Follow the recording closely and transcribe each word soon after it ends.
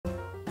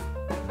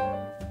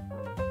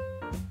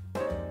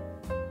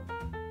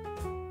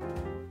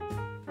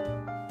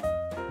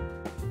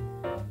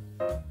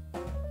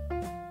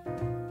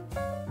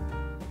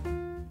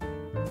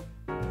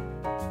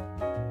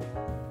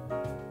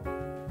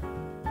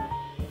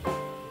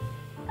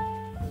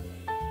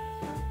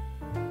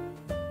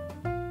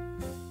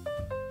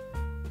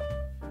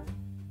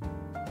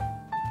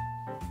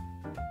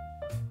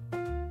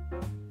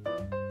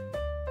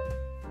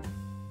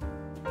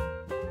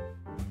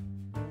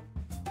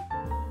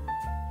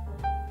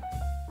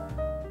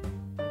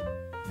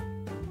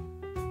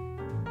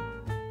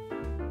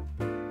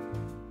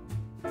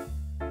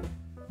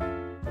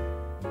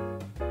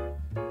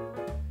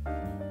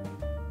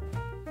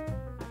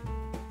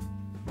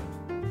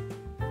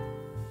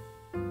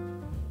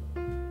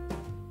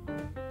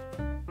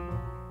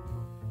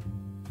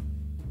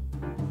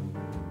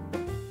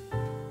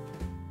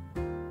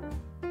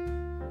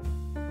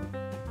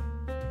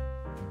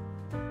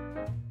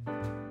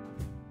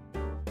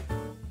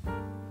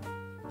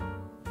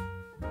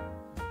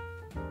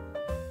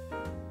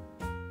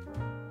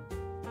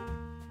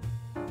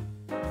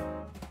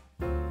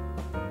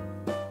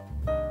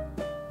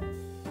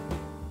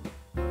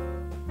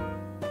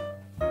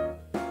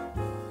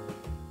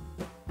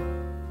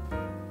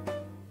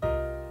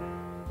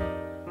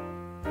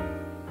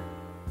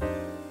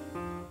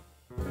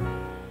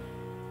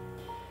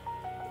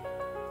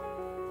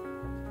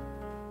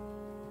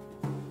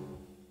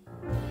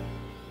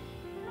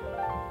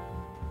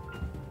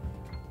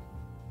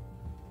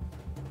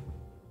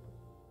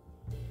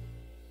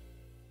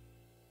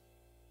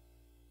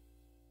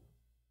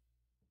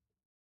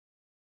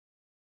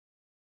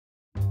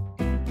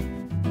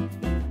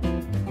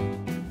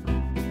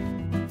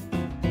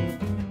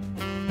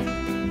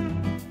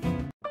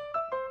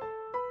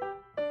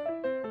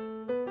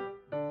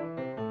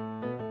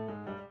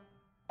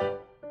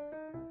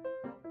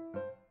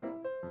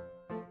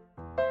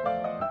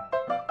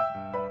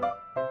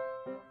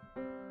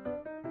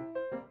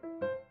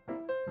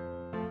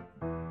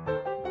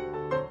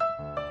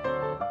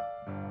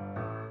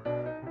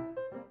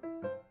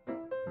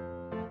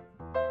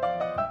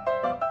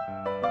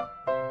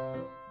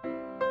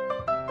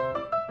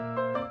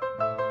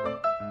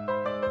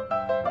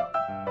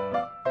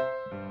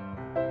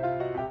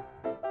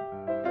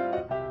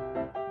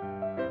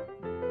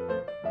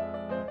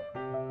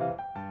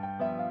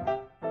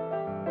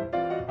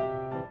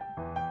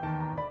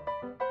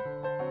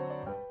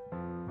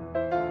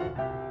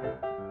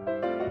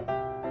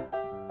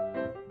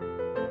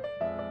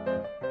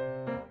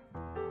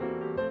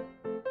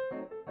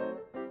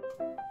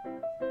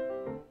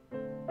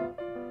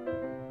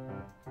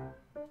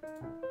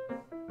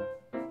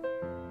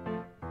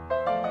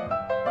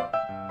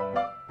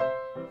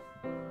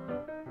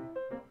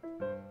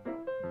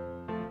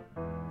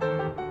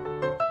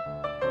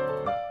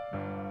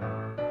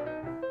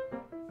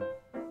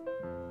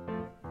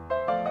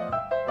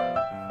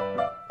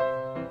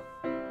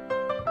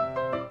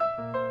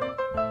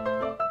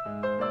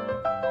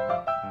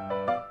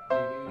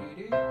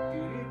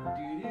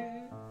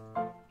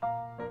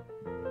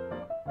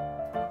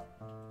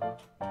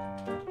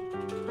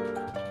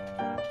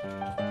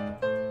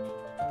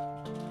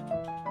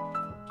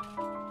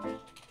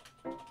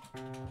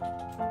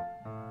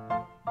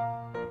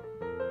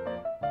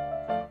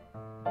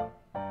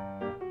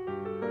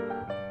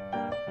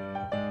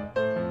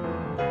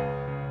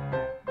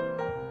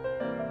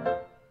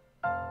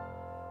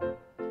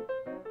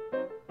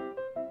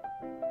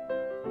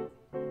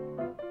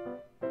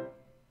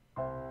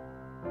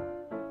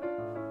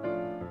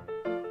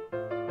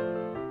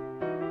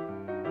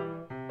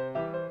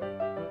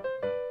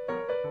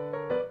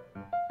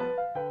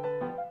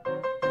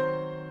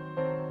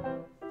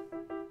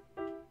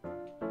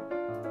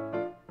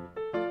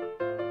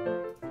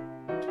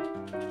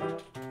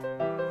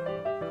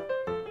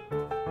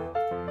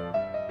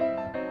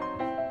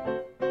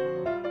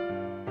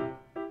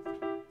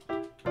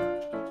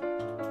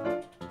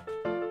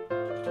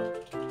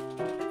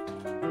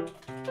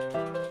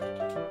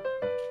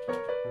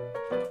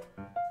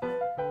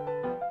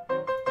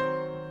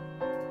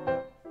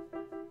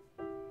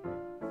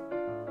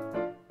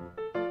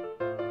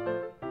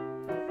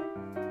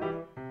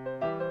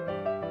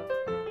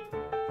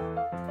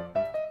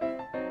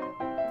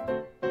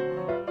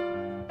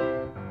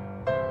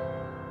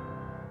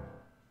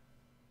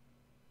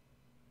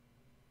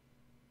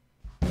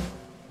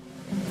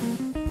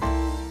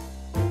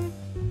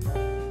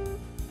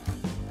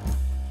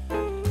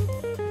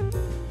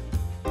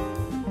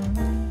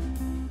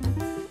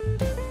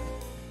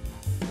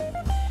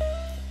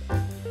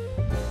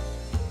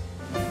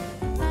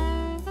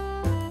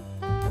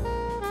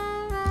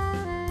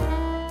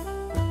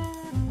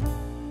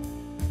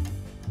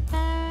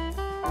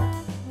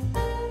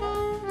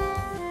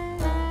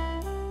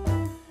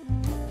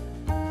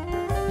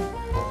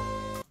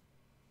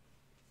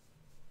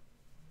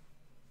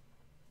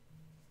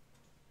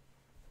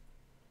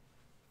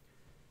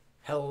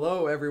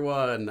Hello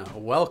everyone,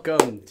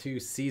 welcome to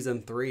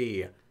season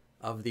 3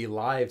 of the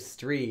live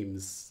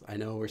streams. I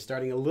know we're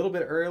starting a little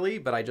bit early,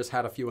 but I just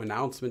had a few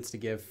announcements to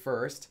give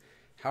first.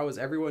 How is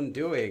everyone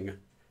doing?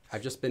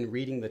 I've just been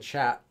reading the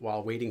chat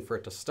while waiting for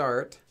it to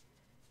start.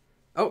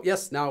 Oh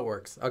yes, now it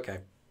works, okay.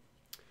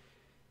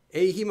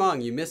 Hey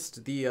Himang, you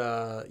missed the,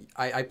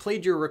 I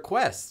played your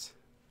request,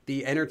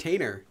 the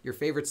Entertainer, your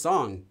favorite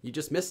song. You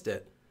just missed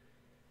it.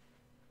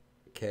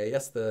 Okay,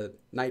 yes, the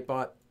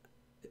Nightbot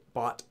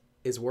bot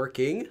is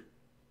working.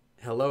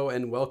 Hello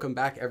and welcome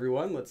back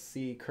everyone. Let's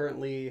see,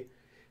 currently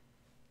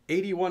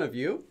 81 of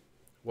you.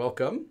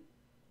 Welcome.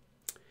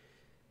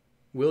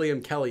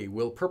 William Kelly,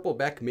 will Purple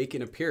Beck make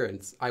an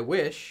appearance? I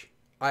wish.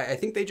 I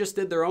think they just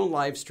did their own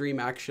live stream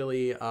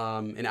actually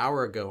an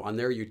hour ago on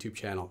their YouTube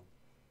channel.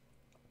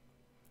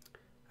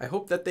 I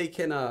hope that they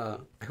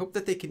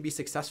can be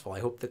successful. I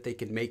hope that they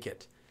can make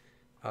it.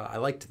 I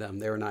liked them.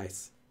 They were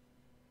nice.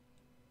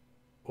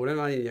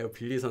 오랜만이에요,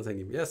 빌리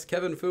선생님. Yes,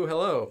 Kevin Fu,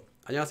 hello.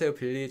 안녕하세요,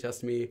 빌리,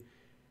 just me.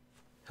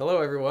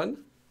 Hello, everyone.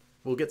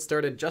 We'll get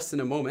started just in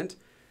a moment.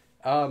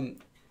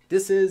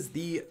 This is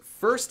the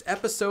first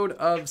episode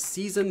of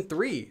season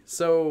 3.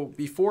 So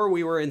before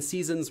we were in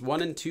seasons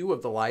 1 and 2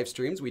 of the live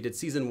streams. We did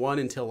season 1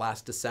 until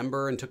last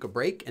December and took a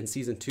break, and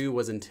season 2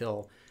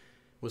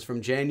 was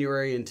from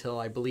January until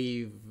I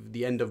believe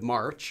the end of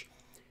March.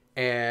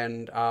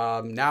 And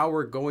now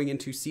we're going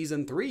into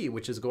season 3,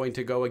 which is going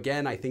to go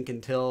again, I think,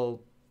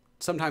 until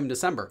sometime in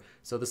December.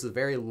 So this is a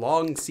very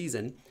long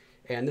season,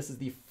 and this is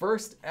the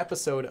first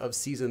episode of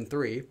season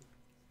 3.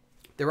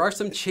 There are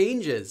some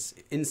changes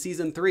in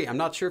season 3. I'm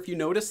not sure if you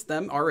noticed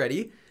them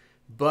already,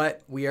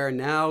 but we are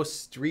now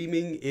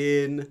streaming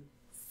in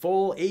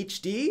full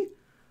HD.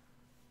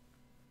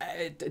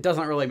 It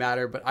doesn't really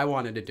matter, but I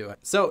wanted to do it.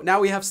 So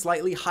now we have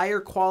slightly higher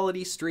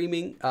quality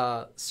streaming.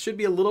 Should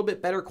be a little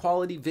bit better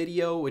quality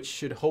video, which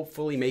should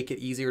hopefully make it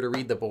easier to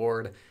read the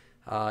board.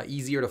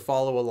 Easier to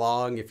follow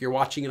along. If you're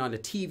watching it on a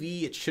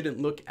TV, it shouldn't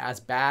look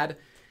as bad.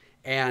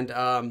 And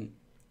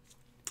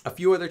a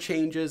few other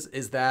changes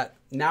is that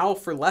now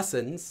for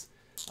lessons,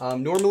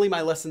 normally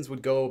my lessons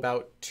would go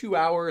about 2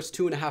 hours,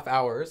 2.5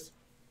 hours.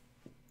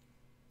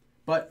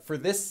 But for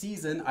this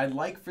season, I'd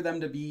like for them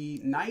to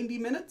be 90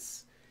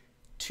 minutes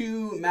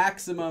to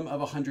maximum of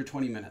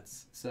 120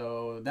 minutes.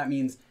 So that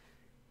means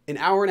an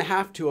hour and a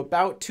half to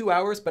about 2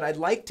 hours, but I'd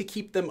like to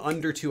keep them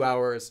under 2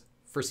 hours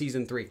for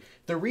season 3.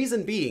 The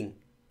reason being,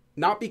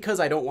 not because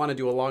I don't want to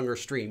do a longer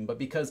stream, but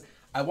because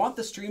I want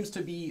the streams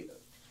to be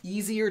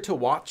easier to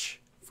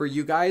watch for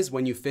you guys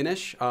when you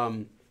finish.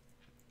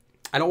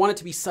 I don't want it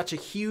to be such a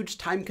huge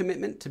time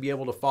commitment to be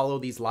able to follow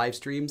these live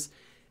streams.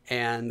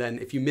 And then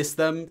if you miss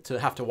them, to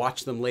have to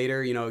watch them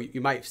later, you know,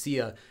 you might see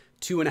a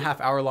 2.5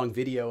 hour long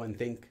video and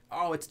think,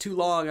 oh, it's too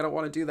long, I don't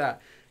want to do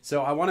that.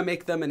 So I want to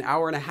make them an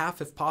hour and a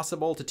half if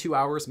possible to 2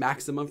 hours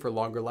maximum for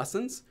longer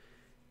lessons.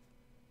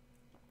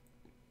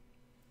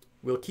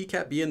 Will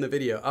KeyCat be in the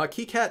video?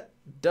 KeyCat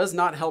does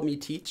not help me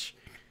teach.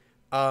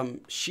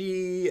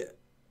 She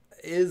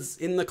is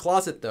in the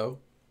closet though.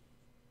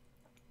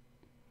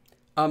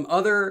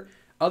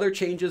 Other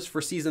changes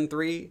for season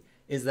 3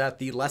 is that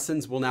the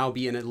lessons will now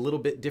be in a little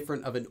bit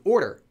different of an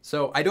order.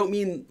 So I don't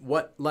mean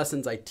what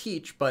lessons I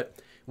teach,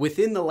 but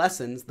within the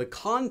lessons, the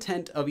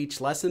content of each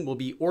lesson will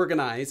be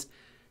organized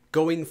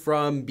going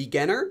from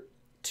beginner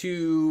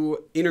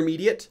to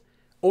intermediate,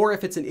 or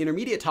if it's an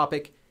intermediate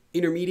topic,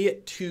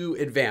 intermediate to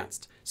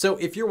advanced. So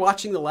if you're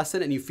watching the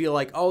lesson and you feel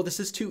like, oh, this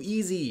is too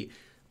easy,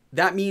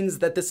 that means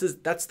that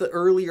that's the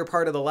earlier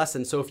part of the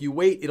lesson. So if you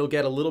wait, it'll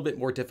get a little bit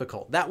more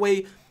difficult. That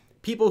way,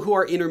 people who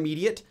are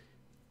intermediate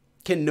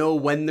can know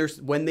when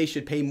they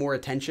should pay more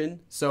attention.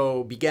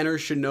 So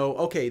beginners should know,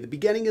 okay, the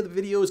beginning of the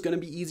video is going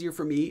to be easier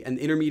for me, and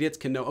intermediates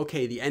can know,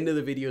 okay, the end of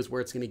the video is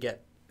where it's going to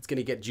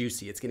get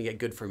juicy, it's going to get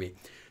good for me.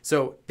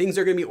 So things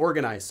are going to be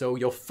organized. So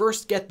you'll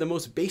first get the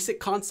most basic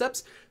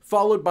concepts,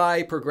 followed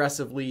by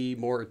progressively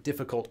more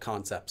difficult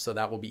concepts. So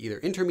that will be either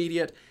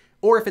intermediate,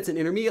 or if it's an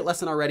intermediate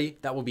lesson already,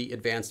 that will be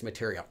advanced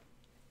material.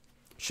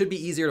 Should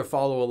be easier to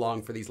follow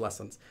along for these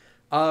lessons.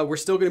 We're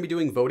still going to be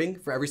doing voting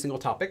for every single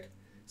topic.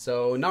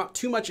 So not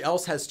too much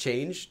else has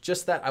changed,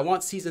 just that I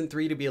want season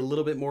 3 to be a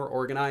little bit more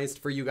organized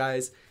for you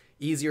guys,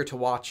 easier to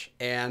watch,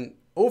 and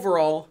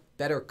overall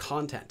better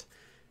content.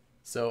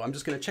 So I'm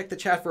just going to check the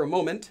chat for a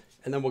moment,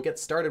 and then we'll get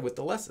started with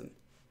the lesson.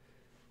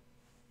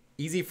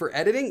 Easy for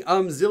editing?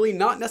 Zilly,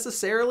 not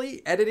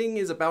necessarily. Editing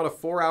is about a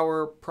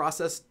 4-hour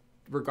process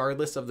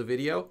regardless of the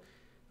video.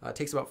 It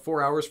takes about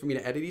 4 hours for me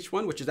to edit each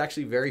one, which is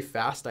actually very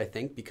fast, I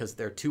think, because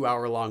they're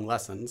 2-hour-long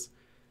lessons.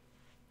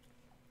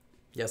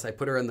 Yes, I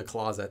put her in the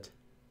closet.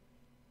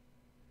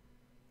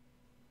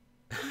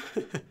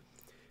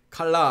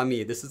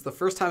 Kalami, this is the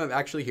first time I'm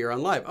actually here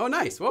on live. Oh,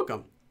 nice.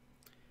 Welcome.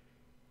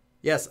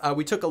 Yes,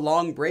 we took a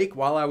long break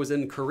while I was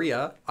in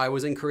Korea. I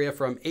was in Korea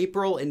from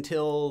April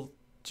until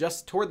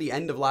just toward the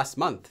end of last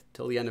month,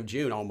 till the end of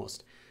June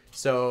almost.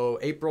 So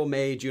April,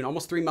 May, June,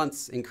 almost 3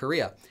 months in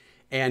Korea.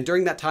 And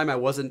during that time, I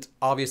wasn't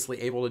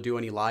obviously able to do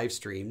any live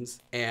streams.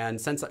 And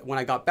when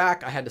I got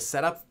back, I had to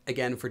set up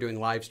again for doing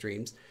live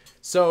streams.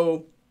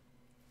 So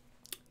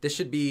this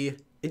should be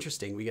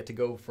interesting. We get to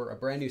go for a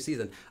brand new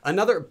season.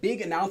 Another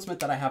big announcement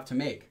that I have to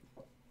make.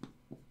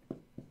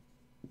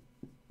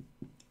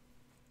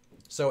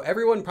 So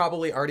everyone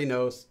probably already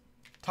knows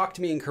Talk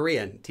to Me in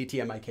Korean,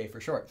 TTMIK for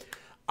short.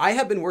 I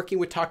have been working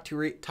with Talk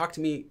to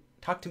Me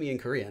in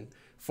Korean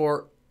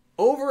for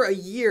over a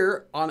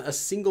year on a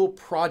single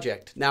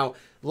project. Now,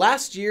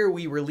 last year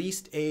we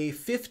released a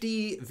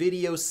 50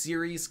 video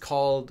series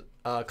called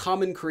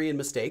Common Korean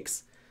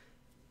Mistakes.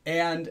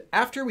 And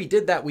after we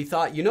did that, we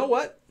thought, you know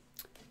what?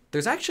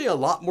 There's actually a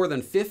lot more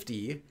than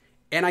 50.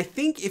 And I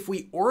think if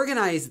we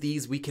organize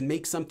these, we can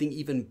make something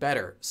even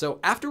better. So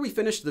after we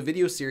finished the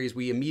video series,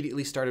 we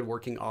immediately started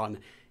working on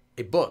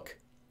a book.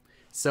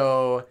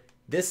 So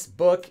this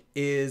book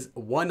is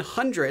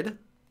 100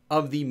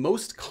 of the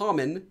most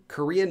common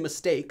Korean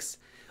mistakes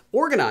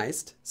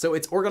organized. So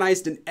it's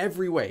organized in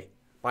every way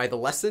by the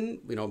lesson,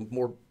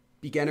 more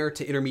beginner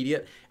to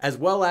intermediate, as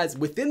well as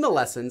within the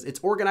lessons, it's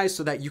organized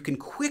so that you can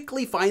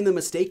quickly find the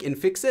mistake and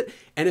fix it.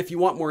 And if you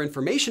want more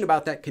information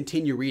about that,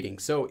 continue reading.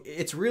 So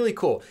it's really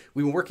cool.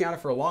 We've been working on it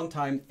for a long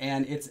time,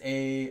 and it's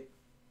a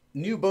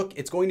new book.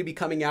 It's going to be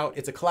coming out.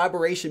 It's a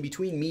collaboration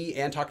between me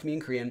and Talk to Me in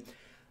Korean.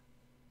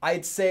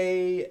 I'd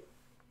say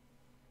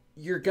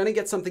you're going to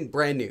get something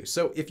brand new.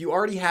 So if you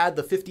already had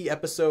the 50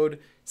 episode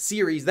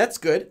series, that's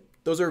good.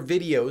 Those are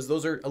videos.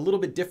 Those are a little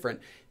bit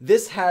different.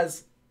 This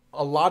has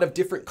a lot of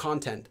different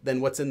content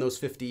than what's in those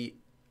 50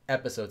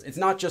 episodes. It's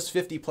not just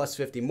 50 plus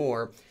 50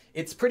 more.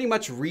 It's pretty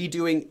much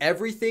redoing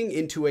everything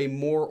into a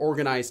more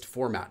organized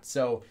format.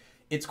 So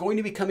it's going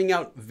to be coming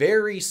out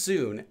very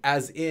soon,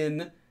 as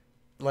in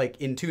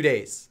 2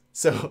 days.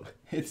 So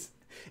it's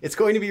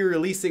going to be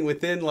releasing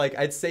within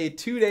I'd say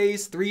 2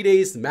 days, 3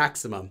 days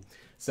maximum.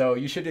 So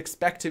you should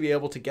expect to be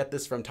able to get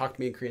this from Talk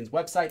to Me in Korean's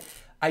website.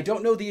 I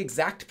don't know the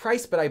exact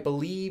price, but I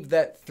believe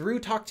that through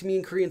Talk to Me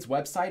in Korean's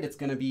website, it's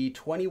going to be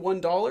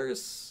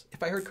 $21,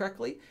 if I heard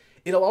correctly.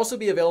 It'll also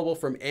be available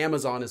from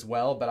Amazon as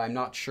well, but I'm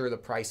not sure the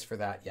price for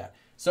that yet.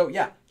 So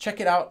yeah,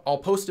 check it out. I'll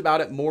post about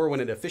it more when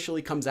it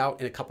officially comes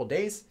out in a couple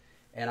days.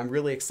 And I'm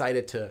really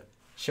excited to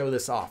show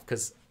this off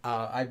because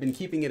I've been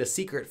keeping it a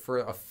secret for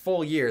a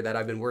full year that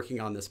I've been working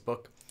on this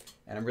book,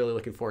 and I'm really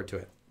looking forward to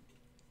it.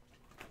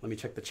 Let me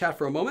check the chat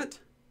for a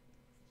moment.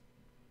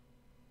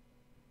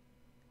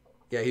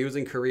 Yeah, he was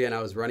in Korea and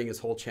I was running his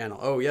whole channel.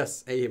 Oh,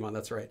 yes. Hey, Himon,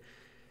 that's right.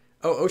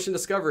 Oh, Ocean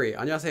Discovery.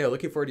 Annyeonghaseyo.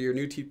 Looking forward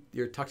to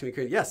your Talk to Me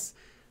Korean. Yes,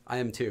 I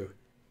am too.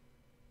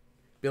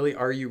 Billy,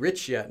 are you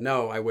rich yet?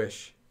 No, I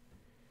wish.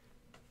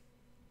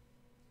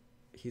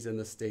 He's in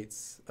the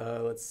States.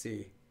 Let's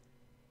see.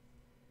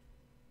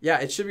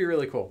 Yeah, it should be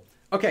really cool.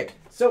 Okay,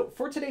 so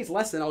for today's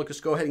lesson, I'll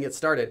just go ahead and get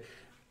started.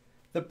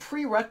 The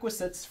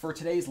prerequisites for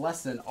today's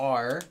lesson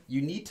are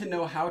you need to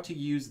know how to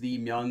use the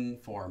myeon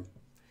form.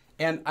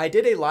 And I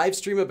did a live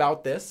stream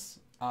about this.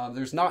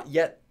 There's not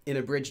yet an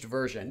abridged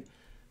version,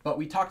 but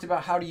we talked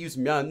about how to use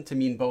myeon to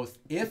mean both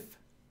if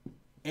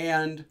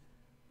and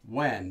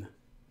when.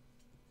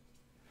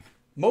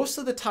 Most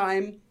of the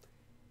time,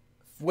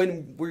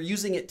 when we're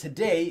using it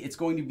today, it's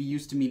going to be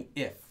used to mean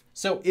if.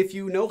 So if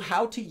you know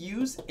how to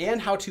use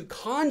and how to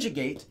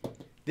conjugate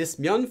this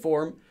myeon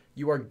form,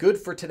 you are good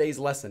for today's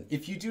lesson.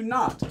 If you do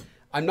not,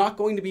 I'm not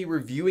going to be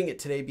reviewing it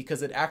today because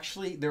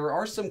there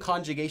are some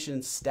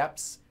conjugation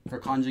steps for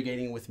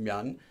conjugating with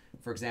myeon.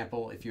 For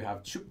example, if you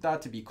have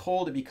춥다 to be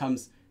cold,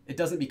 it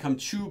doesn't become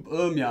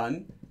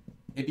춥으면,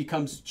 it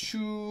becomes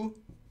추우면.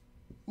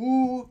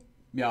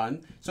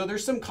 So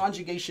there's some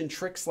conjugation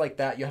tricks like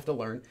that you have to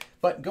learn.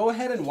 But go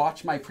ahead and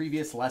watch my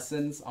previous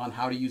lessons on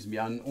how to use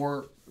myeon,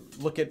 or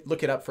look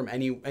it up from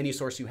any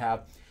source you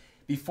have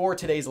before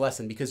today's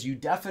lesson, because you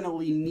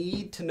definitely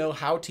need to know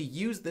how to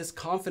use this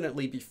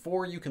confidently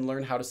before you can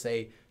learn how to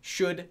say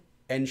should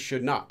and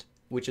should not,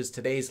 which is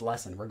today's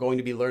lesson. We're going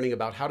to be learning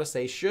about how to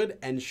say should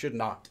and should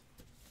not.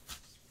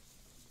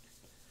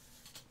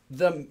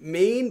 The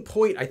main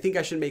point I think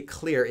I should make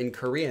clear in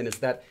Korean is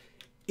that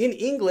in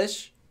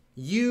English,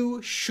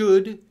 you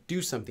should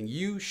do something.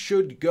 You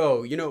should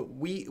go.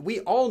 We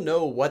all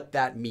know what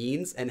that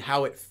means and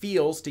how it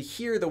feels to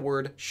hear the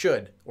word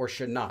should or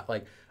should not.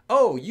 Like,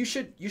 oh, you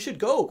should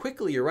go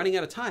quickly. You're running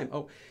out of time.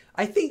 Oh,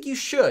 I think you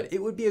should.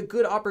 It would be a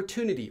good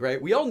opportunity,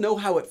 right? We all know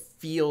how it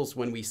feels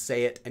when we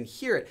say it and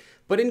hear it.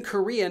 But in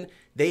Korean,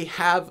 they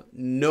have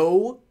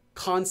no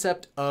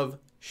concept of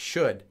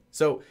should.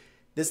 So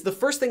this is the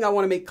first thing I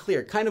want to make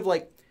clear. Kind of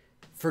like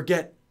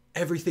forget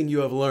everything you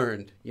have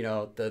learned.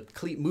 The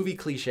movie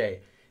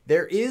cliche.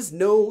 There is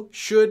no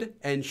should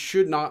and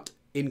should not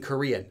in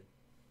Korean.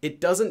 It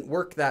doesn't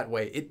work that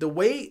way. The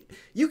way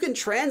you can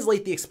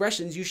translate the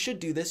expressions, you should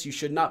do this, you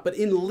should not. But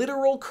in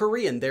literal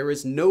Korean, there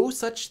is no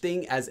such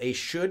thing as a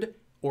should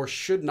or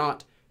should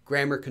not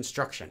grammar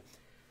construction.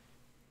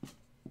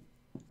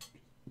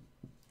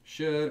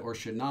 Should or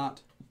should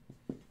not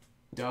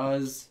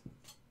does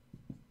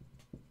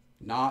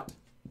not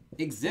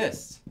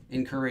exist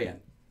in Korean.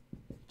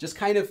 Just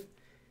kind of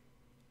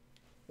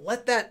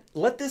let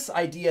this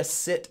idea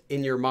sit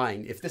in your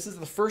mind. If this is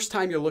the first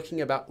time you're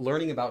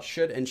learning about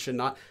should and should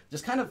not,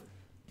 just kind of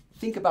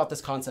think about this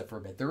concept for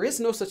a bit. There is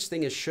no such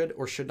thing as should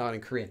or should not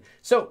in Korean.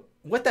 So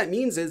what that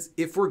means is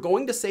if we're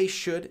going to say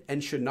should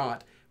and should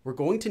not, we're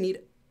going to need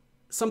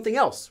something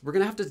else. We're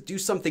going to have to do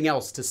something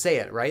else to say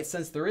it, right?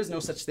 Since there is no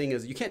such thing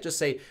as, you can't just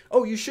say,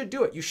 oh, you should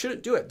do it. You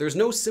shouldn't do it. There's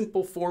no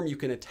simple form you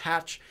can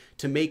attach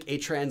to make a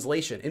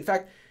translation. In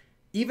fact,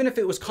 even if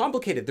it was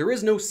complicated, there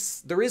is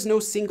no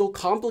single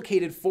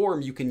complicated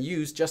form you can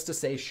use just to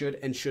say should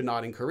and should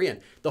not in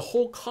Korean. The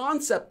whole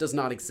concept does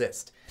not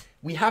exist.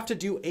 We have to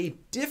do a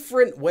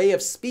different way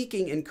of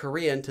speaking in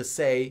Korean to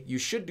say you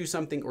should do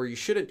something or you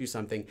shouldn't do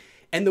something.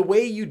 And the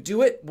way you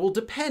do it will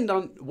depend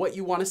on what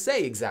you want to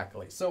say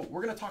exactly. So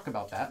we're going to talk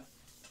about that.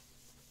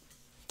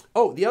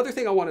 Oh, the other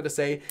thing I wanted to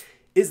say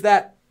is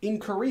that in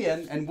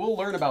Korean, and we'll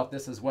learn about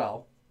this as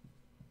well,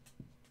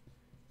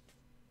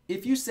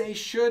 if you say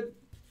should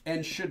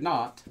and should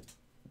not,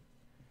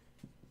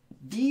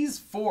 these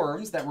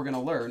forms that we're going to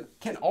learn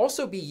can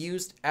also be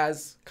used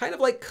as kind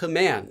of like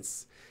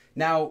commands.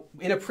 Now,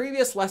 in a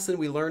previous lesson,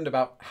 we learned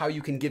about how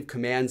you can give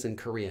commands in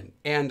Korean.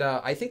 And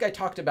I think I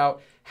talked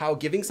about how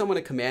giving someone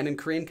a command in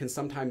Korean can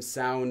sometimes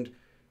sound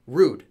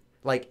rude.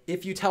 Like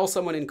if you tell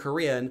someone in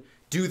Korean,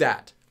 do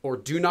that or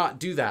do not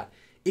do that,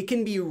 it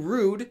can be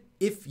rude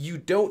if you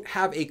don't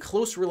have a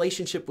close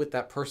relationship with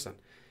that person.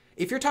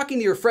 If you're talking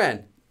to your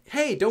friend,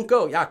 hey, don't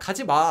go. 야,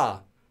 가지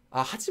마.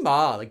 하지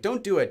마. Like,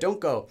 don't do it. Don't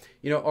go.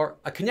 You know, or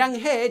그냥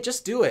해.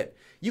 Just do it.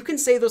 You can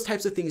say those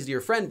types of things to your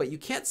friend, but you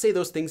can't say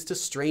those things to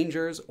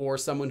strangers or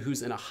someone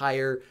who's in a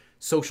higher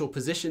social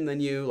position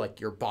than you, like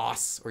your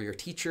boss or your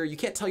teacher. You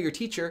can't tell your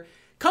teacher,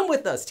 come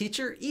with us,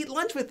 teacher, eat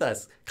lunch with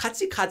us.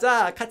 같이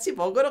가자, 같이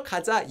먹으러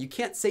가자. You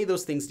can't say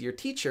those things to your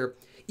teacher,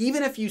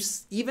 even if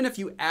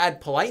you add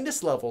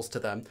politeness levels to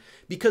them,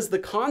 because the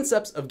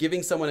concepts of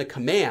giving someone a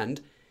command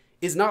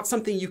is not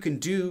something you can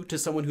do to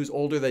someone who's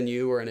older than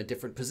you or in a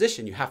different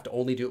position. You have to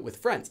only do it with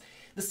friends.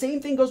 The same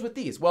thing goes with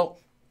these. Well,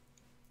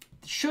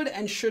 should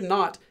and should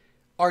not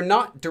are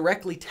not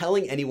directly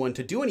telling anyone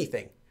to do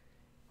anything,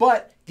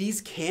 but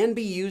these can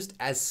be used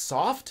as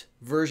soft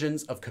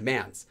versions of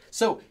commands.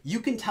 So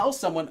you can tell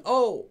someone,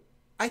 oh,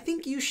 I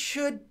think you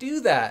should do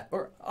that,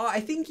 or oh,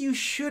 I think you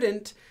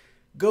shouldn't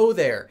go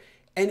there.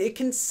 And it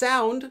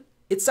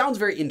sounds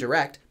very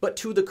indirect, but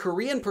to the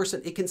Korean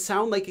person, it can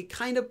sound like a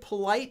kind of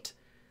polite,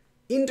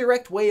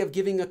 indirect way of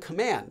giving a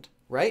command,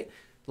 right?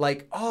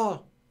 Like,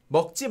 oh,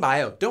 먹지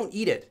마요. Don't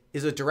eat it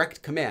is a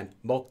direct command.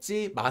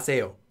 먹지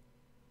마세요.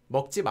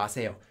 먹지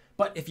마세요.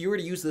 But if you were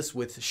to use this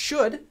with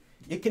should,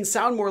 it can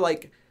sound more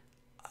like,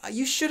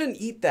 you shouldn't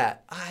eat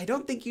that. I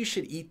don't think you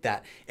should eat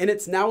that. And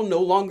it's now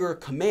no longer a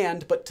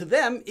command, but to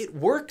them, it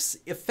works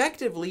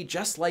effectively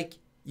just like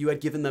you had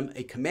given them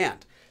a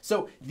command.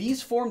 So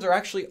these forms are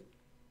actually,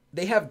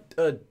 they have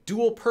a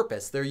dual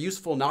purpose. They're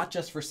useful not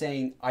just for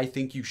saying, I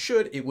think you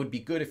should, it would be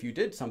good if you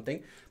did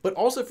something, but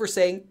also for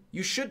saying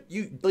you should,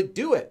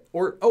 do it,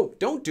 or, oh,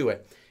 don't do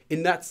it,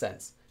 in that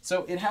sense.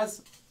 So it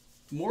has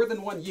more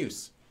than one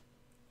use.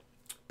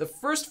 The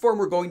first form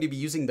we're going to be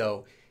using,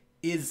 though,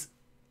 is,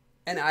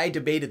 and I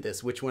debated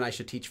this, which one I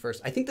should teach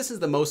first. I think this is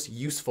the most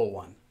useful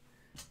one.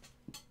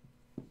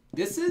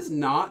 This is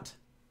not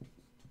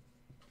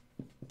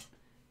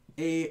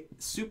a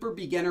super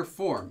beginner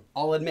form,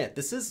 I'll admit.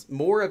 This is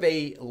more of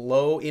a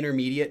low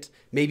intermediate,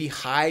 maybe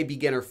high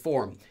beginner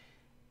form.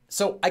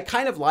 So I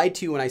kind of lied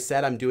to you when I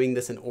said I'm doing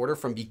this in order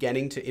from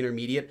beginning to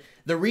intermediate.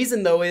 The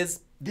reason, though,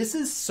 is this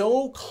is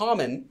so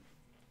common,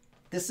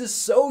 this is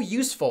so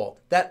useful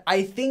that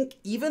I think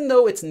even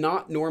though it's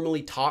not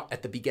normally taught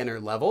at the beginner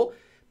level,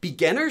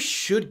 beginners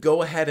should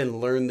go ahead and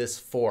learn this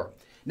form.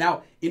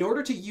 Now, in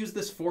order to use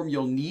this form,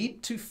 you'll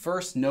need to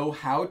first know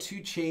how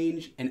to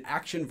change an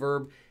action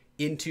verb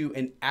into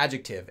an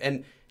adjective.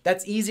 And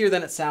that's easier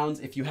than it sounds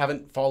if you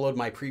haven't followed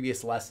my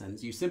previous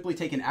lessons. You simply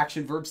take an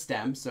action verb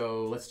stem,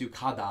 so let's do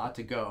가다,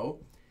 to go,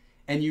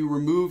 and you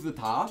remove the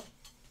다,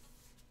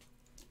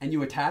 and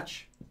you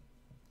attach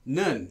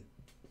는.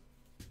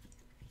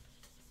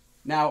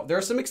 Now, there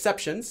are some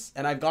exceptions,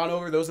 and I've gone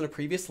over those in a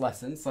previous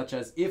lesson, such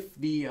as if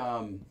the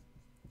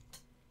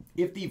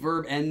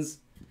verb ends,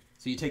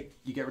 so you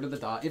get rid of the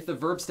다. If the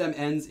verb stem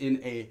ends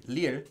in a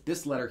lir,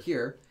 this letter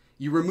here,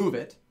 you remove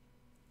it.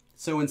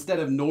 So instead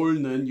of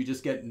놀는, you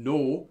just get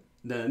노는.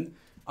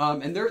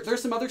 And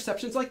there's some other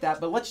exceptions like that,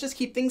 but let's just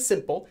keep things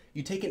simple.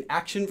 You take an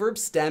action verb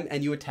stem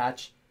and you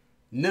attach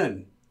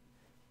는.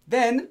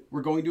 Then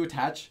we're going to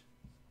attach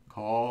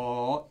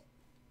것이.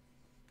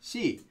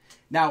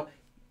 Now,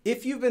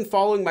 if you've been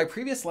following my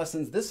previous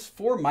lessons, this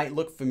form might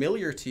look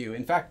familiar to you.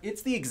 In fact,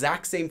 it's the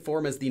exact same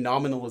form as the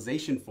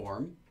nominalization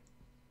form.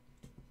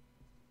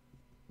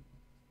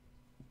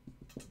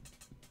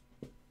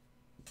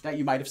 That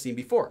you might have seen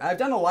before. I've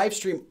done a live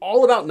stream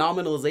all about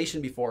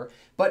nominalization before,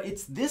 but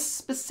it's this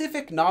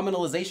specific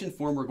nominalization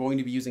form we're going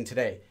to be using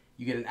today.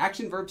 You get an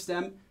action verb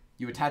stem,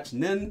 you attach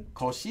는,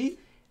 것이.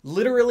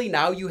 Literally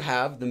now you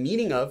have the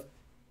meaning of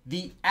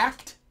the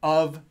act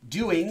of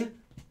doing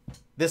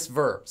this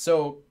verb.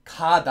 So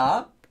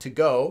가다, to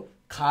go,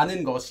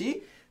 가는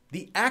것이,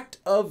 the act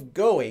of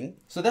going.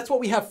 So that's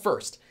what we have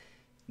first.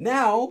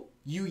 Now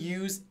you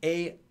use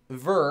a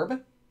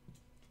verb,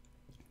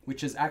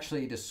 which is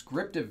actually a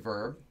descriptive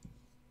verb,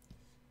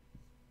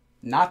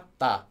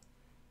 natta,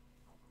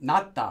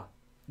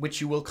 which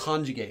you will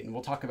conjugate, and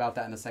we'll talk about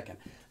that in a second.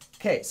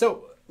 Okay,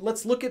 so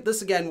let's look at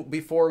this again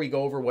before we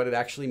go over what it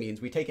actually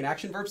means. We take an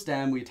action verb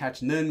stem, we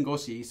attach 는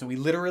것이, so we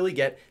literally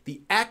get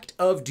the act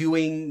of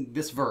doing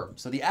this verb.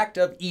 So the act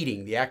of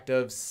eating, the act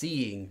of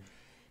seeing.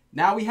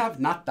 Now we have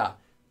natta.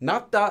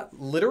 Natta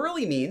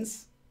literally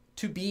means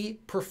to be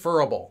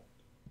preferable.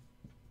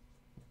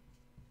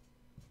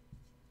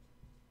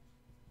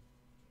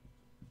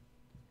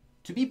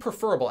 To be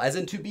preferable, as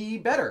in to be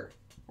better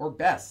or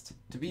best,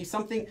 to be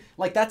something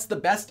like that's the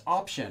best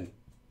option.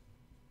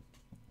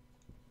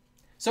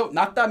 So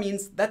natta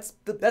means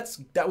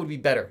that would be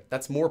better.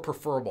 That's more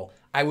preferable.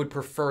 I would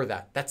prefer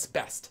that. That's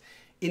best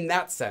in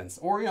that sense.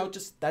 Or,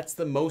 just that's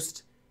the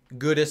most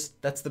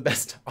goodest, that's the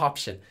best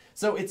option.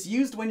 So it's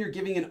used when you're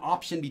giving an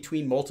option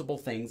between multiple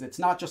things. It's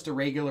not just a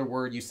regular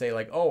word you say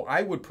like, oh,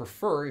 I would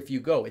prefer if you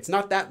go. It's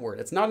not that word.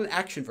 It's not an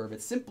action verb.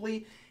 It's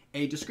simply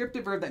a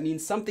descriptive verb that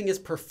means something is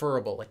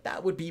preferable. Like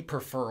that would be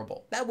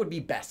preferable. That would be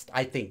best,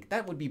 I think.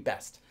 That would be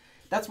best.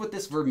 That's what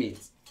this verb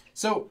means.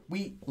 So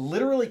we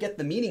literally get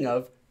the meaning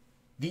of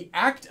the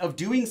act of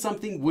doing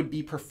something would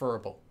be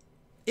preferable.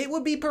 It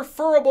would be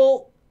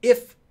preferable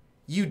if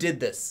you did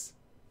this,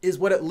 is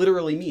what it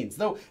literally means.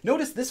 Though,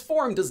 notice this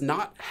form does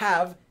not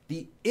have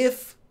the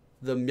if,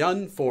 the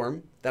myeon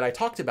form that I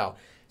talked about.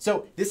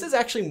 So this is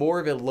actually more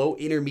of a low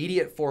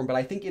intermediate form, but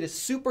I think it is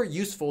super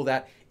useful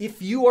that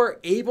if you are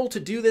able to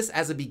do this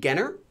as a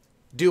beginner,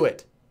 do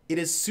it. It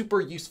is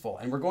super useful,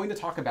 and we're going to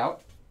talk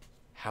about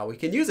how we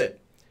can use it.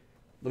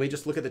 Let me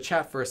just look at the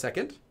chat for a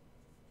second.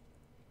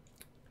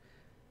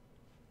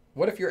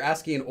 What if you're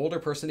asking an older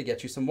person to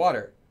get you some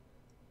water?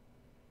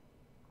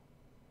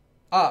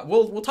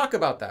 We'll talk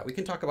about that. We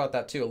can talk about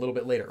that too a little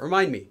bit later.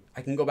 Remind me.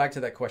 I can go back to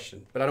that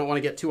question, but I don't want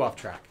to get too off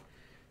track.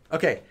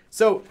 Okay,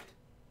 so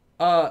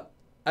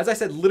as I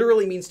said,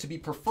 literally means to be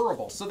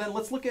preferable. So then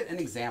let's look at an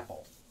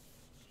example.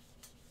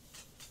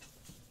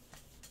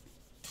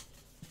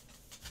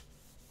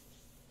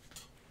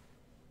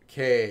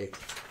 Okay.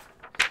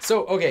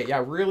 So, okay,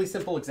 yeah, really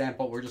simple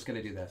example. We're just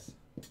going to do this.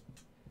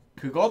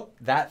 그것,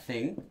 that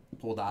thing,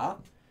 보다.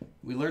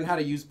 We learned how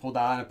to use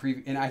보다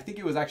and I think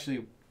it was actually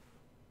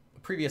a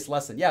previous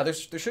lesson. Yeah, there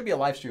should be a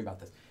live stream about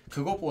this.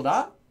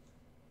 그것보다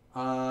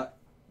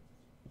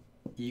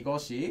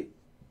이것이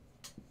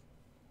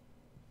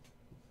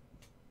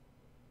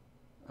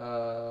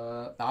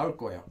나을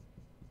거예요.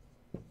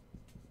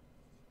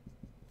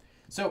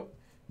 So,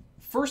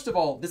 first of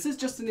all, this is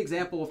just an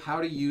example of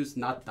how to use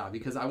낫다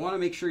because I want to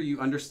make sure you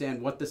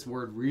understand what this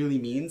word really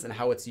means and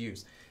how it's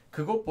used.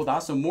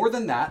 그것보다, so more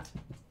than that,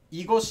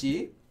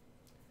 이것이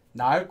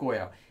나을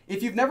거예요.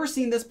 If you've never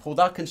seen this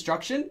보다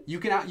construction, you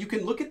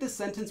can look at this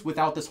sentence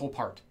without this whole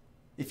part.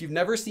 If you've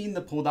never seen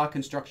the 보다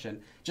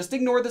construction, just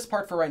ignore this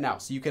part for right now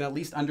so you can at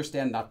least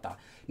understand 낫다.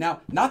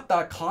 Now,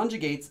 낫다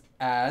conjugates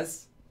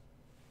as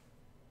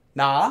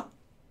나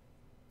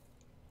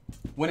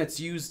when it's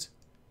used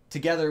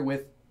together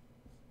with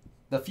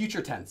the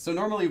future tense. So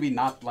normally it would be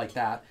not like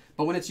that,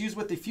 but when it's used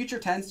with the future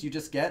tense, you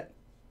just get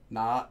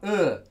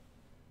나으.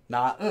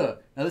 Now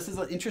this is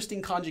an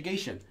interesting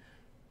conjugation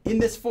in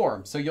this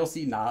form. So you'll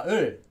see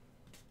나을.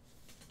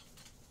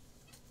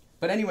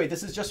 But anyway,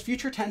 this is just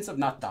future tense of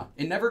낫다.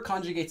 It never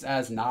conjugates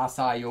as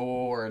나사요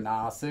or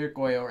나쓸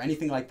거예요 or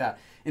anything like that.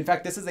 In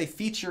fact, this is a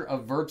feature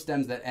of verb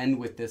stems that end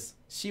with this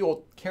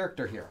시옷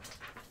character here.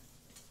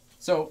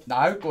 So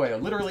나을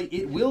거예요. Literally,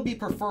 it will be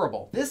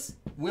preferable. This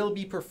will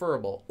be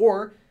preferable.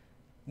 Or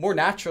more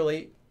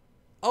naturally,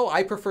 oh,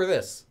 I prefer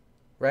this,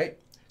 right?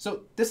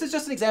 So this is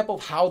just an example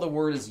of how the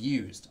word is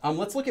used.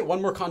 Let's look at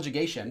one more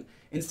conjugation.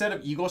 Instead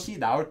of 이것이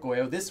나을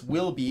거예요, this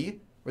will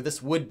be, or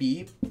this would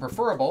be,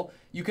 preferable.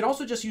 You can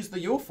also just use the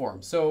요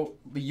form. So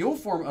the 요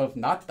form of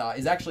낫다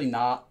is actually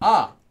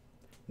나아.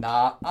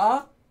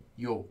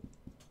 나아요.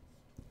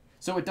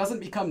 So it doesn't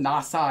become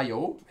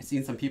나사요. I've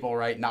seen some people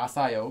write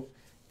나사요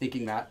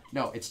thinking that.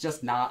 No, it's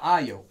just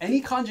나아요.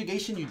 Any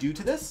conjugation you do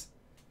to this,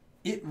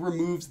 it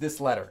removes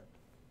this letter.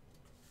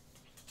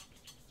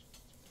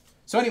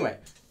 So anyway,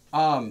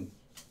 나아요,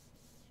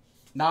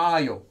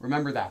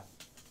 remember that.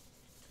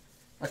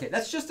 Okay,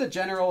 that's just a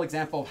general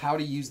example of how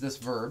to use this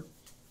verb.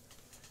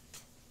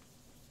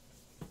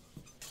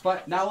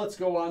 But now let's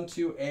go on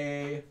to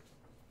a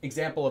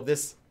example of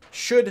this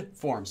should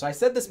form. So I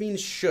said this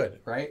means should,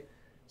 right?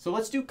 So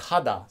let's do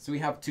가다. So we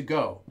have to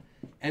go.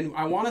 And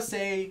I want to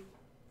say,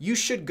 you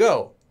should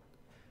go.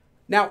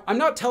 Now, I'm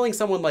not telling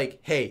someone like,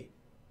 hey,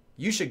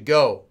 you should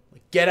go.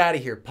 Like, get out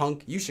of here,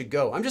 punk. You should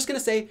go. I'm just going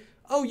to say,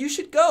 oh, you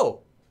should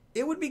go.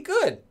 It would be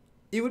good.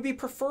 It would be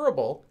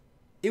preferable.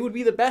 It would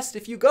be the best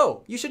if you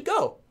go. You should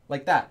go.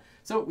 Like that.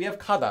 So we have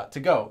가다, to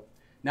go.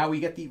 Now we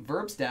get the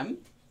verb stem,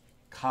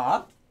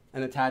 가,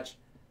 and attach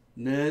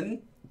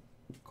는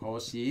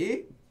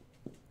것이.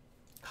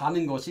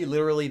 가는 것이,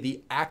 literally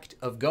the act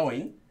of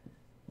going.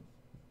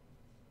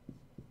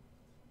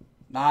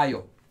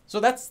 나요. So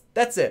that's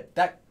it.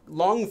 That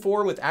long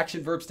form with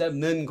action verb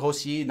stem, 는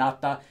것이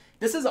낫다.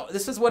 This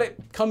is what it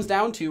comes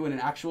down to in an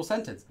actual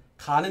sentence.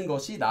 가는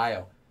것이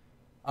나아요.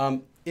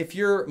 If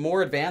you're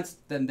more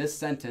advanced than this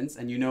sentence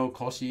and you know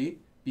것이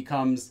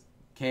becomes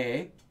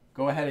게,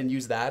 go ahead and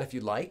use that if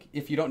you'd like.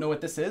 If you don't know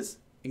what this is,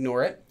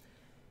 ignore it.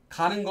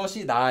 가는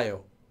것이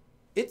나아요.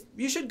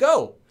 You should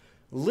go.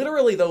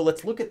 Literally though,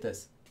 let's look at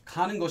this.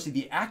 가는 것이,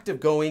 the act of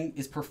going,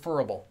 is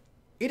preferable.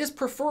 It is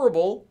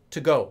preferable to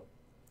go.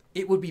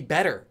 It would be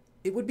better.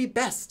 It would be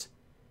best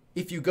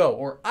if you go,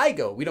 or I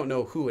go. We don't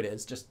know who it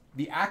is. Just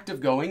the act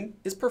of going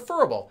is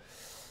preferable.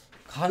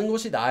 가는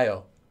것이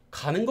나아요.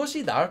 가는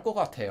것이 나을 것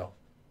같아요.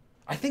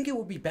 I think it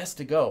would be best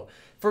to go.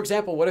 For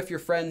example, what if your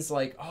friend's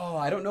like, oh,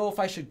 I don't know if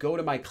I should go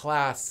to my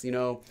class. You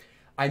know,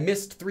 I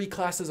missed 3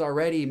 classes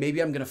already.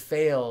 Maybe I'm going to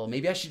fail.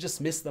 Maybe I should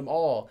just miss them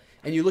all.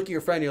 And you look at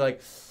your friend, you're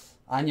like,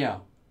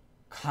 아니야.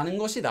 가는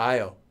것이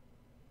나아요.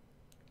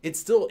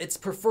 It's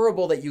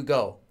preferable that you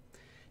go.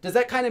 Does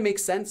that kind of make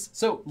sense?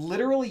 So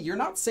literally, you're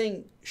not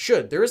saying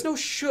should. There is no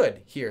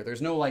should here.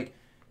 There's no like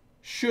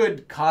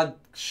should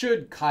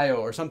가요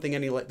or something.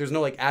 There's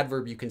no like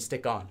adverb you can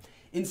stick on.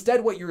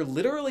 Instead, what you're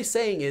literally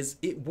saying is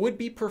it would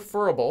be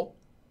preferable.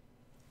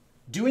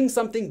 Doing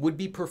something would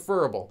be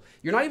preferable.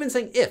 You're not even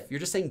saying if. You're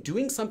just saying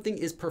doing something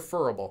is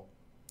preferable.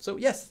 So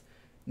yes,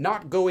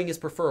 not going is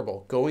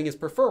preferable. Going is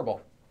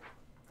preferable.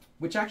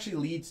 Which actually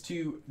leads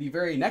to the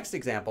very next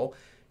example,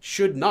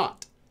 should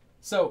not.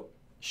 So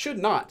should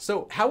not.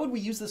 So how would we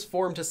use this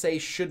form to say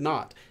should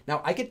not?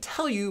 Now I could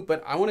tell you,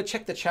 but I want to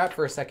check the chat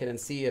for a second and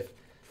see if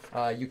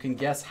you can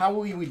guess how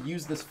we would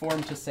use this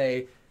form to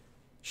say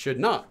should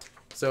not.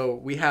 So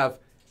we have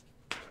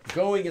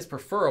going is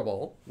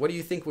preferable. What do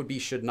you think would be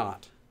should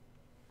not?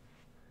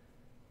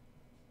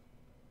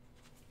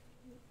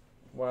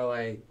 While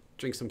I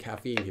drink some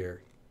caffeine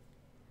here.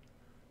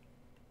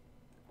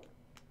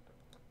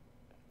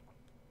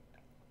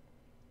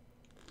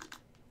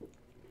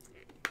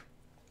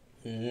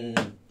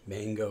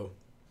 Mango.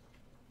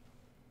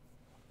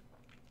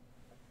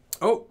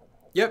 Oh,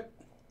 yep.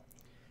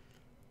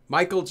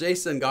 Michael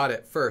Jason got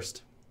it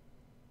first,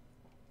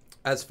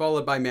 as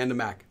followed by Manda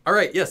Mac. All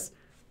right, yes.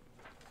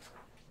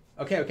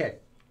 Okay.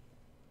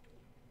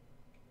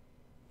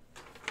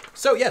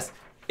 So yes,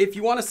 if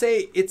you want to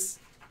say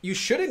you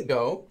shouldn't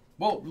go,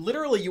 well,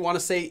 literally you want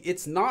to say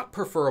it's not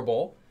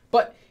preferable.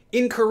 But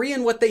in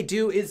Korean, what they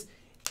do is,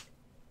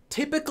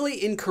 typically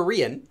in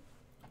Korean,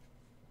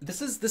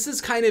 this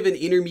is kind of an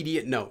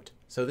intermediate note.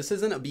 So this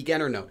isn't a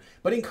beginner note.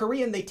 But in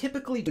Korean, they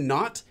typically do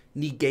not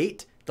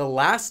negate the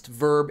last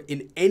verb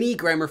in any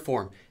grammar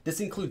form.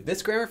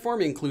 This grammar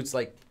form includes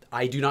like,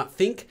 I do not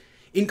think.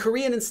 In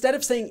Korean, instead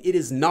of saying it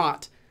is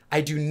not,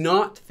 I do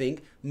not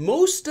think,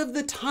 most of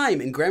the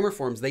time in grammar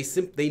forms,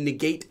 they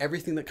negate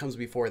everything that comes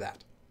before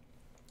that.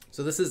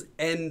 So this is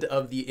end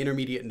of the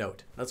intermediate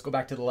note. Let's go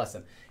back to the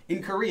lesson.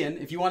 In Korean,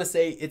 if you want to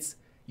say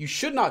you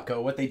should not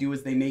go, what they do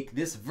is they make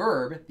this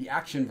verb, the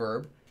action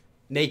verb,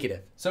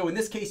 negative. So in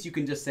this case, you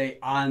can just say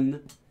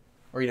안,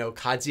 or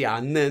가지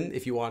않는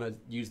if you want to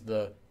use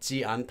the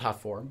지 않다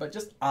form, but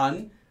just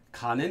안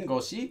가는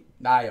것이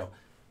나아요.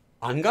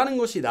 안 가는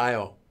것이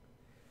나아요.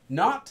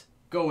 Not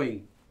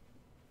going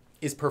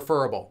is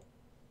preferable.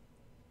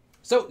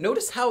 So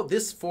notice how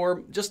this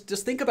form, just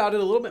think about it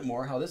a little bit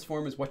more, how this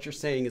form is what you're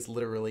saying is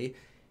literally,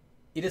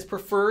 it is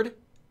preferred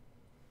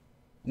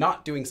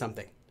not doing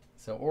something.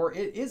 So, or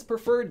it is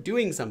preferred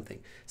doing something.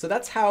 So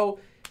that's how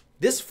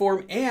this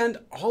form and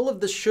all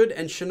of the should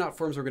and should not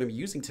forms we're going to be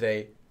using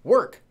today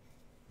work.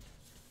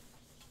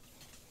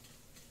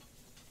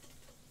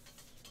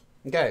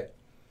 Okay.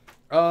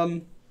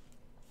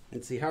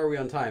 Let's see, how are we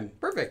on time?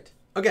 Perfect.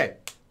 Okay.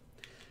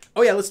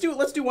 Oh yeah, let's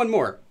do one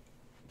more.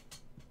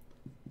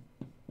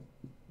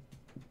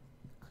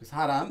 그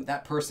사람,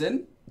 that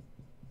person.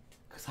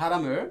 그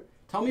사람을.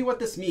 Tell me what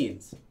this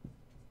means.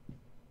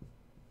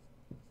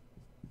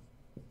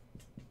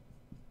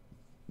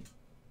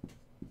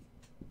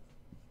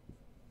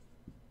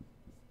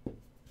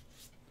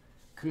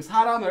 그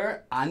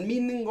사람을 안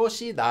믿는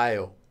것이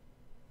나아요.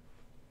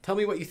 Tell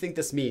me what you think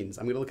this means.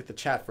 I'm going to look at the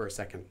chat for a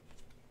second.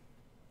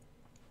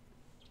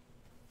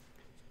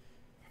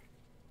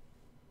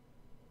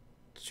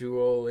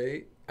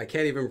 Julie, I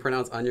can't even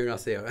pronounce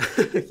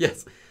안녕하세요.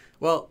 Yes.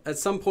 Well, at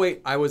some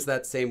point I was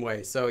that same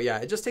way. So yeah,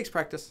 it just takes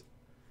practice.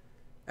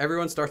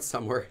 Everyone starts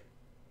somewhere.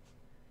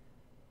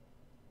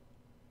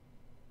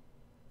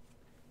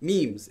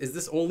 Memes. Is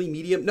this only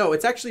medium? No,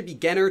 it's actually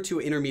beginner to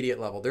intermediate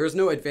level. There is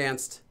no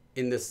advanced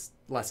in this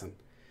lesson.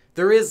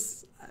 There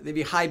is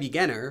maybe high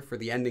beginner for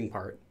the ending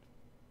part.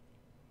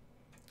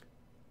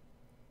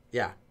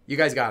 Yeah, you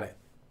guys got it.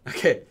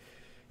 Okay.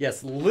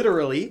 Yes,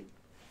 literally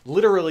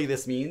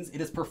this means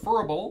it is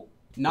preferable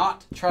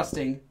not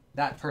trusting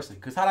that person.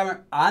 그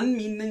사람을 안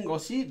믿는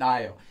것이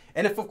나아요.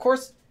 And if of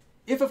course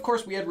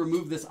we had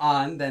removed this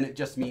on, then it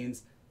just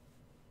means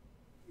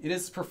it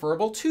is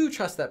preferable to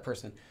trust that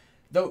person.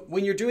 Though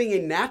when you're doing a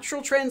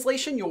natural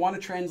translation, you'll want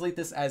to translate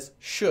this as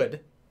should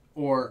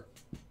or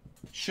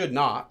should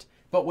not.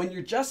 But when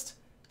you're just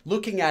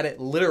looking at it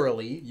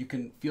literally, you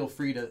can feel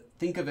free to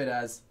think of it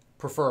as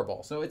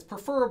preferable. So it's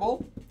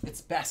preferable,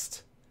 it's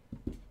best.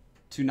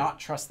 to not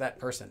trust that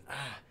person.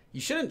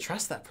 You shouldn't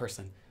trust that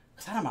person.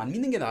 그 사람 안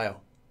믿는 게 나아요.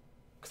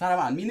 그 사람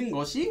안 믿는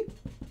것이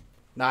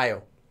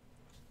나아요.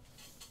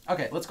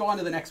 Okay, let's go on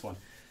to the next one.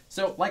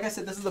 So, like I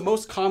said, this is the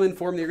most common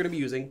form that you're going to be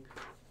using.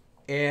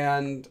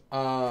 And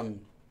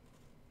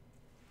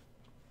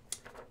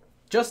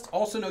just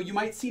also know you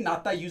might see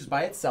나다 used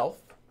by itself.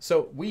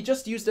 So we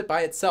just used it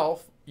by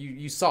itself.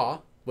 You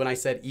saw when I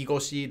said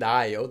이것이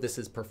나아요, this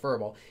is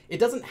preferable. It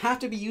doesn't have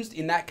to be used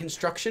in that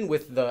construction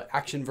with the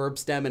action verb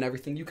stem and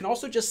everything. You can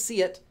also just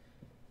see it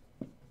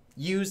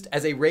used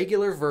as a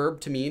regular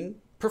verb to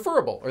mean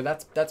preferable, or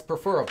that's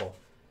preferable.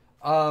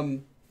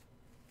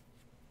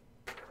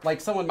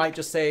 Like someone might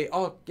just say,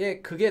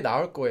 예, 그게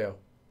나을 거예요.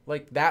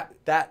 Like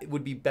that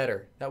would be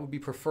better. That would be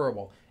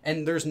preferable.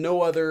 And there's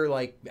no other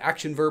like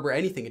action verb or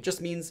anything. It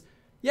just means,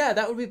 yeah,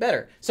 that would be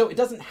better. So it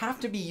doesn't have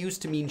to be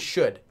used to mean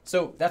should.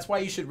 So that's why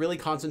you should really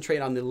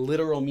concentrate on the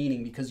literal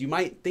meaning, because you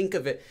might think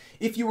of it,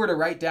 if you were to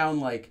write down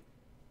like,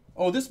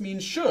 oh, this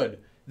means should,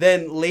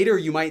 then later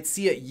you might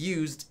see it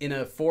used in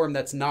a form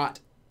that's not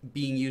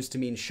being used to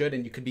mean should,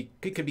 and it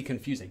could be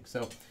confusing.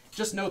 So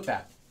just note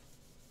that.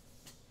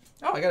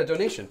 Oh, I got a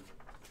donation.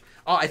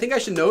 I think I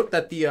should note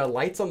that the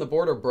lights on the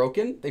board are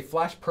broken. They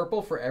flash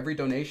purple for every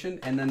donation,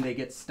 and then they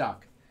get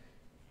stuck.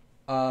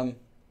 I'll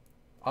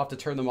have to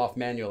turn them off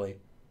manually.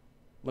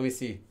 Let me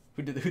see.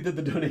 Who did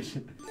the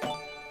donation?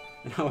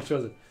 And how much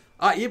was it?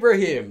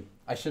 Ibrahim.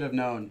 I should have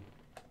known.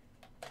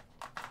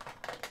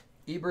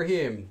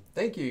 Ibrahim.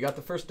 Thank you. You got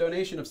the first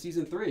donation of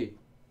season 3.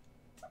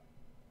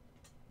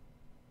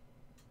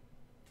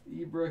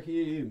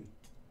 Ibrahim.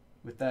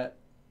 With that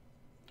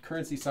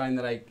currency sign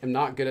that I am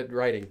not good at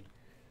writing.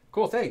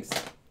 Cool, thanks.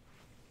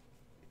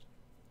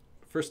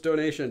 First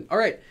donation. All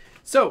right,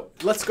 so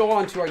let's go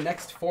on to our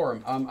next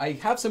forum. I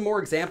have some more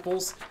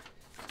examples.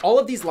 All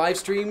of these live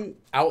stream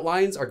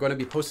outlines are going to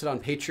be posted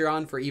on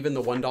Patreon for even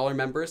the $1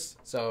 members.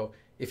 So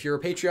if you're a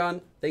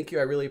Patreon, thank you.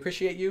 I really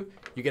appreciate you.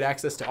 You get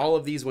access to all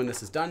of these when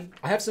this is done.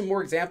 I have some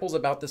more examples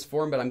about this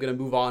forum, but I'm going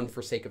to move on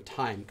for sake of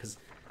time because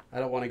I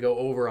don't want to go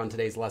over on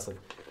today's lesson.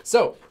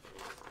 So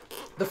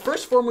the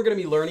first form we're going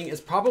to be learning is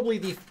probably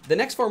the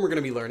next form we're going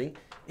to be learning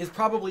is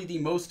probably the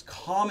most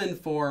common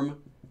form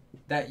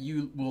that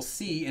you will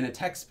see in a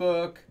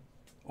textbook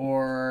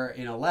or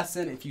in a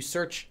lesson if you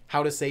search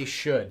how to say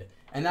should.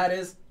 And that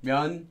is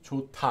면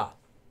좋다.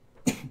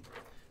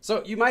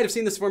 So you might have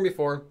seen this form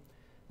before.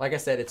 Like I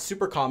said, it's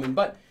super common,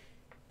 but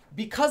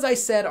because I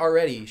said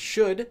already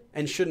should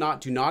and should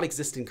not do not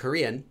exist in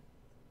Korean,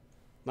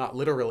 not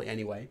literally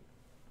anyway,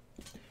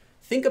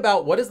 think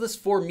about what does this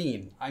form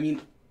mean? I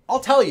mean, I'll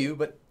tell you,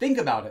 but think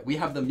about it. We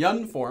have the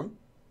면 form,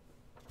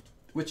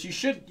 which you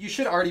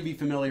should already be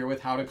familiar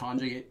with how to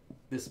conjugate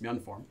this 면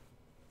form.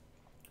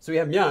 So we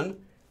have 면,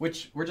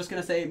 which we're just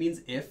going to say it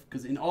means if,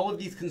 because in all of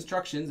these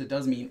constructions it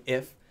does mean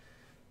if.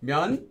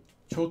 면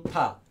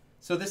좋다.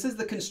 So this is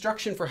the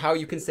construction for how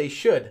you can say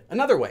should,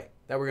 another way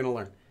that we're going to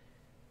learn.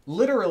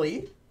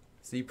 Literally,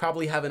 so you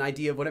probably have an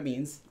idea of what it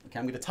means. Okay,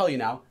 I'm going to tell you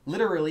now.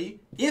 Literally,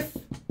 if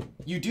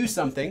you do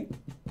something,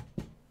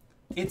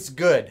 it's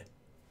good.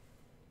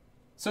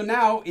 So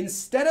now,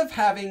 instead of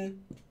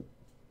having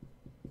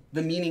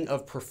the meaning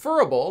of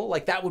preferable,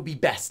 like that would be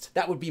best,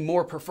 that would be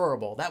more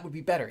preferable, that would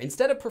be better.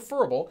 Instead of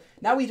preferable,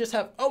 now we just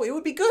have, oh, it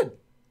would be good.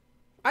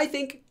 I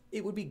think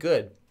it would be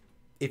good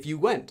if you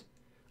went.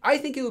 I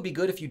think it would be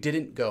good if you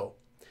didn't go.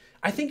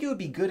 I think it would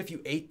be good if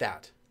you ate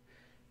that.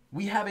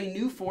 We have a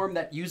new form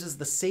that uses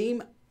the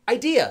same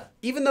idea,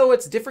 even though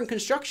it's different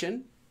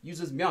construction,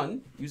 uses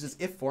면, uses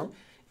if form,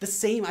 the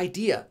same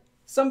idea.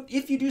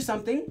 If you do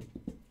something,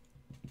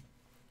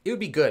 it would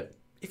be good.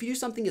 If you do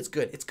something, it's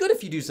good. It's good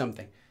if you do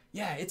something.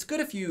 Yeah, it's good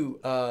if you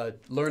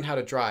learn how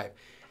to drive.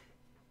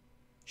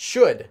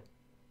 Should.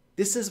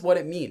 This is what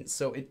it means.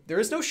 So there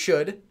is no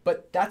should,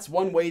 but that's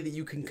one way that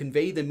you can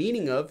convey the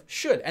meaning of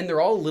should. And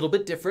they're all a little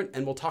bit different,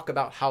 and we'll talk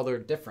about how they're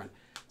different.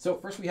 So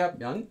first we have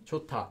면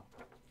좋다.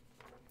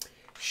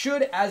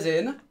 Should as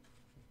in,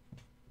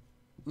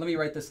 let me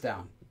write this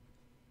down.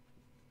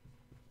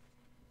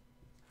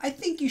 I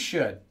think you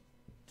should.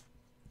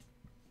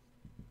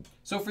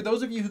 So for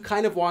those of you who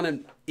kind of want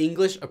an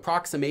English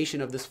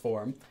approximation of this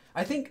form,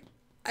 I think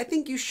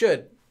you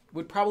should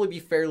would probably be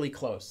fairly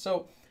close.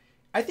 So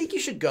I think you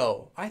should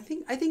go. I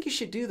think you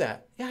should do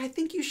that. Yeah, I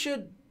think you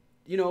should,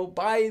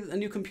 buy a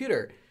new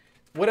computer.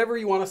 Whatever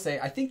you want to say.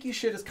 I think you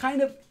should is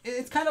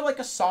it's kind of like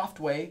a soft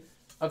way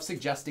of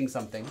suggesting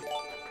something.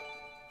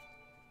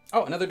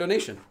 Oh, another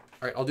donation.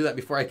 All right, I'll do that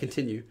before I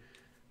continue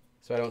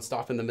so I don't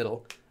stop in the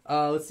middle.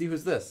 Let's see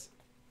who's this.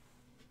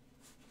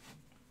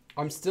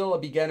 I'm still a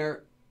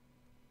beginner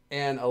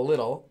and a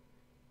little.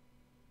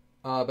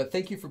 But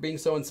thank you for being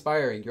so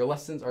inspiring. Your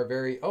lessons are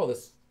very... Oh,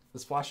 this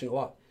is flashing a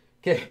lot.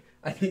 Okay,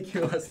 I think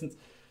your lessons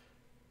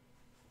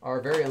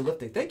are very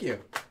uplifting. Thank you.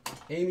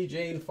 Amy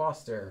Jane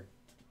Foster.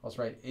 Let's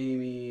write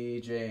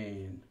Amy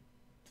Jane.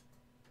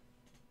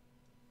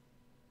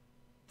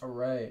 All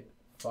right,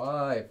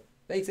 5.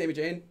 Thanks, Amy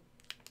Jane.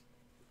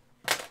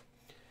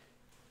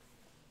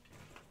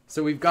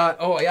 So we've got...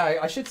 Oh, yeah,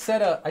 I should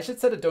set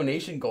a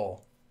donation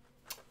goal.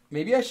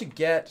 maybe I should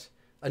get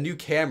a new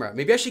camera.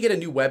 Maybe I should get a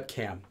new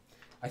webcam.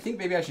 I think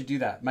maybe I should do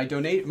that. My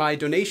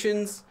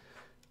donations,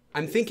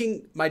 I'm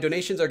thinking my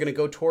donations are gonna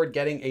go toward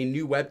getting a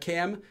new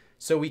webcam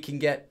so we can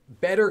get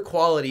better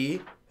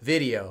quality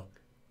video.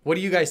 What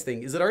do you guys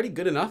think? Is it already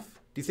good enough?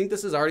 Do you think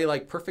this is already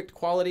like perfect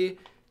quality?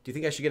 Do you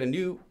think I should get a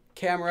new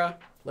camera?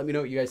 Let me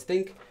know what you guys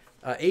think.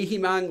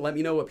 Ahimang, let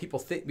me know what people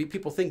think.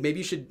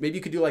 Maybe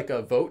you could do like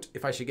a vote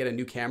if I should get a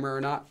new camera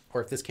or not,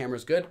 or if this camera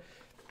is good.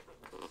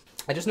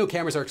 I just know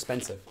cameras are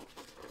expensive.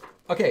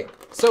 Okay,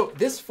 so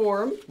this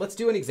form, let's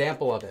do an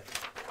example of it.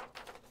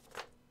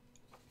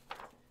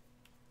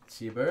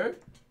 집을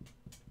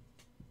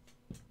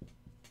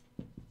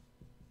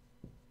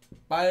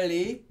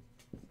빨리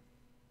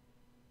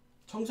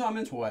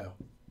청소하면 좋아요.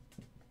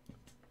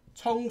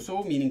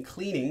 청소 meaning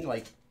cleaning,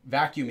 like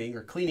vacuuming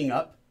or cleaning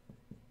up.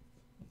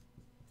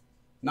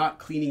 Not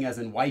cleaning as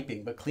in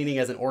wiping, but cleaning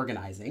as in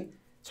organizing.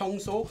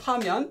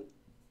 청소하면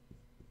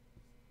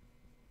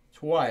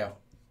좋아요.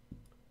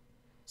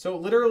 So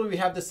literally we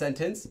have the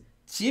sentence,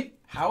 집,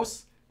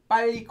 house,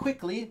 빨리,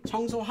 quickly,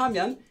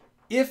 청소하면,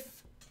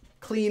 if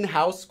clean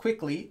house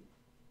quickly,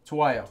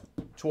 좋아요,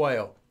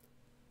 좋아요.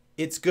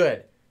 It's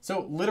good.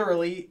 So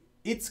literally,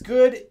 it's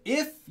good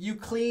if you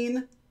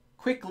clean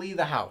quickly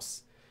the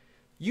house.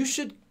 You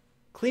should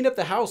clean up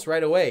the house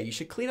right away. You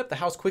should clean up the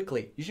house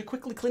quickly. You should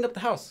quickly clean up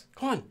the house.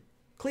 Come on,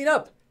 clean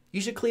up.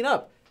 You should clean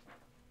up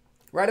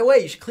right away.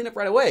 You should clean up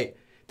right away.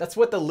 That's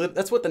what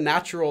the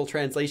natural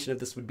translation of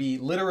this would be.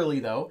 Literally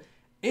though,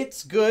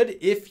 it's good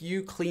if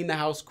you clean the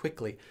house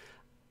quickly.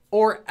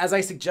 Or as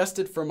I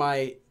suggested for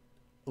my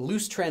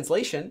loose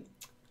translation,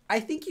 I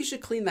think you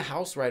should clean the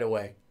house right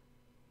away,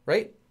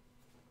 right?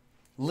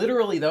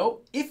 Literally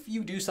though, if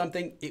you do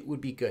something, it would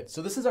be good.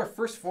 So this is our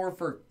first form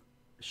for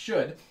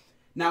should.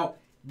 Now,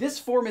 this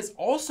form is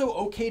also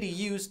okay to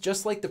use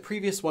just like the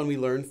previous one we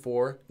learned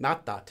for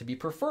natta, to be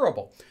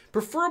preferable.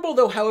 Preferable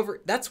though,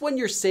 however, that's when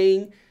you're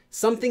saying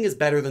something is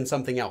better than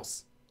something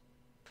else.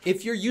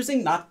 If you're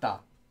using natta,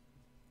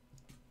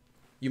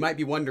 you might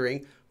be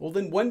wondering, well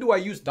then when do I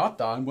use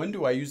natta and when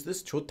do I use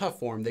this 좋다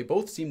form? They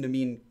both seem to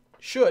mean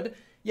should.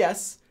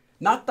 Yes,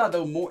 natta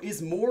though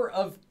is more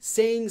of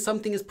saying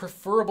something is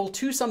preferable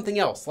to something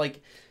else.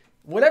 Like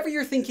whatever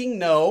you're thinking,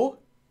 no,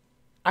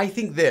 I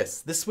think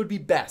this would be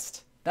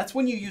best. That's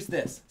when you use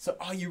this. So,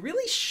 oh, you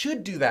really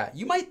should do that.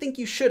 You might think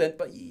you shouldn't,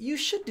 but you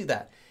should do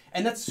that.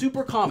 And that's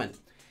super common.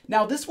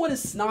 Now, this one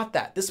is not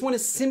that. This one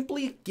is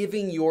simply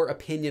giving your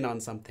opinion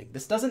on something.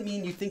 This doesn't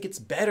mean you think it's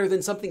better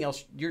than something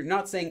else. You're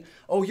not saying,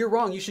 oh, you're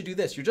wrong, you should do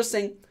this. You're just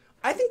saying,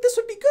 I think this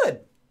would be good.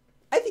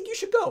 I think you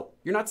should go.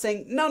 You're not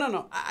saying,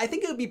 no, I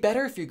think it would be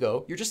better if you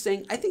go. You're just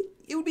saying, I think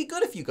it would be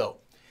good if you go.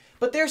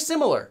 But they're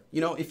similar.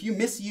 You know, if you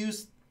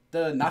misuse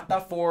the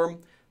natta form,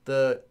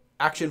 the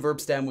action verb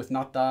stem with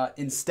natta,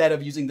 instead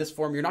of using this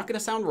form, you're not going to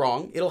sound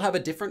wrong. It'll have a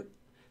different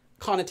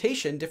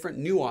connotation, different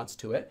nuance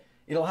to it.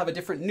 It'll have a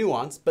different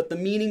nuance, but the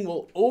meaning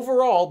will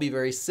overall be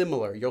very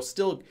similar. You're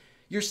still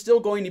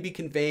going to be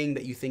conveying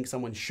that you think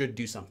someone should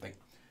do something.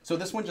 So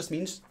this one just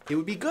means it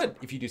would be good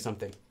if you do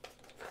something.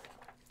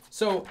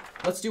 So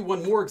let's do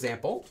one more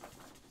example.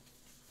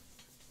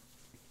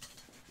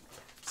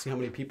 See how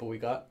many people we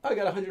got. Oh, I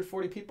got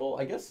 140 people,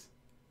 I guess.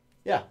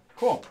 Yeah,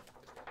 cool.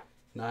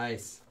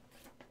 Nice.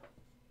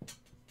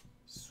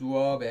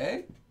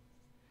 수업에.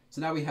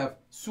 So now we have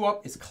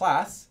수업 is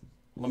class.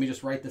 Let me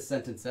just write this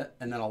sentence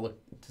and then I'll look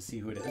to see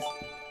who it is.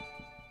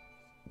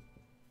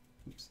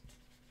 Oops.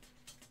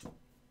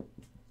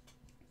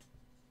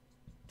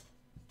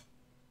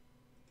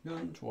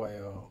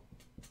 좋아요.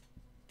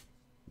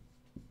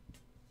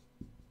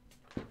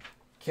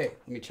 Okay,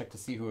 let me check to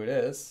see who it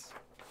is.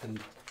 And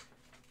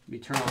let me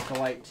turn off the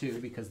light too,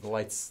 because the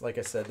lights, like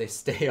I said, they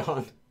stay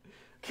on.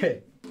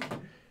 Okay.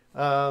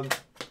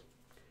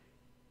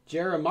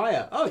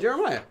 Jeremiah. Oh,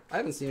 Jeremiah. I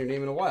haven't seen your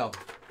name in a while.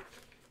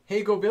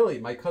 Hey, go Billy.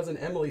 My cousin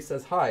Emily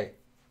says hi.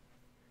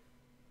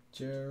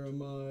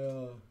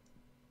 Jeremiah.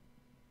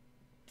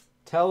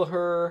 Tell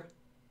her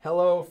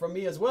hello from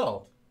me as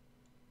well.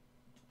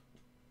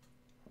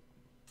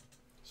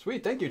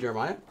 Sweet. Thank you,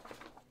 Jeremiah.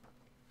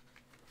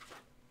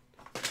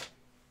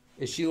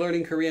 Is she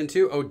learning Korean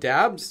too? Oh,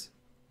 dabs?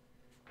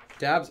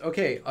 Dabs?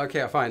 Okay,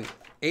 fine.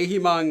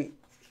 Ahimang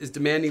is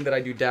demanding that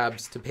I do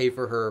dabs to pay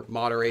for her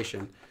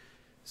moderation.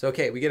 So,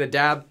 okay, we get a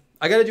dab.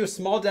 I got to do a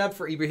small dab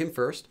for Ibrahim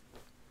first.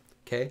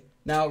 Okay.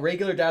 Now,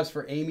 regular dabs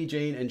for Amy,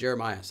 Jane, and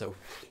Jeremiah. So,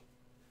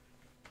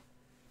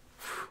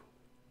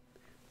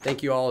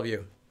 thank you, all of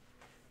you.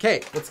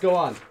 Okay, let's go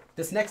on.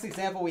 This next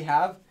example we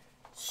have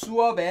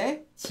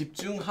수업에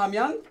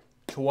집중하면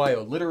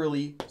좋아요.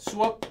 Literally,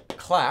 수업,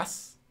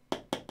 class.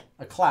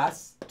 A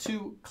class,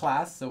 to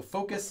class. So,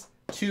 focus,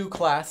 to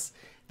class.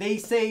 They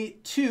say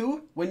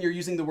to when you're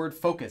using the word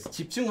focus.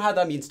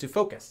 집중하다 means to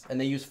focus.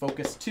 And they use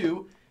focus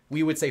to.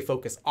 We would say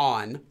focus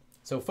on.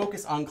 So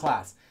focus on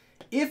class.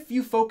 If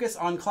you focus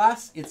on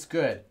class, it's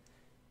good.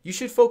 You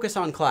should focus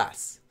on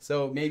class.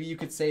 So maybe you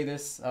could say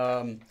this,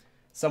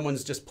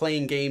 someone's just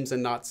playing games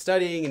and not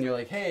studying, and you're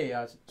like, hey,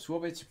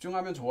 수업에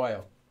집중하면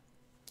좋아요.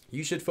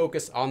 You should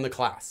focus on the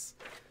class.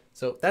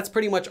 So that's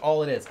pretty much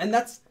all it is. And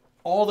that's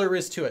all there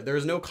is to it. There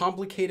is no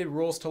complicated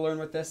rules to learn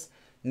with this.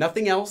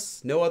 Nothing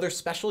else, no other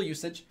special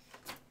usage.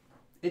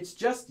 It's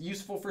just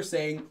useful for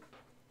saying,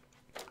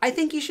 I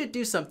think you should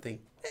do something.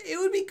 It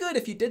would be good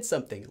if you did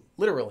something,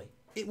 literally.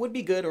 It would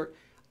be good, or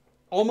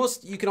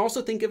almost, you can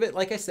also think of it,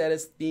 like I said,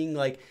 as being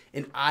like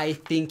an I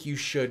think you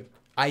should,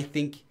 I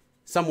think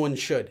someone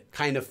should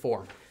kind of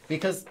form.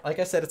 Because, like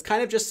I said, it's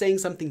kind of just saying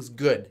something's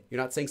good. You're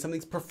not saying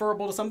something's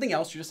preferable to something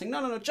else. You're just saying,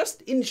 no,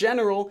 just in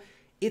general,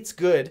 it's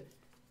good.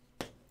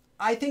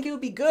 I think it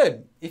would be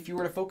good if you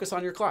were to focus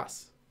on your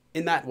class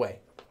in that way.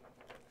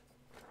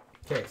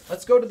 Okay,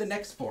 let's go to the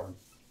next form.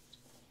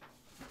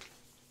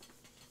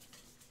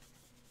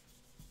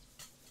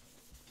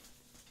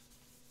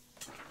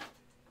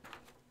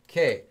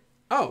 Okay.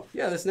 Oh,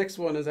 yeah, this next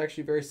one is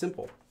actually very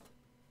simple.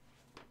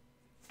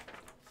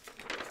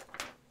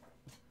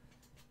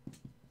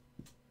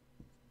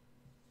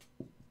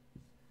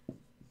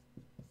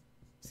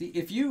 See,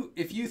 if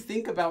you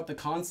think about the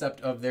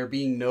concept of there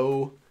being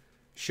no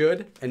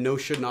should and no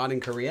should not in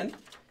Korean,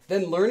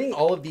 then learning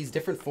all of these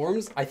different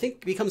forms, I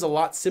think, becomes a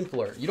lot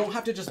simpler. You don't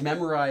have to just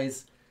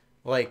memorize,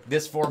 like,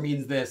 this form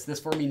means this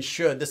form means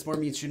should, this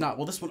form means should not.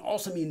 Well, this one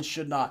also means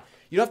should not.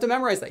 You don't have to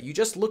memorize that. You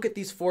just look at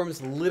these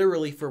forms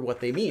literally for what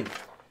they mean.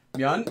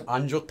 면,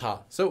 안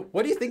좋다. So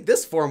what do you think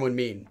this form would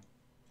mean?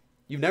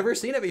 You've never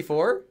seen it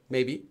before,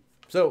 maybe.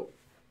 So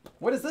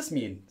what does this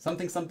mean?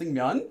 Something something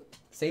면,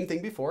 same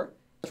thing before.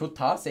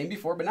 좋다, same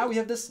before, but now we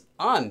have this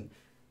안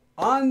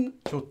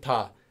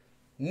좋다.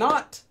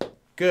 Not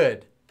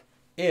good.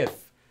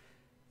 If.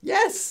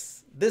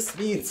 Yes, this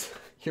means,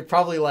 you're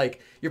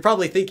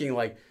probably thinking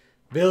like,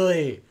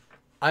 Billy,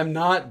 I'm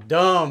not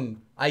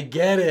dumb. I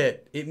get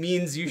it. It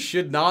means you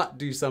should not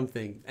do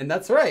something. And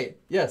that's right.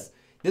 Yes.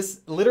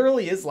 This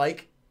literally is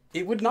like,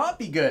 it would not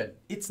be good.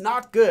 It's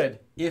not good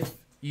if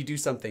you do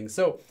something.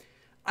 So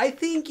I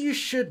think you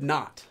should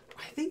not.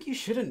 I think you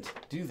shouldn't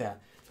do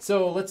that.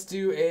 So let's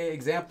do an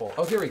example.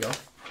 Oh, here we go.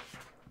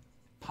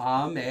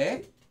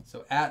 밤에,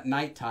 so at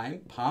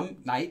nighttime, 밤,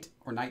 night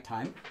or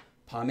nighttime.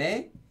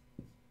 밤에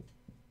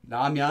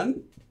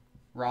라면,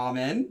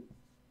 ramen.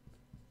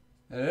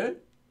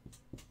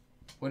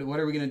 What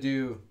are we going to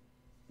do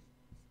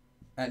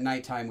at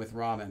nighttime with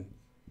ramen?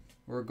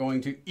 We're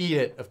going to eat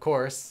it, of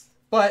course.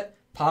 But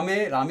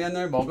밤에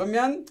라면을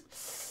먹으면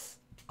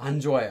안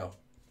좋아요.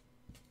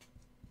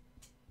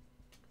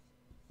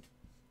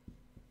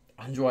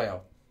 안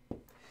좋아요.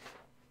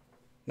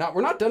 Now,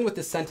 we're not done with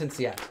this sentence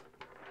yet.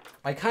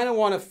 I kind of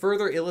want to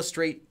further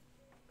illustrate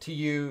to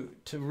you,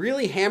 to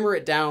really hammer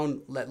it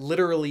down,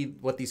 literally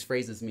what these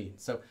phrases mean.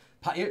 So,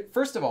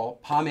 first of all,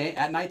 밤에,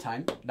 at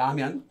nighttime,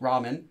 라면,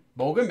 ramen,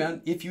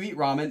 먹으면, if you eat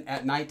ramen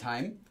at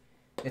nighttime,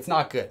 it's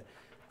not good.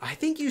 I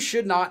think you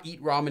should not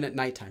eat ramen at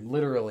nighttime.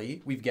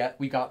 Literally, we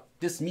got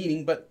this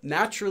meaning, but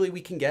naturally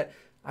we can get,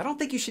 I don't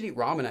think you should eat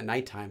ramen at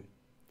nighttime,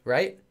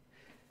 right?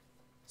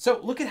 So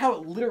look at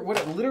how what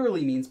it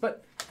literally means,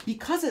 but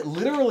because it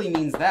literally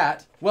means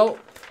that, well,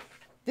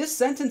 this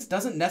sentence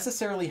doesn't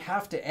necessarily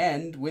have to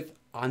end with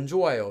안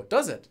좋아요,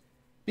 does it?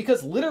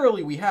 Because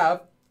literally we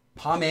have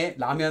밤에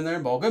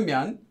라면을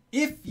먹으면,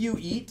 if you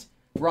eat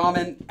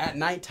ramen at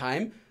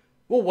nighttime,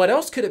 well, what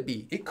else could it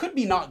be? It could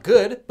be not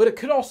good, but it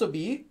could also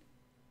be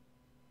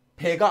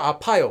배가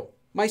아파요.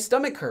 My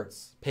stomach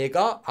hurts.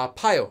 배가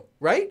아파요,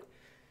 right?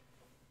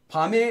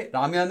 밤에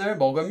라면을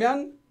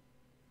먹으면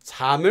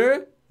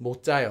잠을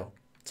못 자요.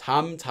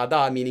 잠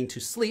자다 meaning to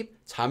sleep.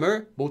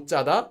 잠을 못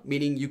자다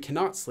meaning you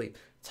cannot sleep.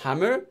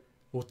 잠을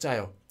못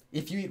자요.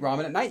 If you eat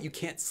ramen at night, you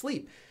can't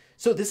sleep.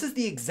 So this is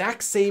the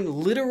exact same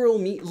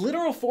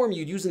literal form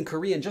you'd use in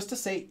Korean just to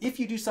say if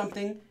you do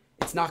something,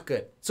 it's not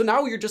good. So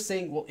now you're just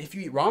saying, well, if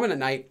you eat ramen at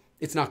night,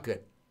 it's not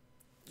good.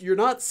 You're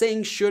not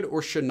saying should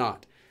or should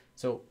not.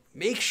 So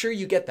make sure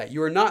you get that.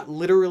 You are not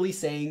literally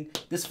saying,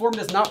 this form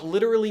does not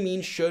literally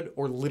mean should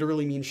or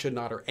literally mean should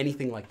not or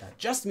anything like that.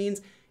 Just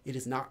means it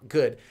is not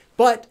good.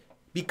 But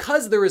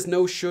because there is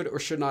no should or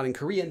should not in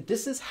Korean,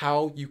 this is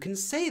how you can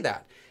say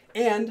that.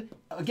 And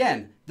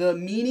again, the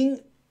meaning,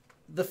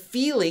 the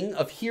feeling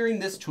of hearing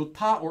this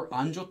좋다 or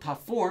안 좋다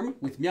form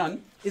with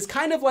면 is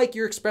kind of like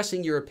you're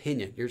expressing your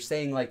opinion. You're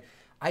saying like,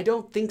 I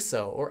don't think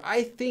so, or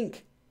I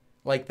think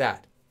like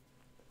that.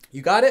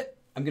 You got it?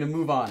 I'm going to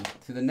move on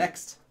to the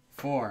next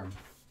form.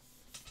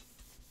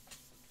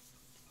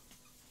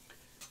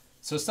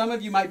 So some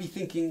of you might be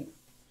thinking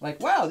like,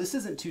 wow, this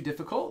isn't too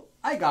difficult.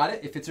 I got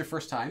it if it's your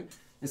first time.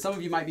 And some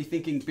of you might be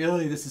thinking,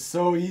 Billy, this is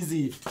so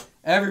easy.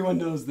 Everyone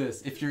knows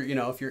this if you're,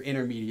 if you're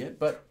intermediate.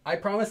 But I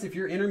promise if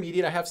you're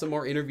intermediate, I have some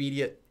more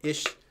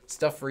intermediate-ish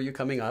stuff for you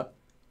coming up.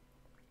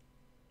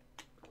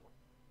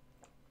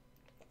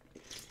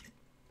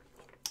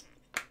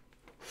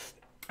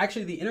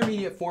 Actually, the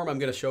intermediate form I'm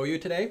going to show you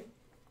today,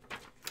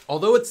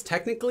 although it's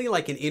technically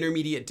like an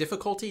intermediate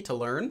difficulty to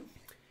learn,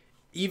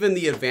 even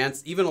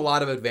a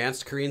lot of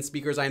advanced Korean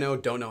speakers I know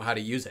don't know how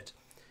to use it.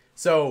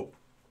 So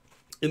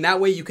in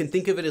that way, you can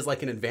think of it as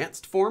like an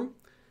advanced form.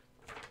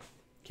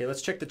 Okay,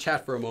 let's check the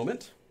chat for a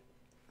moment.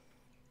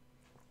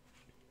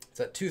 It's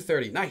at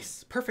 2:30.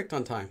 Nice, perfect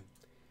on time.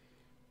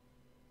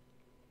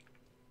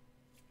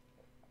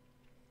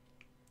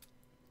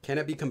 Can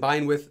it be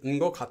combined with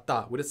ngo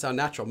같다? Would it sound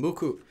natural?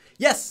 Muku.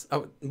 Yes.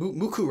 Oh,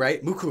 muku,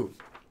 right? Muku.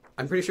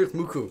 I'm pretty sure it's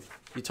muku.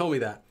 You told me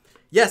that.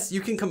 Yes, you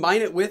can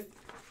combine it with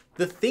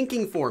the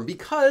thinking form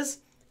because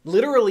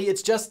literally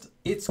it's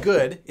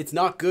good. It's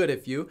not good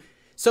if you.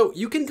 So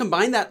you can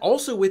combine that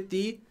also with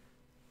the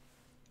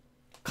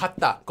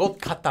같다, 것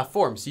같다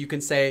form. So you can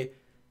say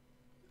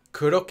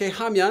그렇게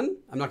하면,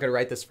 I'm not going to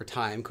write this for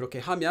time.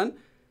 그렇게 하면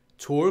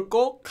좋을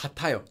것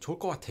같아요. 좋을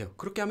것 같아요.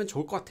 그렇게 하면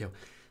좋을 것 같아요.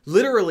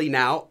 Literally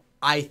now,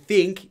 I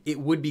think it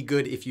would be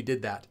good if you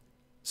did that.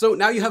 So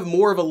now you have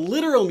more of a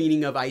literal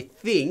meaning of I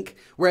think,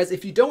 whereas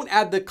if you don't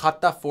add the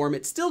같다 form,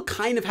 it still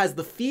kind of has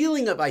the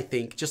feeling of I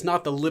think, just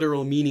not the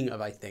literal meaning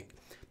of I think.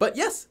 But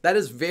yes, that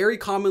is very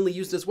commonly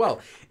used as well.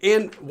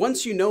 And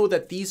once you know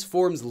that these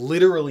forms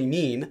literally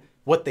mean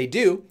what they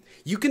do,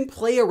 you can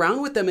play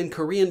around with them in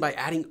Korean by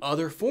adding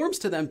other forms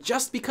to them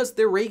just because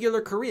they're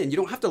regular Korean. You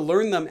don't have to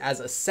learn them as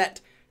a set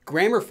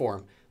grammar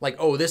form. Like,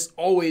 oh, this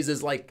always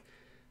is like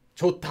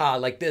좋다,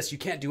 like this. You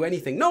can't do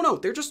anything. No,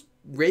 they're just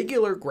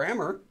regular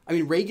grammar. I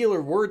mean,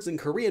 regular words in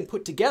Korean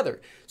put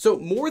together. So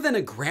more than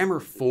a grammar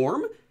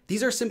form,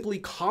 these are simply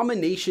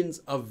combinations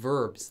of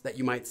verbs that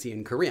you might see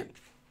in Korean.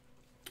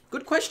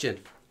 Good question.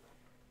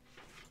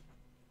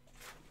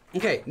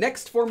 Okay,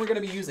 next form we're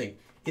going to be using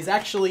is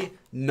actually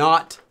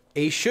not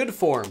a should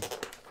form,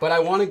 but I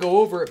want to go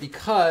over it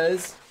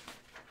because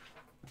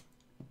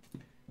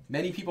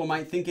many people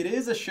might think it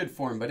is a should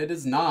form, but it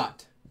is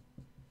not.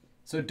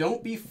 So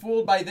don't be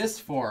fooled by this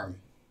form.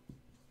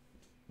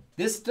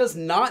 This does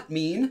not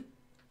mean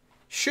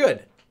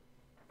should.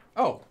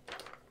 Oh,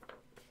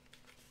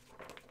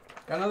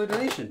 got another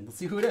donation. Let's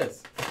see who it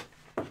is.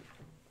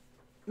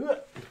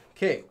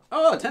 Okay.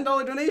 Oh,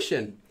 $10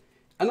 donation.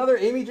 Another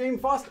Amy Jane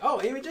Foster.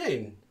 Oh, Amy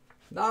Jane.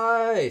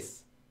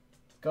 Nice.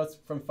 Goes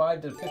from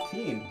 5 to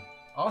 15.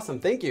 Awesome.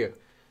 Thank you.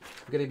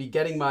 I'm going to be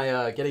getting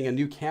my getting a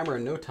new camera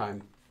in no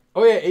time.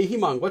 Oh yeah,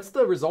 Ahimang, what's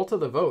the result of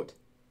the vote?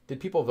 Did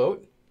people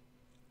vote?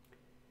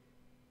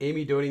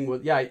 Amy donating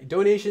with, yeah,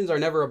 donations are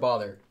never a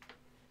bother.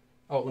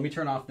 Oh, let me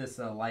turn off this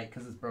light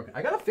because it's broken.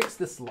 I gotta fix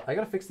this. I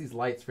gotta fix these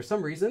lights. For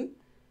some reason,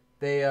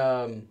 they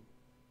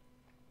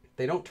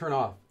don't turn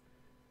off.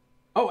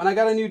 Oh, and I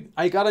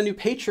got a new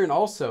patron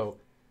also.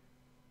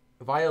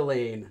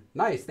 Violane.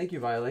 Nice. Thank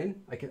you, Violane.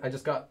 I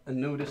just got a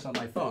notice on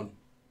my phone.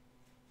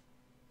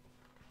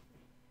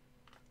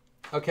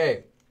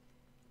 Okay.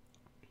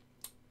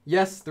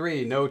 Yes,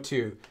 3. No,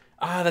 2.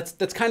 Ah,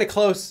 that's kind of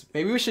close.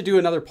 Maybe we should do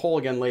another poll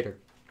again later.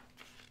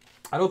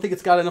 I don't think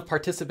it's got enough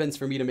participants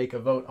for me to make a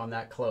vote on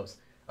that close.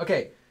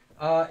 Okay.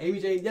 Amy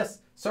Jane, yes.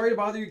 Sorry to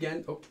bother you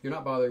again. Oh, you're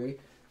not bothering me.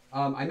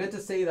 I meant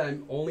to say that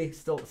I'm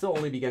still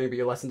only beginning, but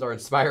your lessons are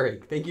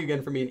inspiring. Thank you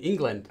again for me in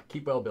England.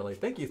 Keep well, Billy.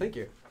 Thank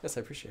you. Yes,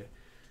 I appreciate it.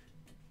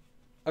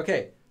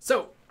 Okay,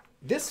 so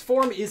this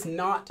form is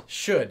not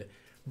should,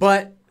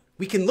 but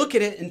we can look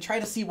at it and try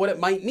to see what it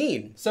might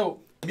mean. So,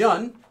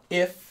 면,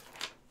 if.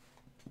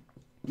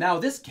 Now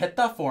this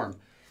겠다 form,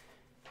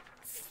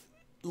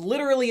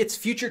 literally it's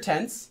future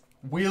tense,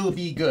 will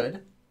be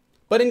good.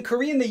 But in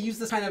Korean, they use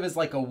this kind of as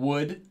like a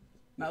would.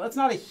 Now that's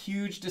not a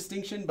huge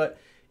distinction, but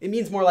it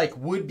means more like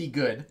would be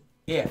good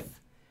if.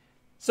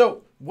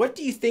 So what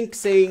do you think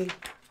saying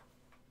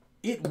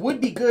it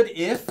would be good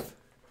if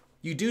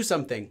you do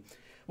something?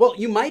 Well,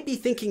 you might be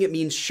thinking it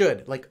means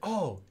should, like,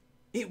 oh,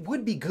 it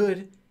would be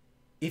good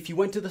if you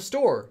went to the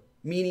store,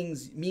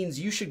 means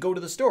you should go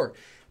to the store.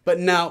 But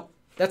now,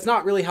 that's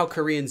not really how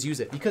Koreans use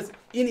it, because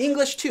in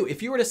English too,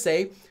 if you were to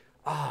say,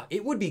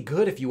 it would be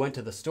good if you went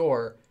to the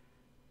store,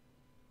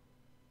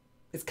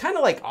 it's kind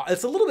of like,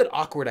 it's a little bit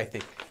awkward, I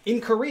think.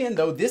 In Korean,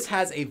 though, this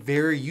has a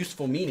very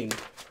useful meaning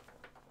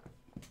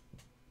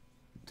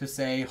to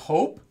say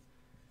hope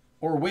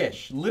or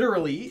wish.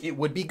 Literally, it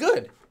would be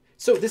good.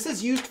 So this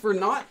is used for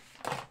not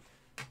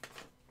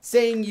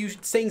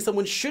saying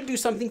someone should do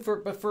something,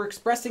 but for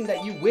expressing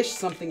that you wish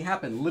something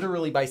happened,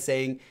 literally by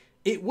saying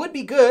it would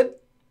be good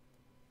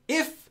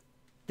if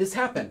this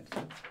happened.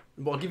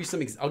 Well, I'll give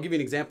you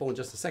an example in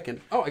just a second.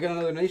 Oh, I got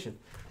another donation.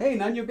 Hey,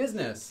 none your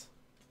business.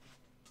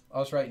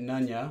 I'll just write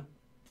nanya.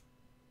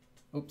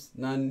 Oops,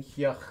 nan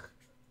hyuk.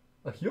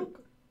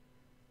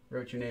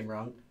 Wrote your name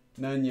wrong.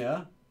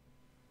 Nanya.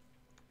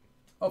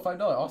 Oh, $5.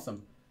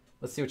 Awesome.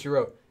 Let's see what you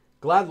wrote.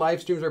 Glad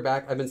live streams are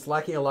back. I've been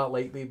slacking a lot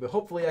lately, but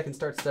hopefully I can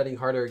start studying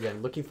harder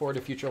again. Looking forward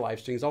to future live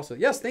streams also.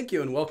 Yes, thank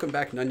you, and welcome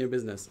back, None Your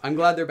Business. I'm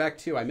glad they're back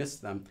too. I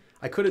missed them.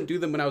 I couldn't do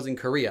them when I was in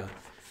Korea.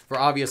 For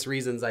obvious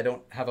reasons, I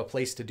don't have a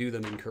place to do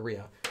them in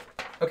Korea.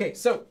 Okay,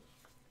 so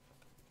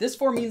this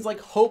form means like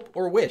hope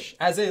or wish,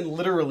 as in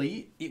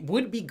literally, it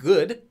would be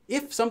good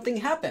if something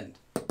happened.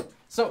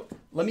 So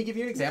let me give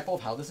you an example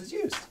of how this is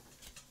used.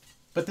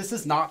 But this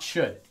is not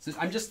should. So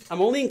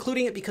I'm only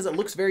including it because it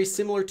looks very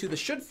similar to the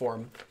should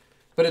form,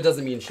 but it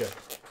doesn't mean should.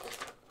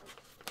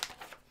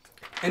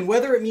 And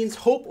whether it means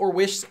hope or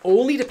wish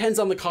only depends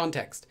on the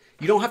context.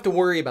 You don't have to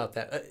worry about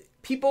that.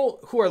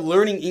 People who are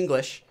learning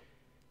English,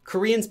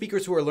 Korean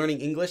speakers who are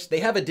learning English, they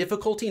have a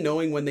difficulty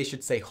knowing when they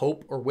should say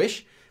hope or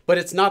wish, but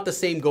it's not the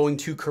same going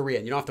to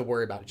Korean. You don't have to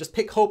worry about it. Just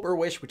pick hope or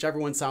wish, whichever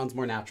one sounds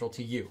more natural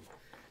to you.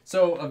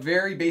 So a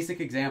very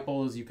basic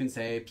example is you can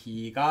say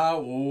비가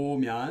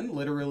오면,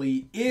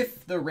 literally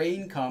if the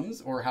rain comes,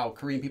 or how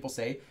Korean people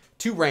say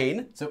to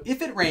rain. So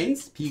if it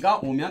rains,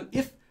 비가 오면,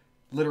 if,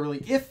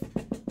 literally if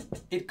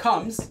it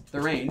comes,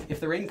 the rain, if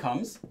the rain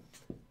comes,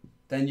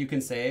 then you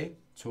can say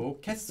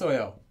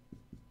좋겠어요.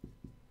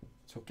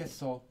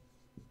 좋겠어.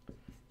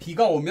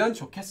 비가 오면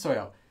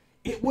좋겠어요.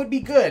 It would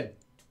be good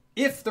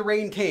if the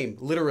rain came,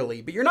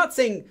 literally. But you're not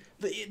saying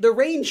the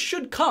rain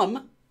should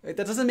come. Right?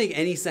 That doesn't make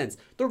any sense.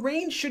 The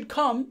rain should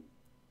come.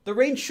 The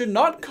rain should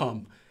not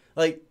come.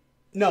 Like,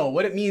 no,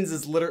 what it means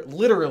is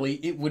literally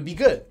it would be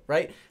good,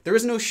 right? There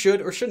is no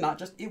should or should not,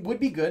 just it would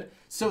be good.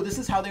 So this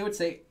is how they would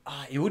say,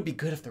 it would be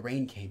good if the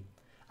rain came.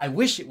 I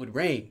wish it would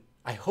rain.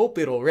 I hope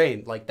it'll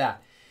rain, like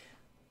that.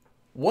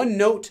 One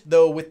note,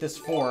 though, with this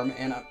form,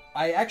 and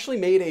I actually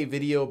made a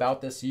video about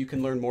this so you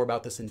can learn more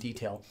about this in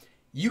detail.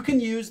 You can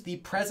use the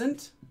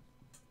present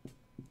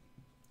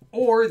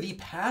or the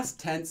past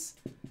tense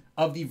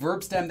of the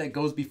verb stem that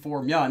goes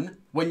before 면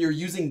when you're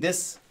using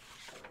this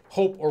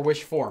hope or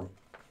wish form.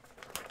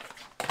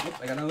 Oops,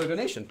 I got another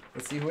donation.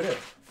 Let's see who it is.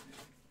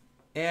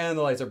 And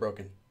the lights are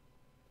broken.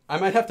 I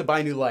might have to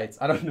buy new lights.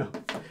 I don't know.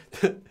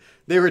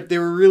 They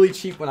were really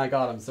cheap when I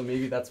got them, so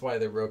maybe that's why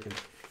they're broken.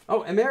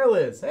 Oh, and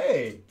Mariliz,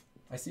 hey!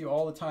 I see you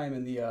all the time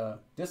in the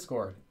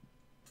Discord.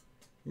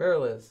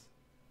 Mariliz,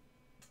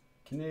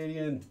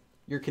 Canadian.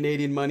 Your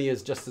Canadian money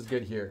is just as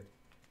good here.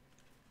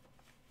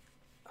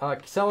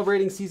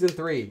 Celebrating season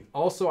 3.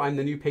 Also, I'm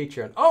the new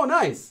Patreon. Oh,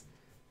 nice!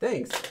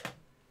 Thanks.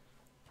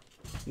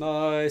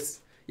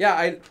 Nice.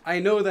 Yeah, I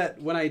know that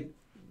when I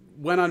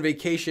went on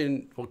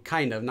vacation, well,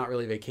 kind of, not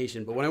really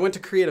vacation, but when I went to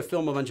Korea to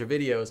film a bunch of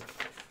videos,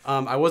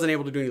 I wasn't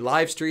able to do any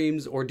live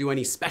streams or do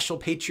any special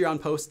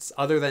Patreon posts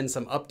other than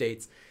some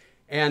updates.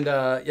 And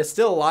yeah,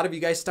 still a lot of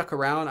you guys stuck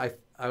around.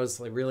 I was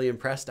like really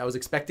impressed. I was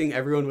expecting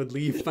everyone would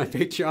leave my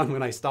Patreon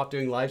when I stopped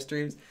doing live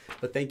streams,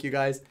 but thank you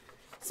guys.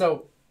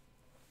 So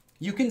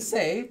you can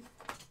say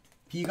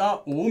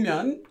비가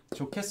오면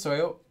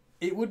좋겠어요.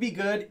 It would be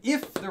good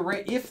if the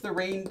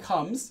rain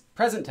comes,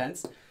 present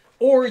tense,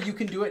 or you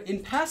can do it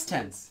in past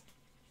tense.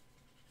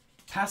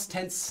 Past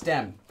tense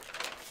stem.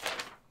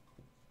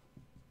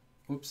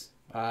 Oops,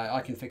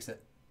 I can fix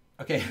it.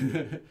 Okay.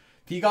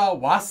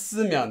 비가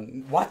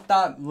왔으면,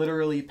 왔다,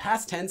 literally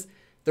past tense,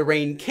 the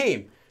rain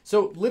came.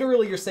 So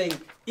literally you're saying,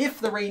 if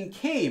the rain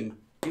came,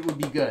 it would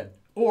be good.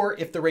 Or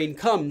if the rain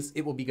comes,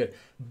 it will be good.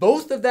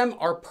 Both of them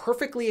are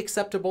perfectly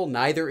acceptable.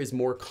 Neither is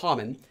more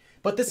common.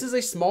 But this is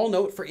a small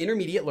note for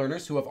intermediate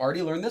learners who have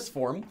already learned this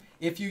form.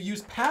 If you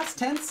use past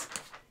tense,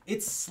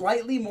 it's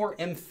slightly more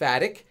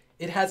emphatic.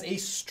 It has a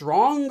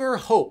stronger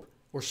hope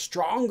or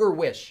stronger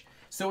wish.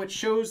 So it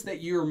shows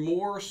that you're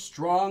more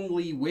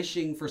strongly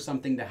wishing for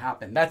something to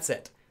happen. That's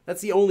it.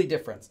 That's the only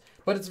difference.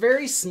 But it's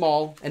very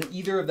small, and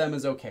either of them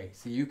is okay.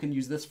 So you can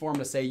use this form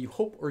to say you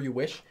hope or you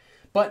wish.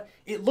 But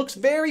it looks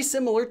very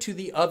similar to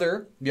the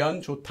other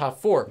면 좋다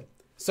form.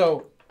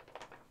 So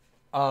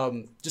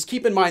just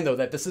keep in mind, though,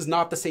 that this is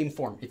not the same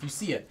form. If you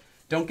see it,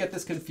 don't get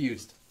this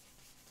confused.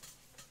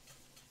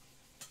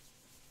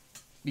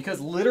 Because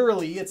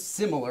literally it's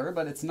similar,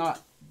 but it's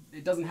not,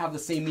 it doesn't have the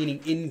same meaning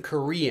in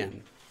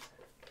Korean.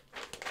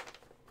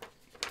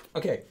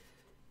 Okay,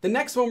 the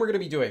next one we're going to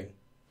be doing.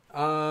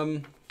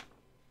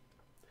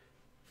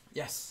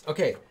 Yes,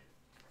 okay.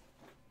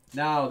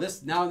 Now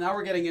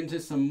we're getting into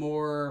some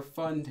more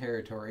fun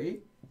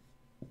territory.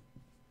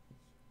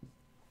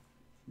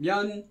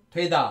 면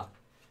되다.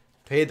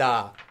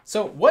 되다.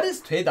 So what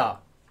is 되다?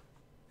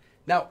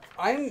 Now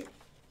I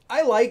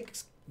like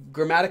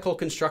grammatical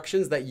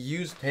constructions that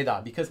use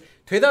되다 because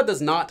되다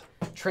does not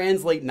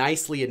translate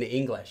nicely into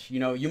English. You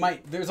know,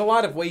 there's a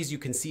lot of ways you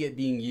can see it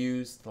being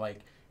used, like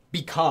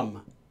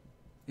become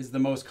is the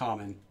most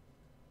common.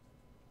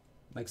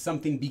 Like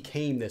something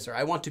became this, or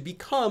I want to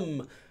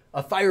become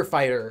a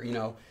firefighter, you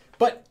know.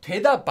 But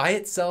되다 by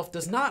itself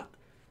does not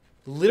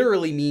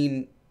literally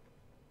mean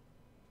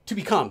to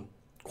become,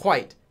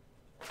 quite.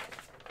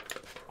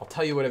 I'll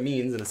tell you what it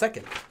means in a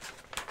second.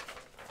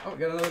 Oh, we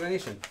got another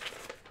donation.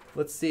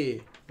 Let's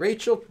see.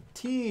 Rachel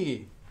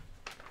T.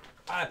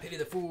 I pity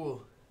the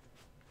fool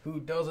who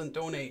doesn't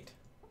donate.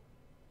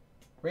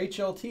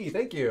 Rachel T,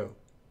 thank you.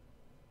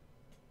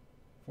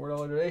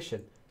 $4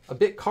 donation. A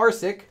bit car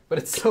sick, but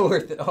it's so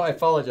worth it. Oh, I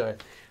apologize.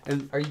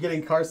 And are you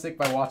getting car sick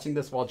by watching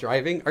this while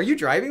driving? Are you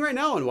driving right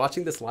now and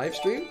watching this live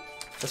stream?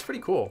 That's pretty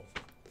cool.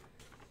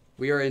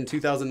 We are in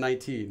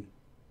 2019.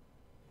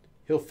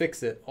 He'll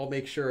fix it. I'll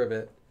make sure of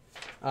it.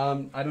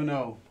 I don't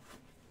know.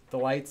 The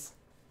lights.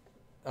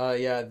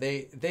 Yeah,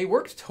 they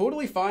worked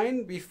totally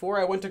fine before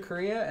I went to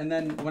Korea, and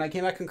then when I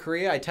came back from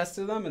Korea, I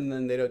tested them, and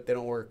then they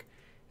don't work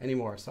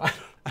anymore. So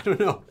I don't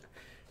know.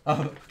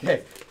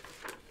 Okay.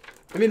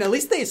 I mean, at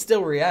least they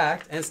still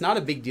react, and it's not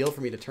a big deal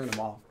for me to turn them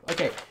off.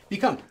 Okay,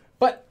 become.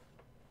 But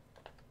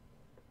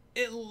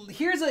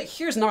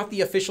here's not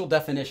the official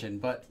definition,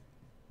 but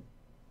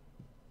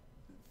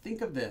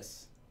think of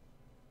this.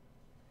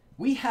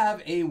 We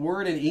have a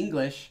word in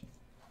English,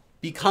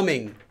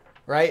 becoming,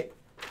 right?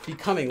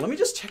 Becoming. Let me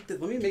just check that.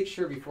 Let me make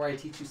sure before I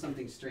teach you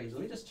something strange.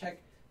 Let me just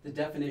check the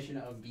definition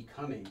of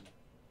becoming.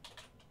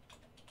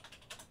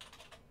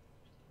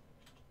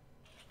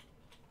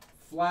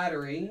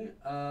 Flattering,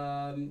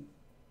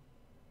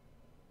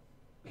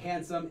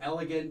 handsome,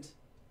 elegant,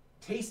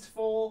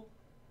 tasteful.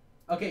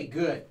 Okay,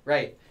 good,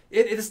 right.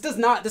 This is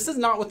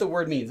not what the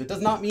word means. It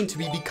does not mean to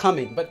be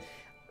becoming, but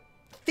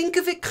think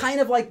of it kind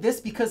of like this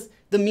because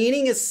the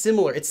meaning is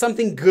similar. It's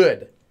something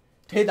good.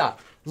 되다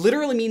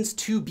literally means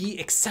to be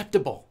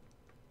acceptable.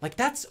 Like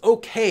that's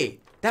okay.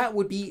 That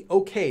would be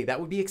okay. That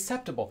would be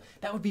acceptable.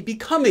 That would be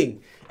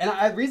becoming. And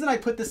the reason I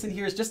put this in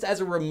here is just as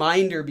a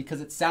reminder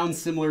because it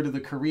sounds similar to the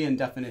Korean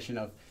definition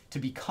of to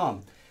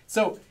become.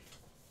 So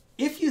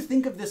if you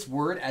think of this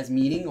word as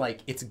meaning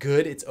like it's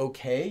good, it's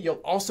okay,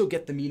 you'll also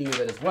get the meaning of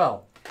it as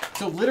well.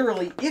 So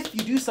literally, if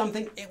you do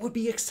something, it would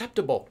be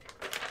acceptable.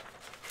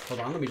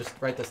 Hold on, let me just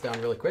write this down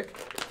really quick.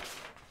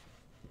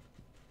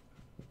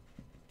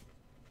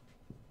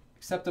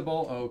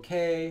 Acceptable,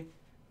 okay,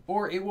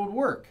 or it would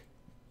work.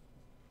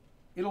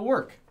 It'll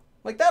work.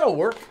 Like that'll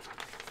work.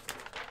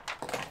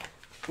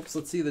 Oops,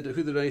 let's see who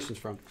the donation's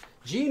from.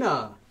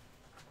 Gina.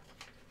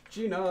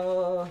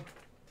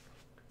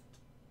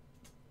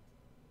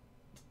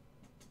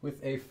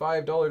 With a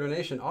 $5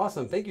 donation.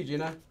 Awesome. Thank you,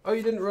 Gina. Oh,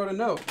 you didn't write a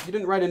note. You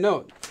didn't write a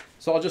note.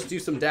 So I'll just do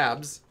some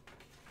dabs.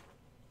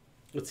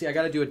 Let's see. I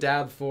got to do a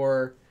dab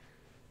for,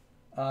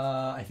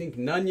 I think,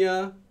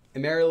 Nunya,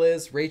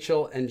 Emeriliz,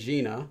 Rachel, and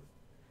Gina.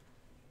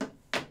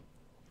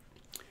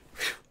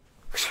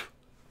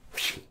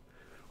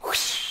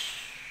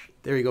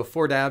 There you go.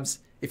 4 dabs.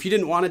 If you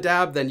didn't want a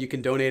dab, then you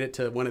can donate it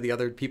to one of the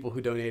other people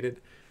who donated.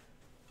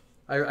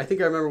 I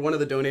think I remember one of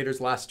the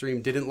donators last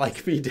stream didn't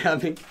like me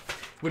dabbing.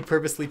 Would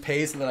purposely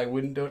pay so that I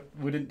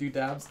wouldn't do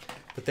dabs,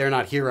 but they're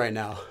not here right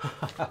now.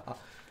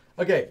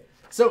 Okay,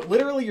 so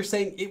literally you're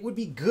saying it would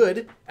be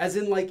good, as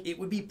in like it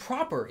would be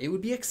proper, it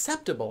would be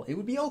acceptable, it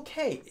would be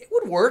okay, it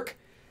would work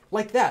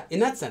like that, in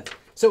that sense.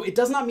 So it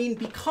does not mean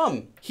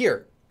become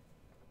here.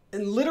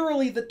 And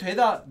literally the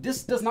되다,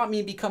 this does not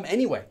mean become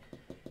anyway.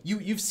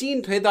 You've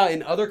seen 되다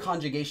in other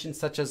conjugations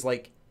such as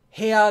like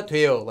해야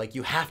돼요, like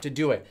you have to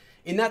do it.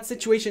 In that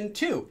situation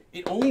too,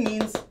 it only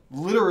means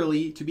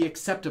literally to be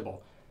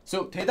acceptable.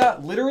 So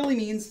되다 literally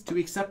means to be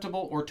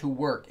acceptable or to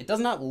work. It does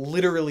not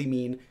literally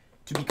mean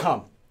to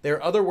become. There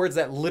are other words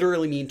that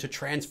literally mean to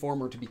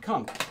transform or to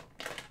become.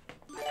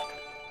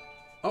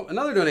 Oh,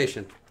 another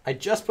donation. I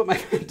just put my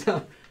hand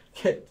down.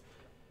 Okay.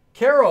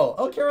 Carol.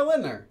 Oh, Carol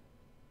Lindner.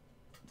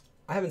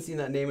 I haven't seen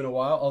that name in a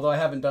while, although I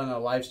haven't done a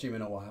live stream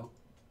in a while.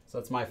 So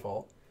it's my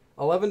fault.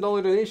 $11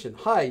 donation.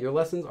 Hi, your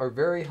lessons are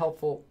very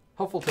helpful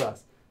to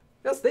us.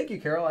 Yes, thank you,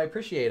 Carol. I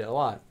appreciate it a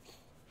lot.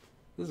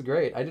 This is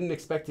great. I didn't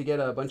expect to get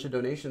a bunch of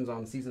donations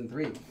on season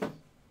 3.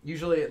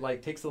 Usually it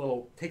like takes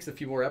a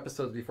few more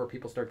episodes before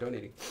people start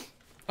donating.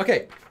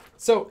 Okay,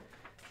 so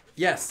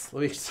yes,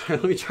 let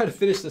me try to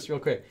finish this real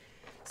quick.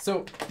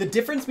 So the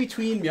difference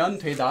between 면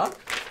되다,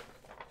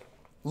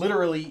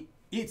 literally,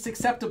 it's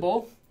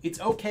acceptable, it's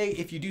okay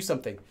if you do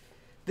something.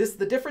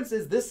 The difference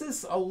is this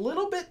is a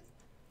little bit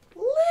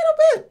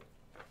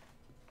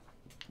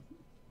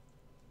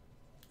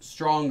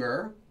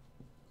stronger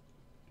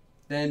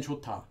than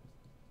좋다.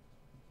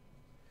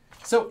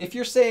 So if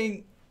you're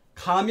saying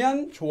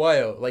가면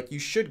좋아요, like you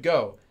should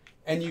go,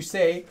 and you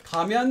say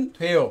가면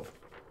돼요,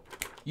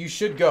 you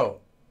should go.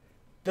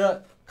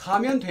 The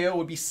가면 돼요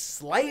would be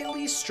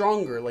slightly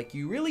stronger, like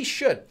you really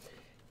should.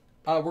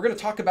 We're going to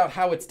talk about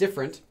how it's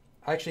different.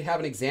 I actually have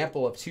an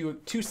example of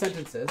two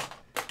sentences.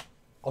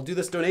 I'll do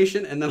this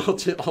donation and then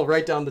I'll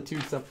write down the 2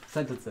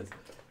 sentences.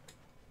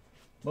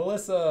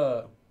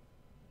 Melissa.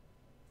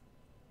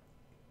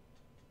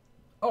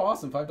 Oh,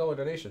 awesome, $5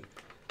 donation.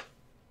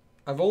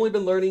 I've only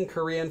been learning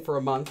Korean for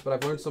a month, but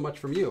I've learned so much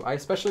from you. I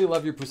especially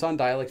love your Busan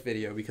dialect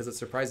video because it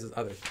surprises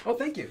others. Oh,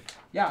 thank you.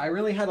 Yeah, I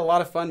really had a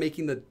lot of fun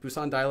making the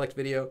Busan dialect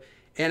video.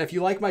 And if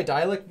you like my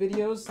dialect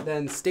videos,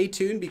 then stay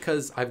tuned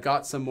because I've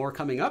got some more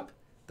coming up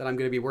that I'm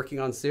going to be working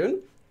on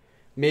soon.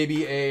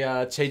 Maybe a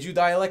Jeju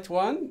dialect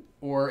one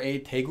or a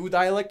Daegu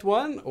dialect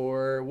one,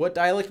 or what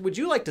dialect would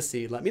you like to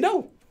see? Let me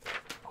know.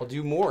 I'll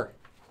do more.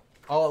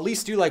 I'll at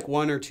least do like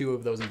 1 or 2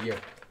 of those a year.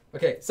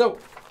 Okay, so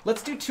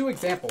let's do 2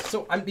 examples.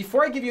 So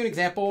before I give you an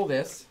example of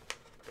this,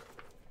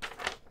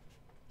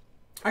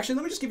 actually,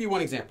 let me just give you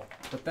 1 example,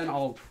 but then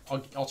I'll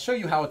show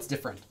you how it's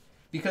different.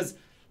 Because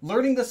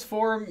learning this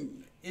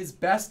form is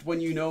best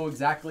when you know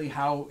exactly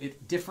how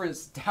it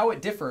differs.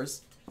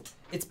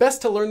 It's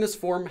best to learn this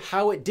form,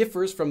 how it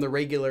differs from the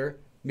regular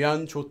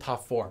면 좋다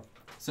form.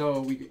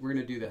 So we're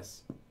gonna do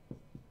this.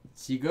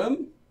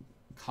 지금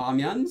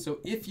가면, so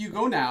if you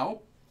go now,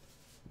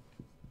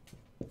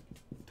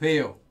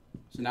 돼요.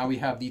 So now we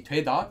have the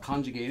되다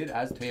conjugated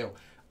as 돼요.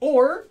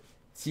 Or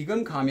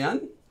지금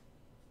가면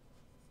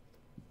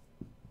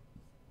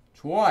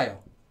좋아요.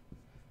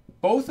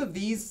 Both of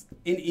these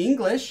in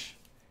English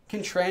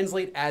can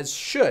translate as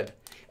should.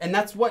 And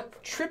that's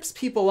what trips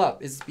people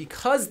up, is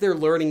because they're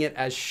learning it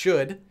as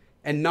should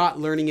and not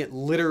learning it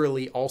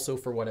literally also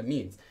for what it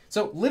means.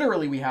 So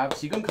literally we have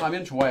지금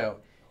가면 좋아요.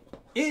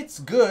 It's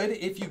good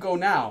if you go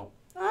now.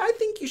 I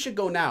think you should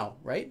go now,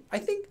 right? I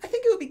think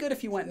it would be good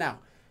if you went now.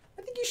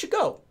 I think you should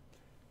go.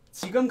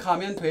 지금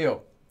가면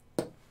돼요.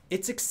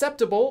 It's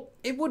acceptable.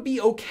 It would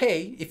be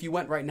okay if you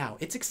went right now.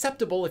 It's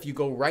acceptable if you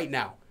go right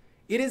now.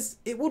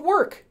 It would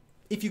work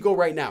if you go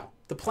right now.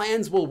 The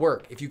plans will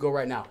work if you go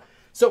right now.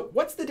 So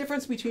what's the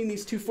difference between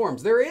these two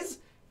forms? There is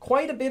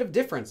quite a bit of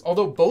difference,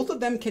 although both of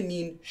them can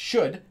mean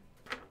should.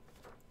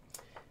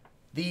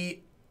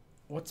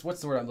 What's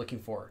the word I'm looking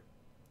for?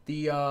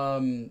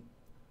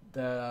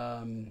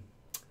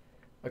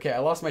 Okay, I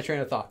lost my train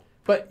of thought.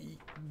 But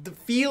the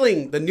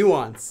feeling, the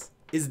nuance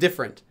is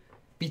different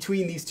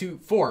between these two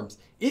forms.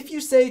 If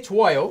you say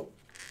좋아요,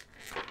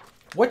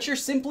 what you're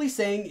simply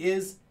saying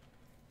is,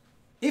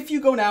 if you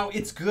go now,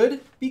 it's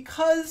good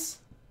because,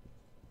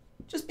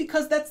 just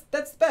because that's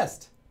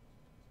best.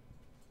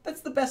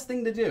 That's the best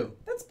thing to do.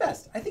 That's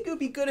best. I think it would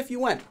be good if you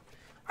went.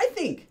 I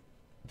think.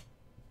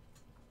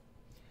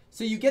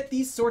 So you get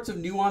these sorts of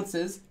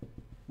nuances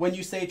when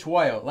you say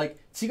좋아요. Like,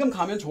 지금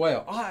가면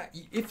좋아요.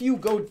 If you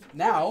go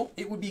now,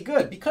 it would be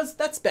good because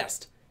that's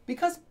best.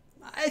 Because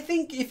I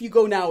think if you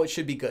go now, it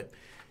should be good.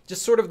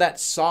 Just sort of that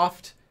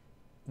soft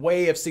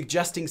way of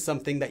suggesting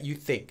something that you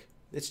think.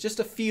 It's just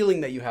a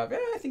feeling that you have.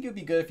 I think it would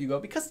be good if you go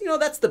because,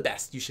 that's the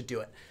best. You should do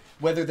it.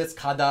 Whether that's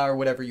가다 or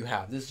whatever you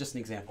have. This is just an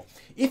example.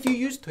 If you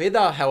use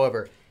되다,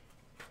 however,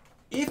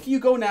 if you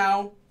go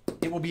now,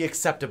 it will be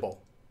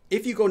acceptable.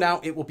 If you go now,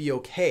 it will be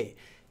okay.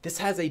 This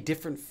has a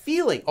different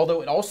feeling,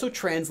 although it also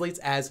translates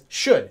as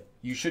should.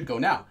 You should go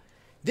now.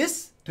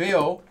 This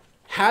돼요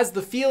has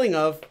the feeling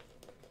of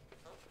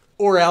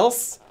or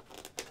else,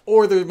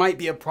 or there might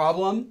be a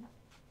problem,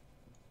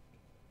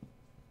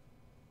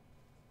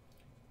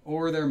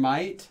 or there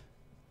might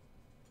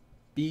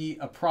be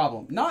a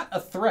problem. Not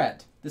a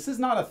threat. This is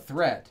not a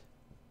threat.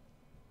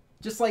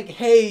 Just like,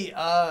 hey,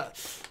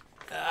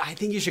 I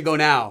think you should go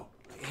now.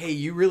 Hey,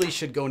 you really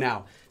should go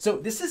now. So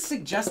this is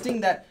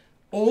suggesting that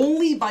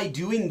only by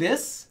doing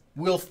this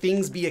will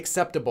things be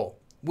acceptable.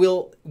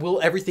 Will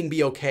everything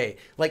be okay?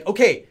 Like,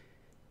 okay,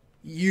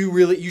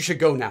 you should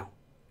go now.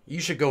 You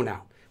should go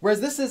now. Whereas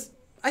this is,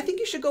 I think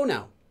you should go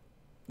now.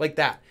 Like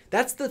that.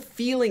 That's the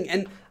feeling.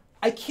 And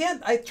I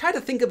try to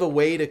think of a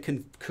way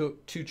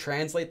to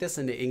translate this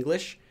into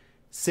English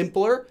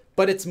simpler,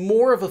 but it's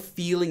more of a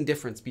feeling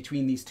difference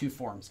between these two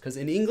forms. Because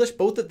in English,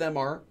 both of them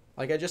are,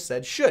 like I just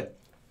said, should.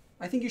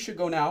 I think you should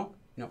go now.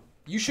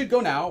 You should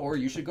go now, or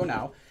you should go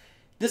now.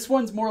 This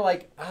one's more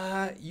like,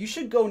 you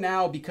should go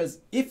now because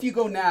if you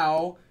go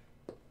now,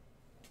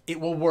 it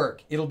will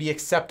work. It'll be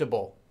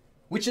acceptable.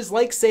 Which is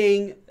like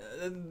saying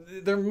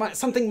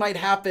something might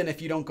happen if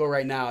you don't go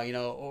right now,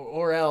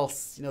 or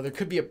else, there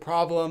could be a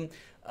problem.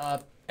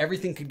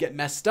 Everything could get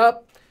messed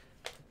up.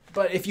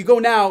 But if you go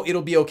now,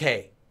 it'll be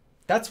okay.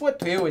 That's what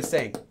돼요 is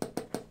saying.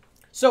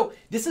 So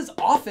this is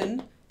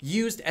often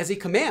used as a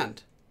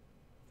command.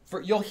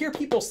 You'll hear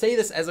people say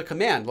this as a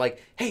command,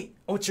 like, hey,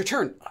 it's your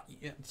turn.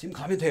 지금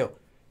가면 돼요.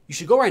 You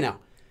should go right now.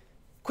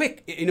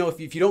 Quick,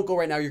 if you don't go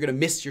right now, you're going to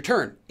miss your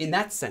turn. In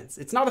that sense,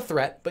 it's not a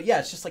threat, but yeah,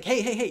 it's just like,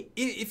 hey,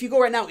 if you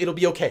go right now, it'll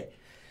be okay.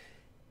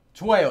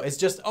 좋아요 is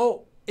just,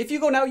 if you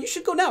go now, you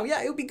should go now.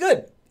 Yeah, it would be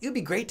good. It would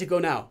be great to go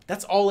now.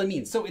 That's all it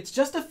means. So it's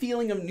just a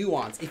feeling of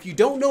nuance. If you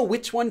don't know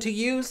which one to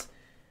use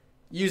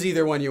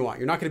either one you want.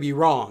 You're not going to be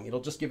wrong.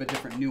 It'll just give a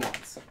different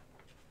nuance.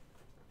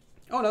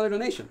 Oh, another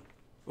donation.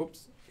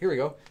 Oops. Here we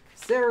go.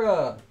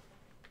 Sarah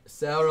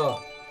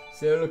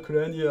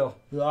Krenier.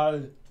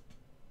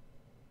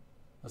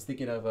 I was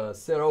thinking of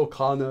Sarah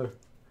O'Connor.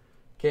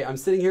 Okay, I'm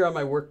sitting here on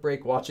my work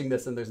break watching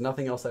this, and there's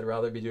nothing else I'd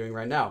rather be doing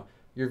right now.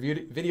 Your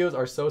videos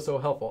are so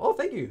helpful. Oh,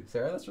 thank you,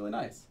 Sarah. That's really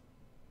nice.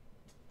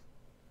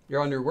 You're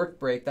on your work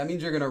break. That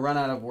means you're going to run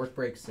out of work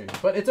break soon.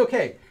 But it's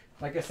okay.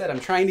 Like I said, I'm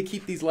trying to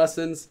keep these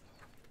lessons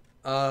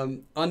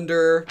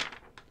under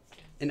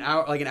an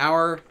hour, like an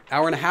hour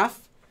and a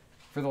half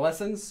for the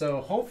lessons.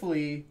 So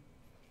hopefully,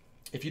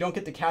 if you don't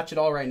get to catch it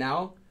all right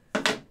now,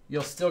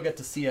 you'll still get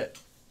to see it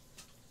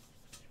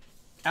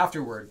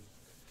afterward.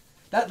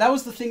 That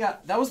was the thing.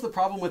 That was the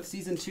problem with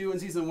season 2 and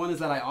season 1 is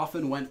that I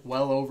often went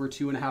well over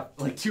 2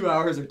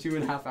 hours or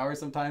 2.5 hours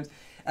sometimes.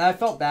 And I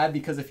felt bad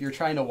because if you're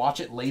trying to watch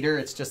it later,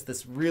 it's just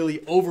this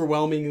really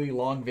overwhelmingly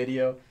long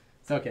video.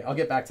 So okay, I'll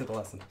get back to the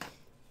lesson.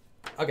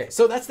 Okay,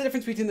 so that's the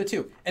difference between the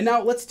two. And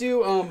now let's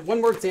do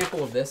one more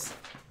example of this.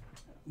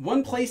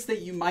 One place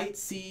that you might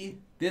see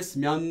this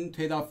면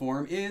되다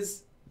form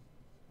is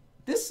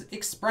this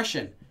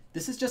expression.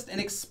 This is just an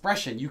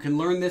expression. You can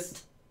learn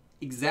this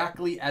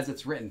exactly as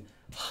it's written.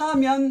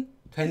 하면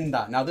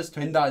된다. Now this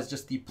된다 is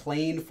just the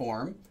plain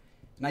form.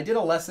 And I did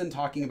a lesson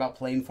talking about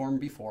plain form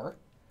before.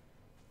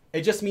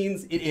 It just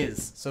means it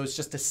is. So it's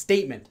just a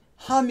statement.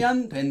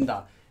 하면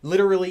된다.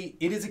 Literally,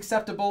 it is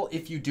acceptable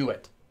if you do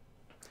it.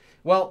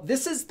 Well,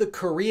 this is the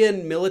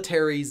Korean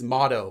military's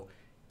motto.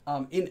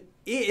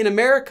 In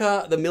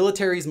America, the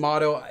military's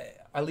motto,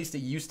 at least it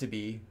used to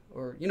be,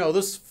 or,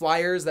 those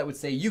flyers that would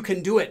say, you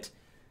can do it.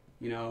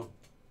 You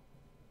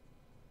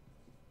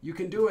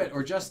can do it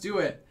or just do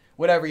it.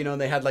 whatever, you know,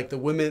 and they had like the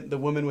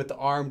woman with the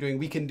arm doing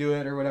 "we can do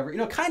it" or whatever, you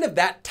know, kind of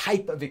that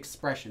type of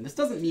expression. This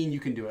doesn't mean you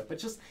can do it, but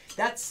just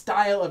that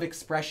style of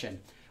expression.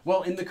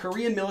 Well, in the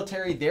Korean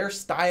military, their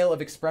style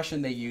of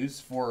expression they use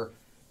for,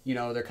 you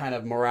know, their kind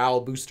of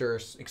morale booster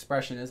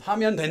expression is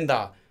하면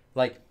된다.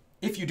 Like,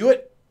 if you do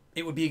it,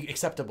 it would be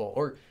acceptable,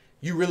 or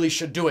you really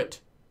should do it.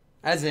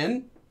 As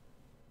in,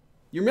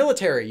 you're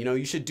military, you know,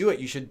 you should do it,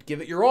 you should give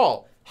it your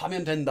all.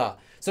 하면 된다.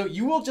 So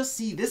you will just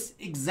see this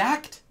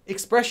exact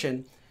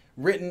expression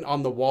written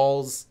on the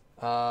walls.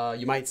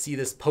 You might see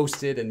this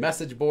posted in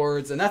message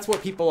boards, and that's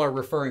what people are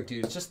referring to.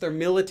 It's just their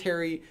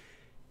military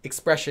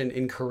expression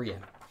in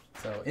Korean.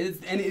 So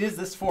it is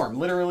this form.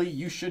 Literally,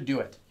 you should do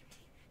it.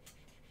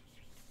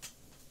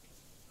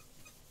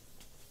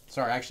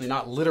 Sorry, actually,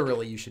 not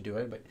literally you should do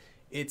it, but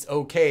it's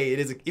okay.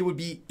 It would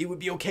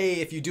be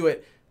okay if you do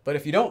it, but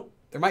if you don't,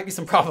 there might be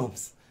some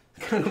problems.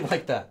 Kind of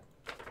like that.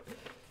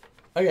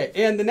 Okay,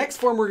 and the next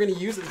form we're going to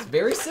use is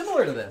very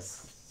similar to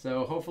this.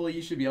 So hopefully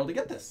you should be able to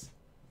get this.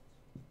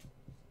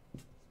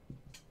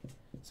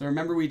 So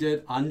remember we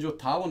did 안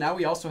좋다. Well, now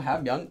we also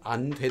have 면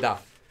안 되다.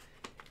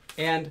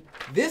 And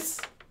this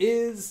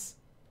is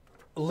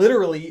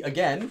literally,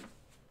 again,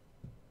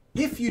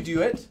 if you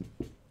do it,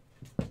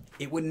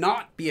 it would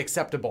not be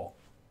acceptable.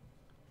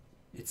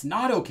 It's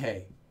not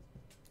okay.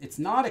 It's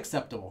not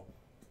acceptable.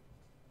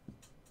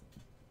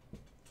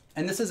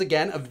 And this is,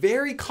 again, a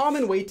very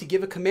common way to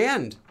give a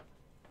command.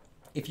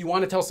 If you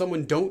want to tell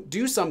someone don't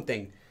do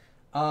something,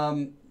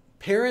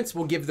 parents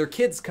will give their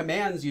kids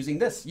commands using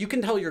this. You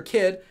can tell your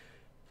kid,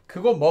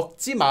 그거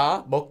먹지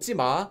마, 먹지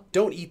마,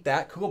 don't eat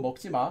that, 그거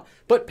먹지 마.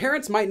 But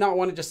parents might not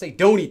want to just say,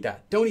 don't eat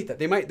that, don't eat that.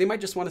 They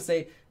might just want to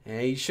say,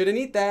 hey, you shouldn't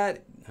eat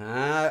that.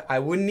 I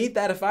wouldn't eat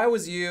that if I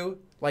was you.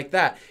 Like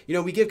that. You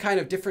know, we give kind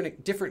of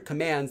different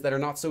commands that are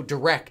not so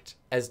direct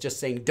as just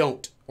saying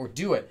don't or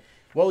do it.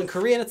 Well, in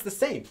Korean, it's the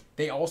same.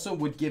 They also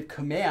would give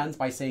commands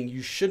by saying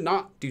you should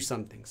not do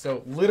something.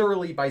 So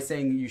literally by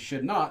saying you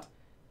should not,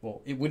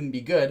 well, it wouldn't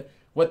be good.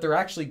 What they're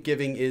actually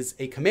giving is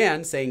a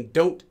command saying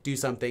don't do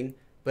something,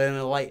 but in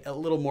a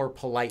little more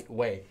polite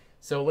way.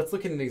 So let's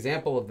look at an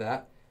example of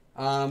that.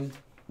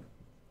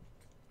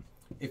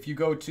 If you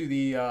go to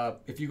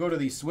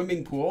the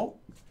swimming pool,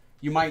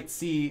 you might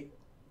see,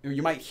 or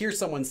you might hear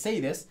someone say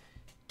this.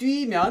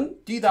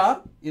 뛰면,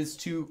 뛰다 is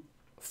to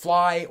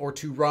fly or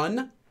to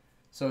run.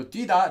 So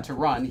뛰다, to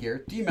run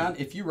here. 뛰면,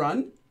 if you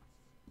run.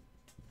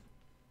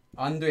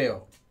 안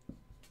돼요.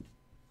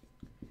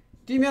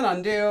 뛰면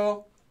안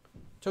돼요.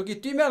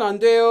 저기 뛰면 안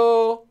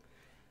돼요.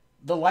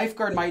 The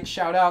lifeguard might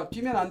shout out,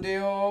 뛰면 안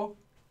돼요.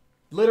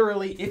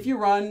 Literally, if you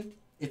run,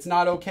 it's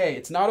not okay.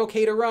 It's not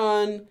okay to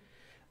run.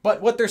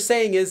 But what they're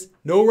saying is,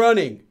 no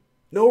running.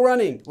 No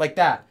running, like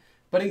that.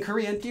 But in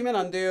Korean, 뛰면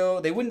안 돼요,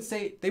 they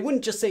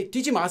wouldn't just say,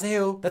 뛰지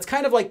마세요. That's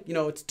kind of like, you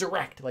know, it's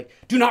direct. Like,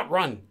 do not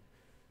run.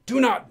 Do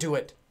not do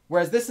it.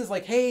 Whereas this is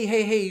like, hey,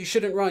 you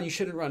shouldn't run, you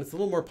shouldn't run. It's a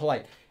little more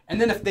polite. And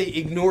then if they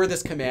ignore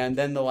this command,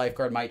 then the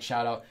lifeguard might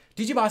shout out,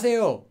 뛰지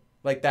마세요.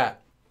 Like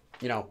that,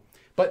 you know.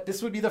 But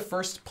this would be the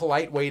first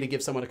polite way to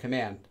give someone a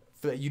command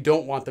that you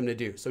don't want them to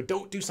do. So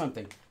don't do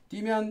something.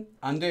 뛰면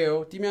안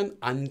돼요. 뛰면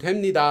안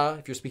됩니다.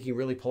 If you're speaking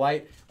really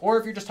polite. Or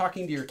if you're just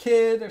talking to your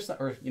kid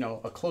or you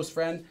know, a close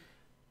friend.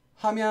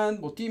 하면,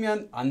 뭐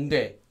뛰면 안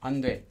돼.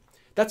 안 돼.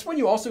 That's when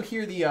you also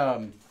hear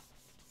the,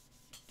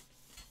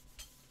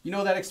 you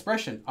know that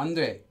expression, 안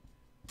돼.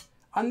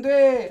 안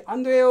돼.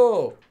 안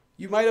돼요.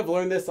 You might have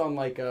learned this on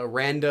like a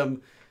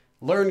random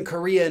learn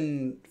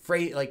Korean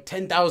phrase, like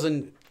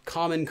 10,000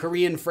 common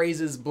Korean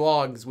phrases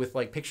blogs with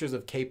like pictures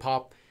of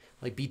K-pop,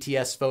 like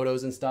BTS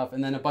photos and stuff.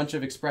 And then a bunch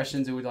of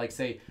expressions, it would like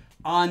say,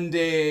 안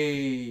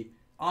돼,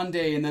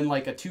 and then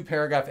like a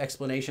 2-paragraph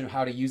explanation of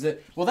how to use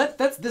it. Well,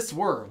 that's this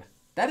word.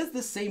 That is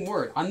the same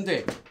word, 안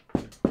돼.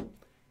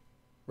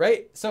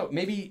 Right? So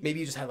maybe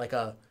you just had like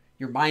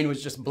your mind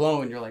was just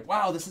blown. You're like,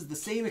 wow, this is the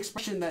same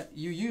expression that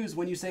you use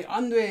when you say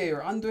안 돼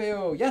or 안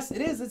돼요. Yes,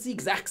 it is. It's the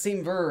exact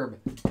same verb.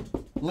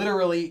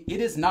 Literally,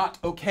 it is not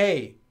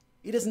okay.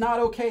 It is not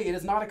okay. It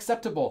is not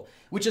acceptable.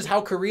 Which is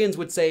how Koreans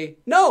would say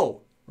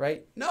no,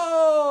 right?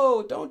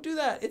 No, don't do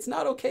that. It's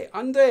not okay.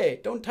 안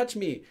돼. Don't touch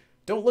me.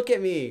 Don't look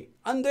at me.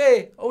 안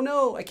돼. Oh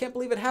no, I can't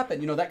believe it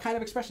happened. You know, that kind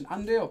of expression.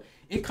 안 돼요.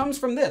 It comes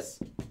from this.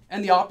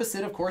 And the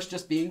opposite, of course,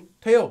 just being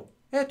돼요.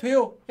 Yeah,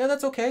 돼요. Yeah,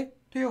 that's okay.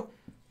 돼요.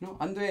 No,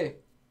 안 돼.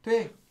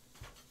 돼.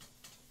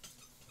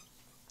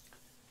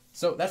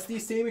 So that's the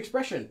same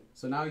expression.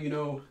 So now you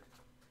know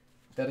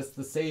that it's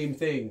the same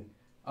thing.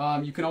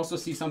 You can also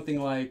see something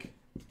like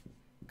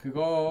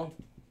그거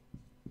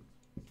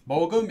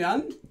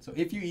먹으면, so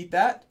if you eat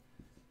that,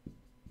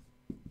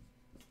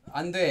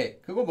 안 돼.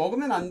 그거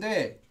먹으면 안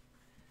돼.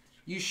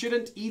 You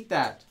shouldn't eat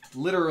that.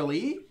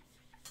 Literally,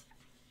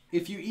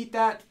 if you eat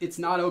that, it's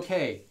not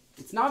okay.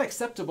 It's not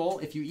acceptable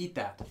if you eat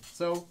that.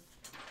 So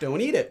don't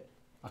eat it.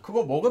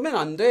 그거 먹으면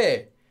안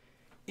돼.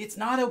 It's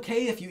not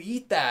okay if you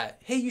eat that.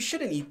 Hey, you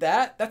shouldn't eat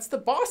that. That's the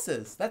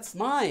boss's. That's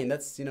mine.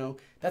 That's, you know,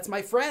 that's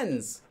my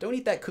friend's. Don't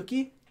eat that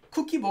cookie.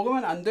 cookie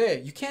먹으면 안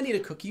돼. You can't eat a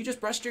cookie. You just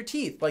brushed your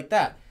teeth like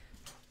that.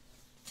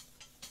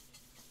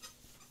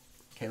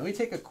 Okay, let me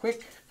take a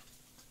quick,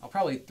 I'll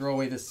probably throw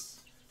away this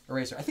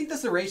eraser. I think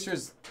this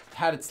eraser's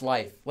had its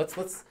life.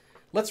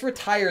 Let's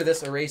retire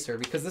this eraser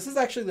because this is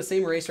actually the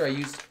same eraser I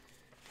used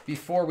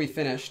before we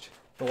finished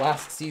the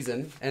last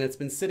season, and it's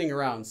been sitting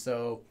around.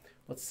 So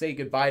let's say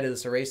goodbye to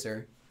this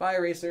eraser. Bye,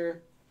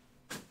 eraser.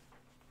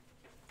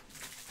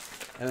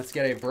 And let's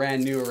get a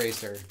brand new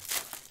eraser.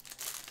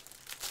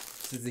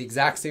 This is the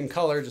exact same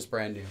color, just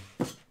brand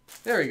new.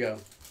 There we go.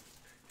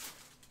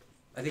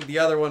 I think the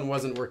other one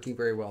wasn't working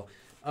very well.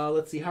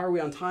 Let's see, how are we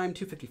on time?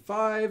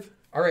 2:55.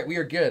 All right, we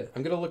are good.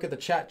 I'm gonna look at the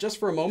chat just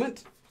for a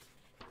moment.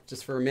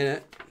 Just for a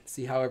minute,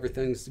 see how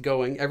everything's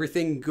going.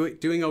 Everything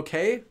doing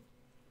okay?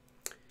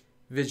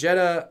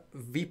 Vegeta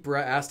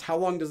Vipra asked, how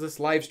long does this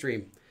live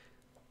stream?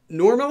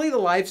 Normally the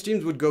live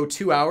streams would go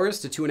 2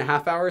 hours to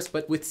 2.5 hours,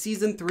 but with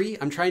season 3,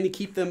 I'm trying to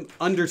keep them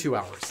under 2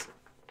 hours.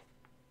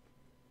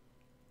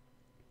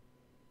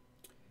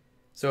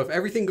 So if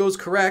everything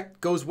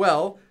goes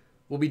well,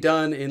 we'll be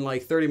done in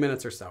like 30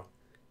 minutes or so.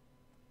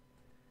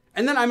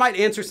 And then I might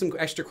answer some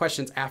extra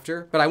questions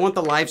after, but I want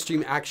the live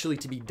stream actually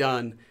to be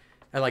done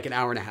at like an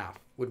hour and a half.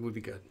 Would be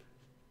good.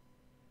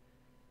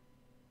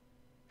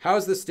 How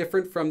is this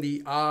different from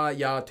the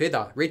ya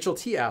tueda? Rachel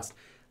T asked.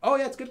 Oh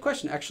yeah, it's a good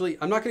question. Actually,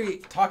 I'm not going to be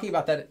talking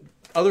about that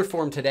other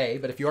form today,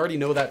 but if you already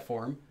know that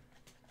form,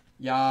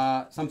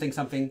 ya something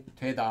something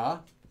tueda,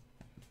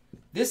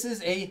 this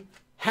is a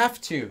have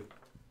to.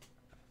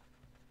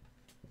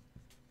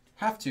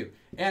 Have to.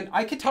 And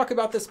I could talk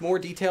about this more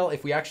detail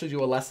if we actually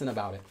do a lesson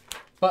about it.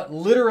 But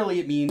literally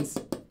it means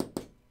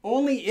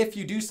only if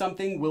you do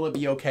something will it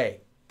be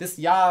okay. This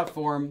ya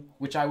form,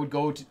 which I'll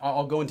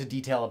go into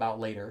detail about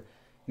later,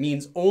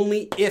 means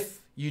only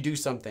if you do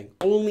something.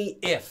 Only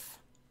if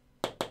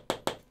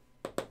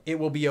it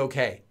will be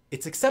okay.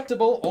 It's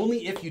acceptable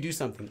only if you do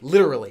something,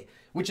 literally,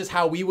 which is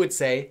how we would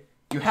say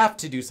you have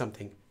to do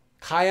something.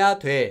 가야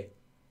돼.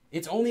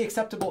 It's only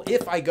acceptable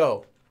if I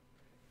go.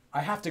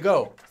 I have to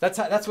go.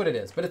 That's what it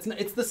is. But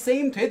it's the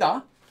same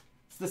되다.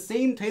 It's the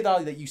same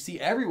되다 that you see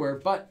everywhere,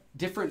 but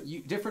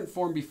different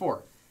form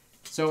before.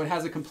 So it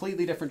has a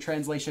completely different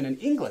translation in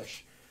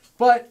English.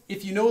 But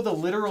if you know the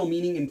literal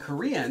meaning in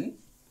Korean,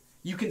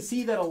 you can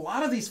see that a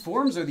lot of these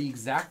forms are the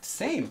exact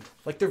same.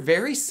 Like they're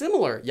very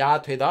similar.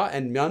 야 되다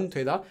and 면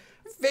되다,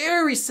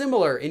 very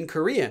similar in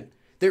Korean.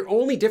 They're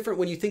only different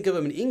when you think of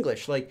them in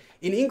English. Like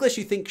in English,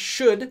 you think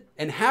should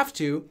and have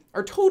to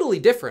are totally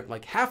different.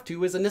 Like have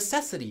to is a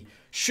necessity.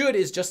 Should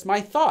is just my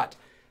thought.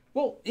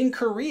 Well, in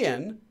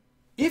Korean,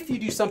 if you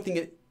do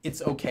something,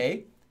 it's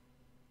okay,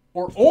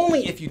 or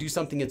only if you do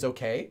something, it's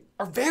okay,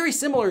 are very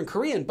similar in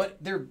Korean,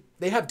 but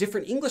they have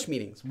different English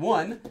meanings.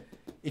 One,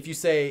 if you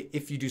say,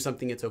 if you do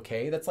something, it's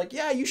okay, that's like,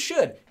 yeah, you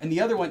should. And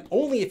the other one,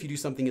 only if you do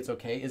something, it's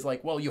okay, is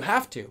like, well, you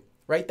have to,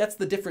 right? That's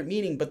the different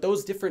meaning, but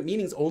those different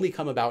meanings only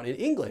come about in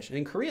English. And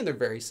in Korean, they're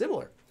very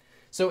similar.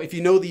 So if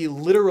you know the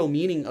literal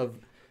meaning of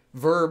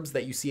verbs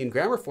that you see in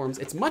grammar forms,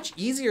 it's much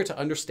easier to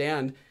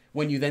understand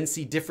when you then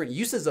see different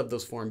uses of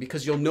those forms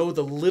because you'll know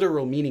the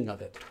literal meaning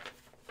of it.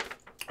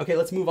 Okay,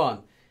 let's move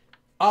on.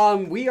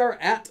 We are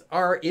at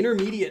our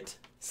intermediate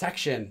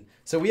section.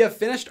 So we have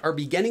finished our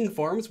beginning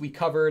forms. We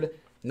covered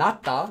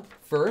natta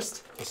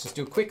first. Let's just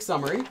do a quick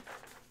summary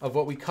of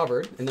what we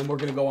covered, and then we're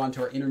going to go on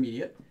to our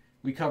intermediate.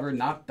 We covered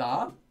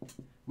natta.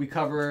 We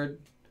covered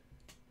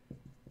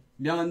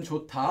면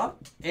좋다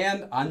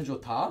and 안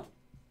좋다.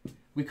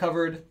 We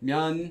covered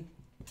면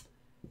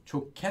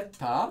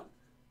좋겠다.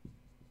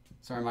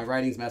 Sorry, my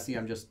writing's messy.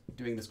 I'm just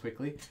doing this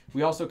quickly.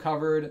 We also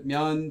covered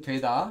면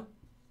되다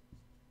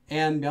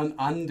and 면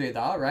안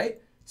되다, right?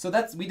 So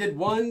we did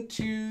 1,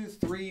 2,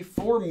 3,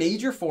 4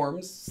 major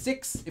forms,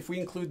 6 if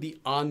we include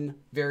the an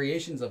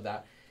variations of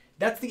that.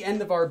 That's the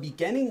end of our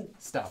beginning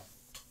stuff.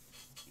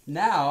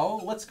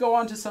 Now, let's go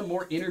on to some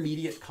more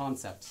intermediate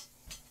concepts.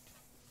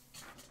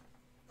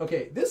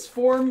 Okay, this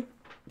form,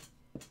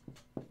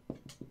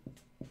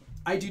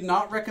 I do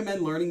not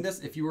recommend learning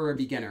this if you were a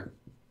beginner.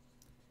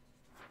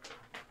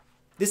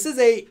 This is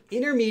an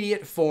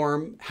intermediate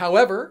form.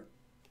 However,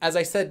 as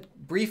I said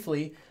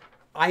briefly,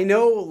 I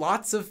know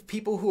lots of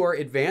people who are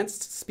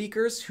advanced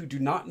speakers who do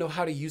not know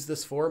how to use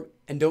this form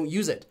and don't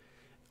use it,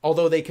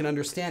 although they can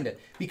understand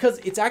it, because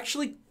it's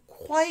actually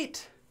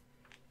quite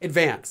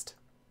advanced.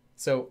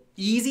 So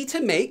easy to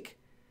make,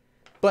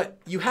 but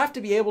you have to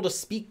be able to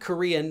speak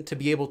Korean to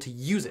be able to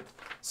use it.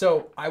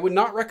 So I would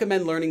not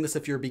recommend learning this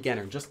if you're a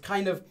beginner. Just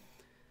kind of,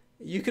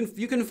 you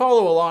can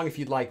follow along if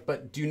you'd like,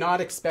 but do not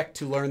expect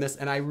to learn this.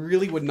 And I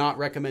really would not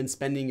recommend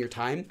spending your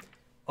time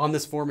on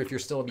this form if you're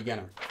still a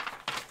beginner.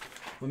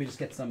 Let me just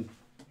get some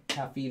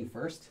caffeine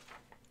first.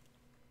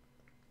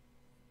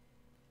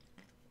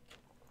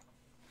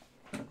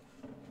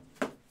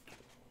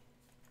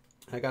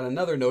 I got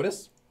another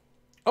notice.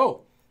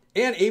 Oh,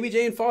 and Amy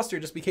Jane Foster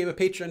just became a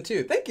patron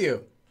too. Thank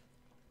you,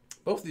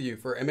 both of you,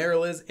 for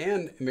Amariliz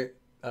and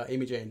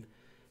Amy Jane.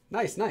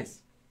 Nice,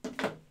 nice.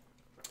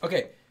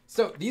 Okay,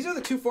 so these are the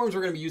two forms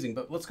we're going to be using,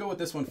 but let's go with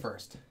this one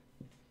first.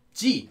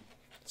 G.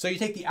 So you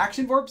take the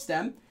action verb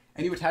stem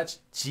and you attach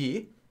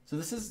G. So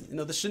this is,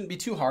 this shouldn't be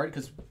too hard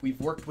because we've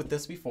worked with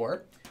this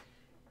before.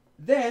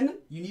 then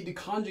you need to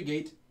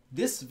conjugate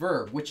this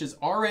verb, which is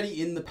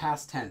already in the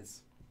past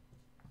tense.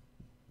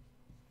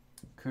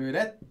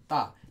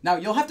 그랬다. Now,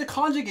 you'll have to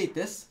conjugate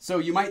this. So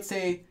you might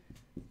say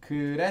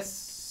그랬어요,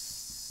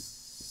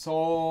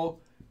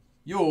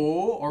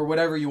 or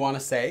whatever you want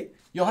to say.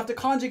 You'll have to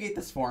conjugate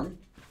this form.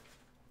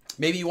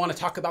 Maybe you want to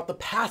talk about the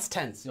past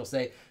tense. You'll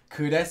say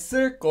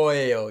그랬을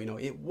거예요. You know,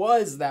 it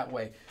was that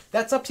way.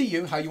 That's up to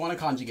you how you want to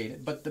conjugate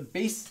it. But the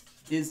base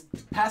is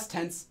past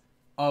tense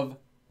of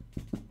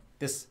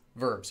this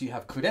verb. So you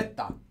have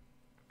그랬다.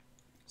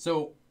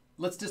 So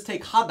let's just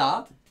take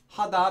하다.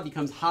 하다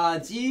becomes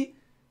하지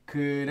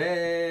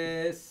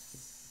그랬어.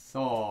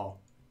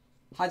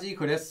 하지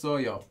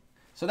그랬어요.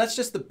 So that's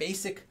just the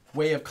basic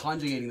way of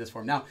conjugating this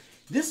form. Now,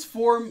 this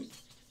form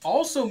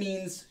also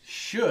means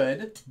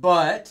should,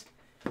 but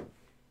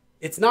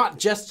it's not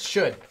just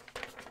should.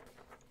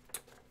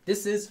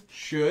 This is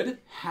should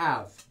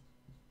have.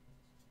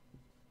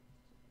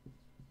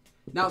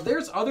 Now,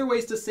 there's other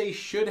ways to say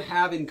should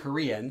have in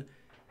Korean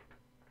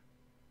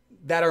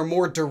that are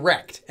more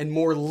direct and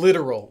more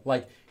literal.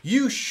 Like,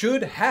 you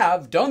should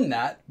have done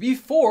that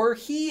before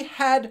he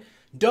had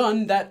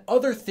done that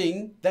other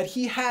thing that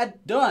he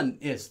had done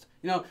ist.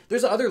 You know,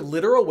 there's other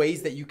literal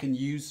ways that you can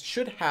use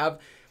should have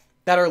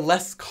that are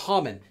less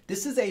common.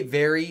 This is a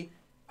very,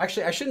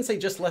 actually, I shouldn't say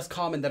just less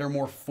common, that are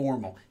more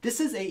formal. This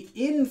is a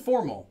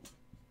informal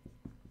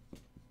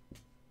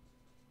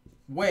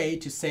way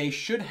to say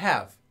should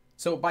have.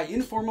 So by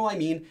informal, I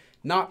mean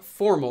not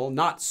formal,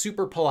 not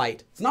super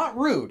polite. It's not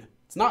rude.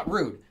 It's not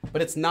rude,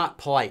 but it's not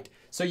polite.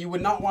 So you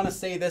would not want to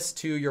say this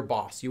to your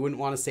boss. You wouldn't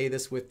want to say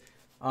this with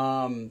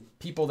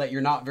people that you're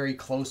not very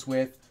close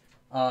with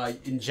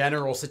in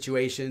general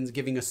situations,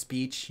 giving a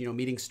speech, you know,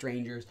 meeting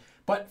strangers.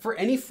 But for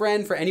any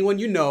friend, for anyone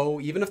you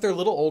know, even if they're a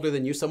little older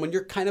than you, someone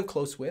you're kind of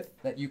close with,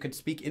 that you could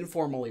speak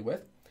informally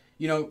with,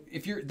 you know,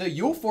 if you're, the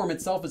yo form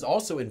itself is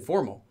also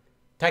informal,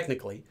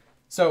 technically.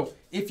 So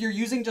if you're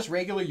using just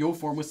regular yo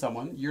form with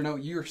someone, you know,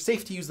 you're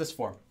safe to use this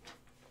form.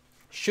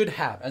 Should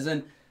have, as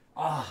in,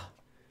 I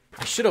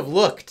should have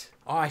looked.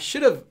 I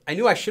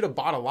knew I should have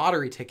bought a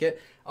lottery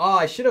ticket.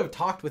 I should have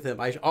talked with him.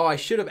 I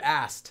should have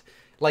asked.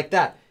 Like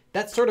that.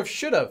 That sort of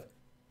should have.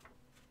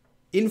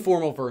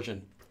 Informal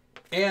version.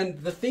 And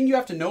the thing you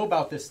have to know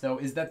about this, though,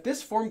 is that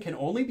this form can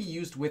only be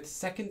used with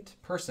second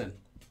person.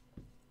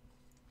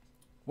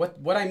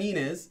 What I mean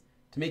is,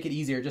 to make it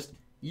easier, just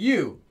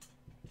you.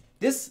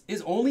 This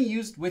is only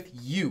used with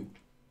you.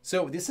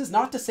 So this is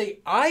not to say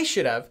I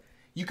should have.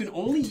 You can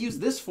only use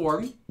this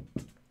form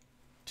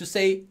to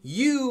say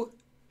you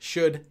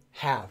should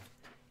have.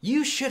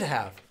 You should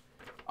have.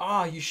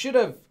 You should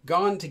have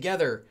gone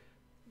together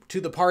to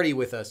the party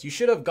with us. You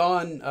should have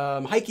gone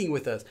hiking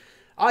with us.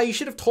 You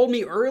should have told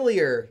me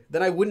earlier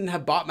that I wouldn't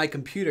have bought my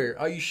computer.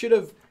 You should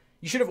have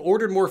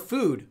ordered more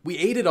food. We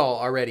ate it all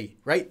already,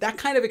 right? That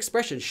kind of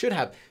expression, should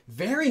have.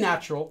 Very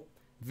natural,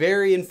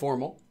 very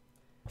informal.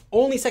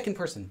 Only second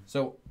person.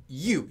 So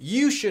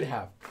you should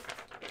have.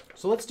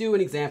 So let's do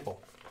an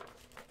example.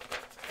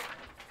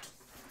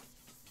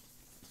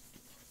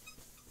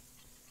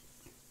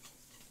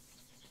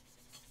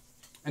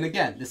 And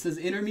again, this is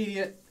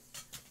intermediate,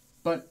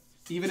 but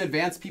even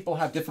advanced people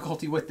have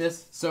difficulty with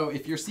this. So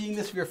if you're seeing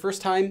this for your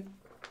first time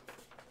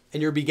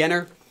and you're a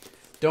beginner,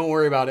 don't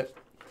worry about it.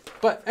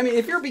 But I mean,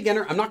 if you're a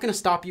beginner, I'm not going to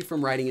stop you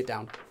from writing it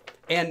down.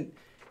 And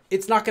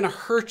it's not going to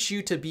hurt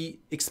you to be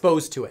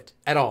exposed to it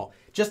at all.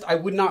 Just, I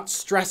would not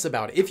stress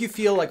about it. If you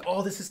feel like,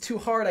 oh, this is too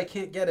hard, I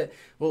can't get it.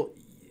 Well,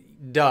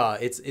 duh,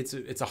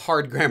 it's a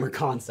hard grammar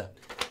concept.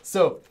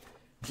 So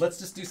let's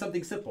just do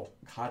something simple.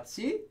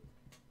 같이.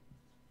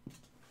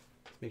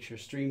 Make sure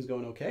stream's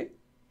going okay.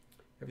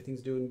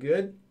 Everything's doing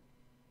good.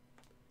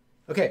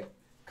 Okay,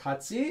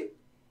 같이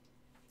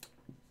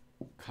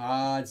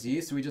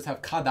가지. So we just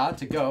have 가다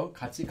to go.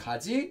 같이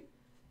가지.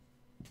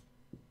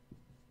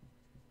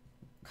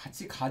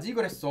 같이 가지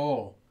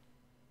그랬어.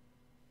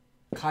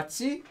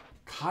 같이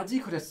가지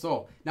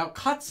그랬어. Now,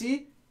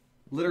 같이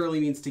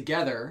literally means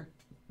together.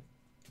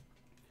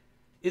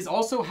 Is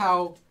also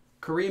how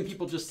Korean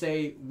people just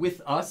say with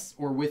us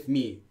or with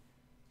me.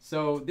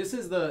 So this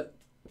is the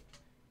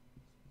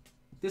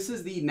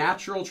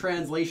natural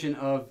translation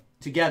of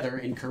together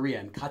in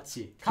Korean,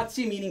 같이.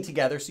 같이 meaning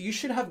together. So you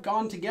should have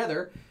gone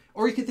together.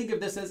 Or you can think of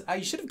this as,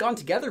 you should have gone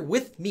together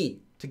with me.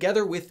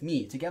 Together with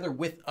me. Together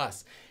with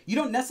us. You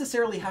don't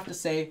necessarily have to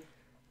say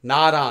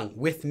나랑,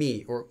 with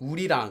me, or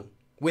우리랑,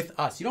 with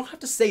us. You don't have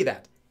to say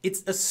that.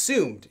 It's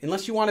assumed,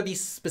 unless you want to be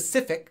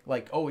specific,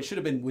 like, oh, it should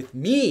have been with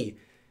me,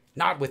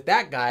 not with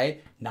that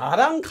guy.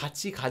 나랑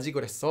같이 가지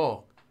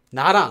그랬어.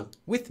 나랑,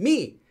 with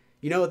me.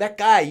 You know, that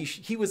guy,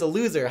 he was a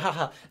loser.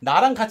 Haha.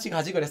 나랑 같이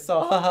가지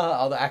그랬어.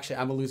 Haha. Although actually,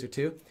 I'm a loser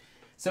too.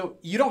 So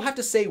you don't have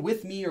to say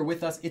with me or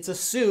with us. It's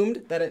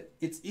assumed that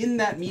it's in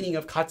that meaning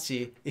of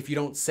같이 if you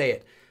don't say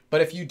it.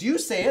 But if you do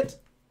say it,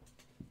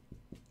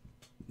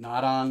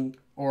 나랑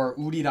or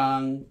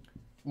우리랑,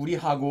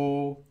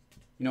 우리하고,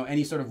 you know,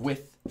 any sort of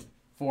with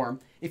form.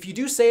 If you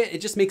do say it,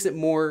 it just makes it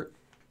more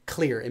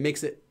clear. It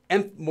makes it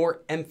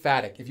more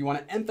emphatic. If you want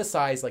to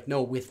emphasize like,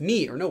 no, with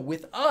me or no,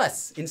 with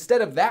us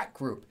instead of that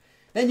group,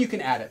 then you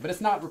can add it, but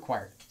it's not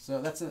required.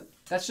 So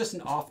that's just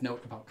an off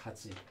note about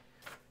같이.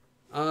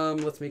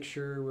 Let's make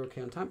sure we're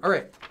okay on time. All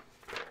right.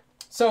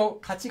 So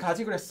같이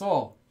가지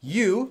그랬어.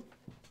 You,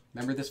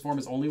 remember this form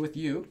is only with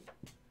you.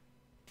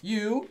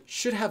 You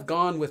should have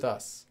gone with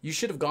us. You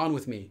should have gone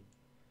with me.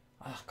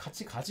 아,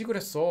 같이 가지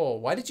그랬어.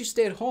 Why did you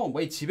stay at home?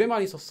 왜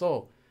집에만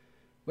있었어?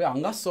 왜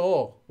안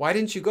갔어? Why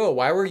didn't you go?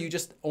 Why were you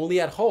just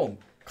only at home?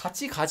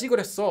 같이 가지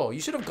그랬어.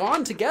 You should have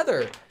gone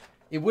together.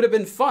 It would have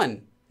been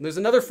fun. There's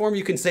another form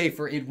you can say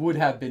for it would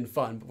have been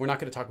fun, but we're not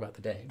going to talk about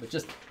today. But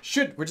just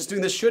should, we're just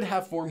doing this should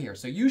have form here.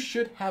 So you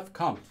should have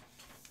come.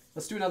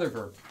 Let's do another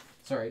verb.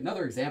 Sorry,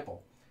 another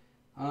example.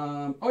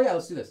 Oh yeah,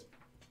 let's do this.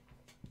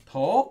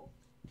 더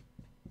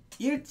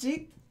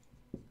일찍.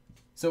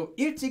 So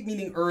일찍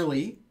meaning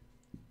early.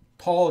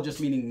 더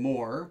just meaning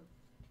more.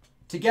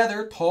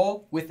 Together,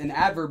 더 with an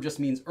adverb just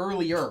means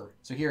earlier.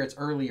 So here it's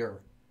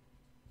earlier.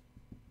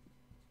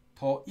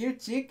 더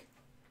일찍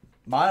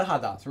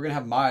말하다. So we're going to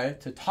have 말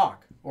to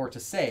talk or to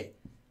say.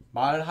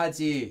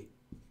 말하지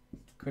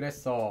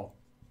그랬어.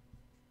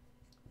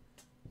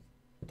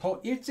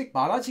 더 일찍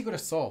말하지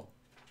그랬어.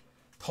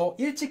 더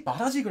일찍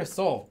말하지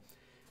그랬어.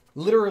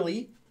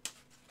 Literally,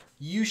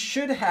 you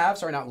should have,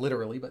 sorry, not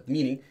literally, but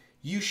meaning,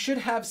 you should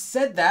have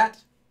said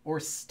that or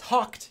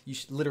talked. You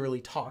should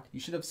literally talk. You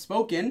should have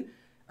spoken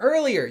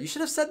earlier. You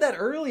should have said that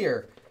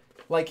earlier.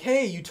 Like,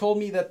 hey, you told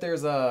me that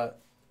there's a,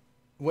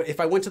 what if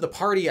I went to the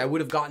party, I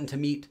would have gotten to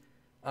meet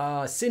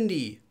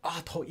Cindy.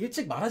 아, 더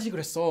일찍 말하지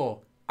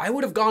그랬어. I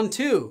would have gone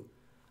too.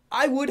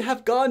 I would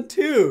have gone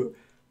too.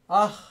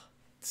 Ah,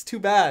 it's too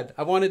bad.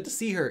 I wanted to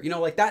see her. You know,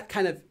 like that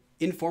kind of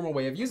informal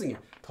way of using it.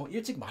 더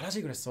일찍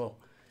말하지 그랬어.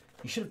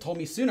 You should have told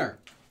me sooner.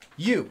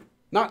 You,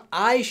 not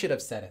I should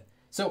have said it.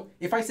 So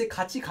if I say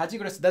같이 가지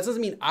그랬어, that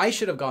doesn't mean I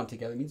should have gone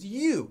together. It means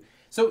you.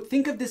 So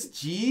think of this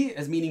G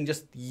as meaning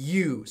just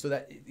you. So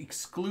that it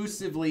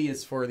exclusively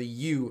is for the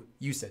you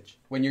usage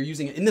when you're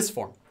using it in this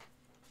form.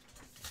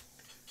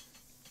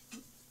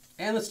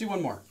 And let's do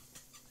one more.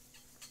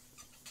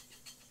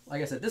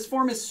 Like I said, this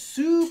form is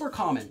super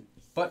common,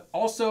 but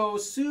also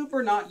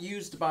super not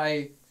used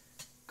by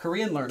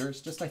Korean learners.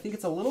 Just I think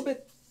it's a little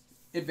bit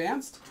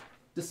advanced,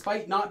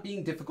 despite not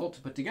being difficult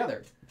to put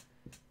together.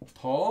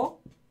 더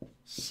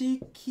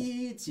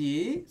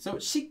시키지. So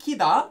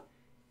시키다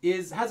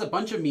has a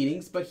bunch of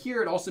meanings, but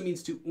here it also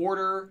means to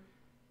order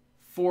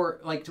for,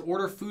 like to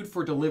order food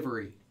for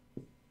delivery.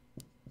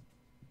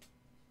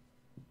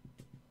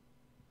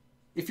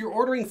 If you're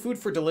ordering food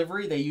for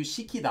delivery, they use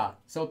시키다.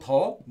 So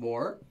더,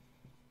 more.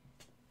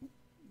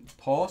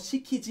 더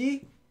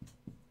시키지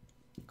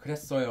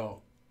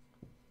그랬어요.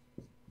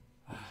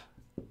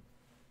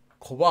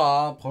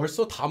 거봐,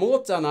 벌써 다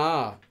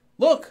먹었잖아.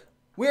 Look,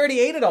 we already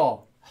ate it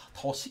all.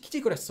 더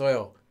시키지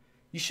그랬어요.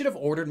 You should have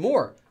ordered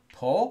more.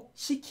 더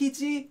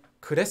시키지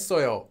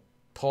그랬어요.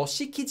 더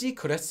시키지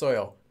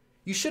그랬어요.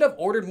 You should have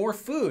ordered more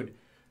food.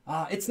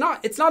 It's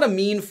not a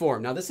mean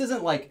form. Now, this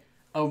isn't like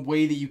a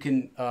way that you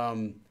can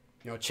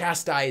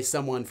chastise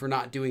someone for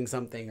not doing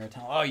something or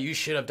tell, oh, you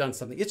should have done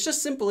something. It's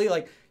just simply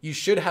like, you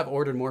should have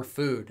ordered more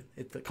food.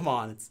 Come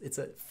on, it's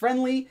a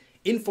friendly,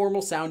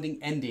 informal sounding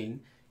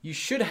ending. You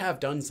should have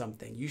done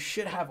something. You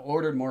should have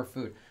ordered more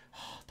food.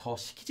 더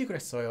시키지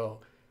그랬어요.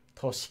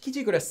 더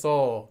시키지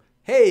그랬어.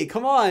 Hey,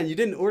 come on, you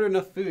didn't order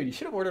enough food. You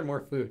should have ordered more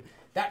food.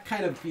 That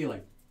kind of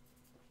feeling.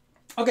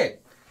 Okay,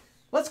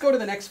 let's go to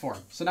the next form.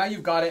 So now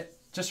you've got it.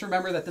 Just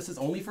remember that this is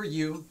only for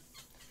you.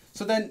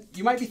 So then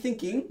you might be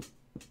thinking,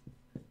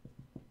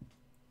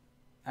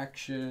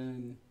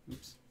 action,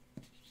 oops.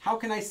 How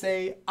can I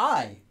say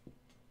I?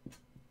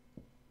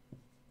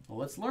 Well,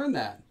 let's learn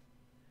that.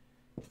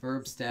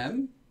 Verb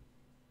stem.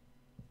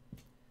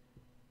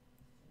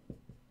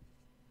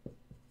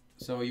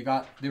 So you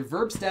got the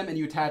verb stem and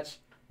you attach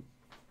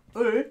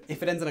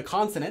if it ends in a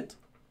consonant,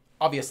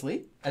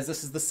 obviously, as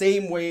this is the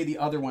same way the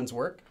other ones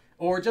work,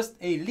 or just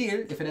a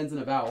lir if it ends in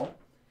a vowel.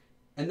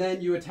 And then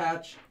you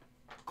attach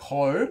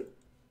걸,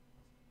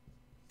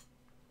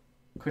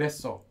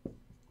 그랬어,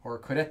 or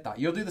그랬다.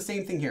 You'll do the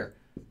same thing here,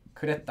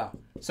 그랬다.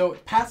 So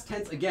past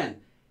tense again.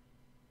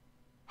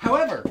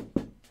 However,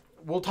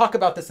 we'll talk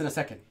about this in a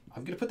second.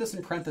 I'm going to put this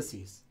in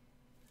parentheses.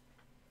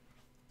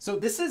 So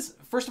this is,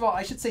 first of all,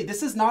 I should say,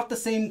 this is not the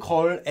same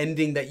걸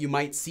ending that you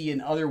might see in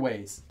other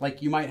ways.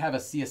 Like you might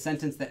see a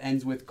sentence that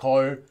ends with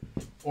걸,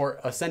 or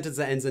a sentence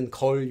that ends in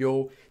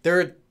걸요. There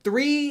are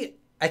three,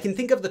 I can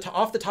think of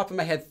off the top of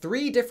my head,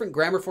 3 different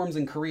grammar forms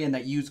in Korean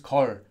that use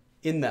걸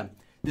in them.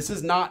 This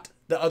is not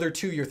the other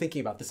 2 you're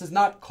thinking about. This is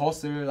not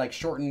것을, like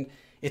shortened.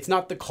 It's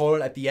not the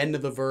걸 at the end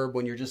of the verb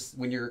when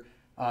you're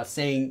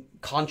saying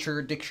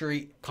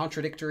contradictory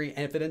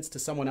evidence to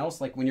someone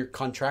else, like when you're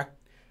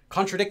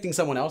contradicting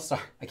someone else.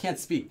 Sorry, I can't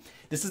speak.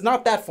 This is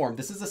not that form.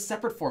 This is a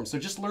separate form. So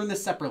just learn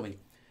this separately.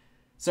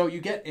 So you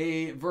get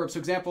a verb. So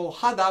example,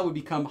 하다 would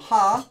become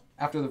하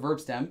after the verb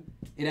stem.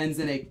 It ends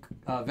in a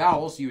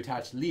vowel, so you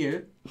attach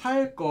lir.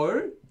 할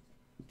걸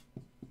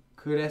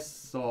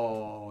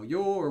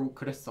그랬어요 or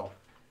그랬어.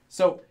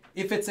 So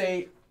if it's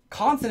a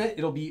consonant,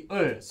 it'll be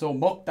을. So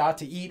먹다,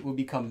 to eat, will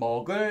become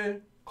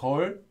먹을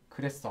걸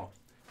그랬어.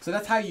 So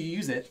that's how you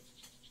use it.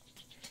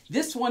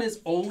 This one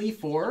is only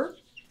for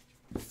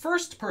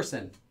first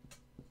person.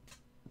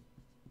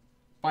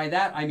 By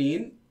that, I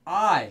mean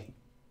I.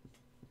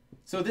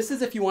 So this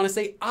is if you want to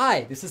say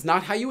I. This is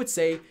not how you would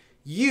say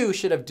you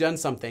should have done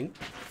something.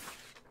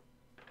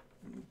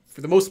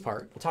 For the most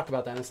part. We'll talk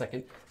about that in a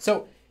second.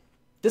 So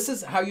this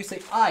is how you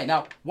say I.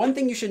 Now, one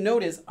thing you should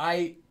note is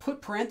I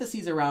put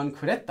parentheses around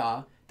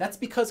그랬다. That's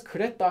because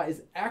그랬다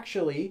is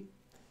actually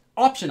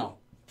optional.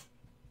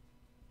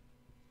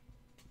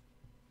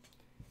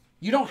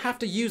 You don't have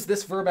to use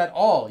this verb at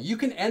all. You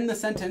can end the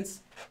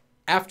sentence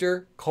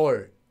after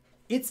걸.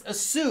 It's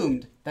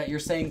assumed that you're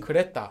saying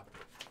그랬다.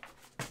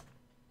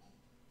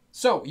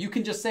 So you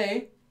can just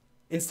say,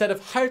 instead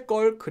of 할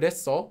걸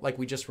그랬어, like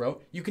we just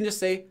wrote, you can just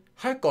say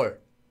할 걸.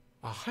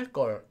 할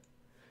걸.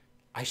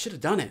 I should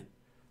have done it.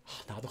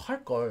 나도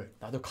할 걸.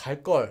 나도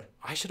갈 걸.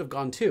 I should have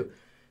gone too.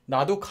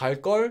 나도 갈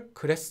걸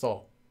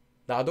그랬어.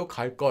 나도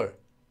갈 걸.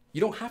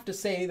 You don't have to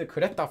say the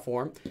그랬다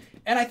form.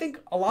 And I think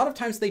a lot of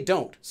times they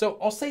don't. So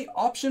I'll say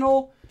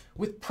optional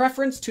with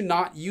preference to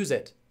not use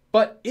it.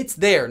 But it's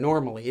there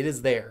normally. It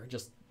is there.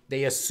 Just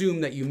they assume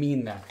that you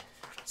mean that.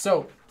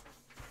 So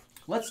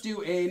let's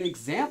do an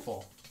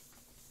example.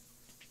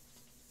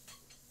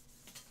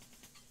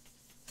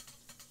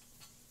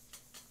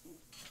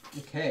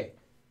 Okay.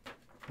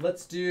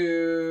 Let's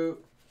do,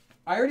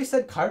 I already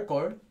said 갈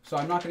걸, so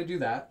I'm not going to do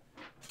that.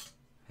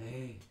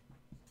 Hey.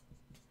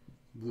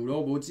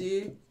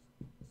 물어보지.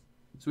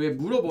 So we have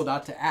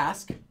물어보다, to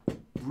ask.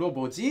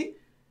 물어보지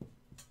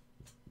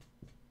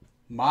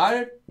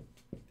말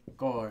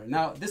걸.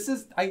 Now this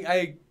is,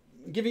 I'm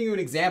giving you an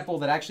example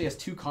that actually has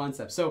two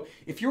concepts. So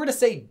if you were to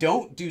say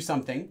don't do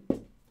something,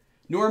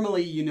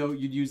 normally, you know,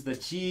 you'd use the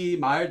지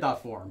말다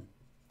form.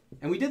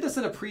 And we did this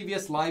in a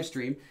previous live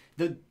stream.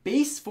 The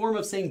base form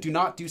of saying do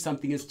not do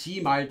something is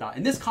지 말다.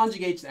 And this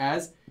conjugates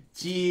as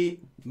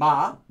지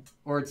마,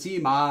 or 지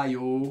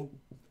마요,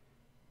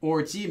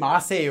 or 지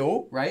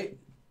마세요, right?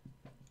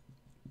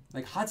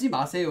 Like 하지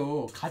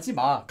마세요, 가지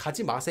마,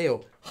 가지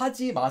마세요,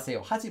 하지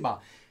마세요, 하지 마.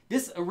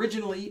 This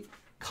originally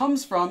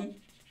comes from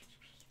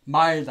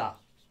말다.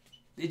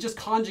 It just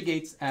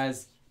conjugates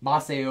as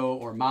마세요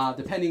or 마,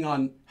 depending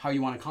on how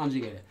you want to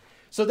conjugate it.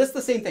 So this is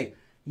the same thing.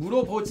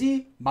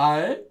 물어보지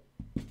말.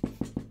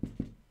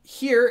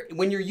 Here,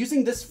 when you're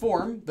using this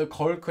form, the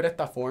걸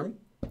그랬다 form,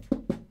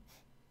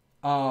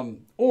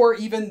 or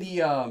even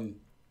the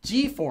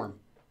G form,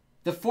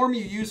 the form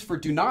you use for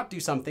do not do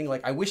something,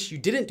 like I wish you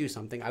didn't do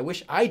something, I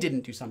wish I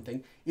didn't do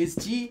something, is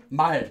지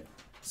말.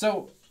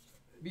 So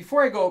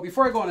before I go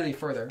on any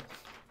further,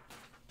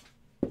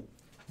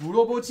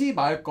 물어보지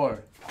말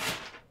걸.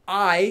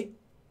 I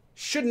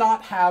should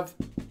not have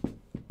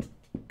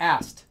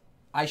asked.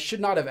 I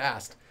should not have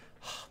asked.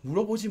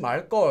 물어보지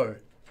말 걸.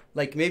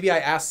 Like maybe I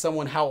ask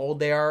someone how old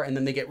they are and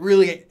then they get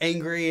really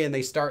angry and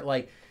they start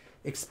like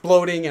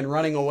exploding and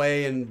running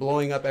away and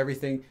blowing up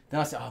everything. Then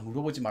I say,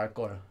 물어보지 말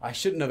걸. I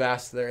shouldn't have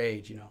asked their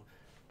age, you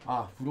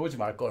know. 물어보지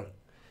말 걸.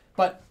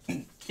 But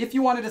if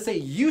you wanted to say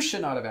you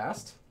should not have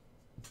asked,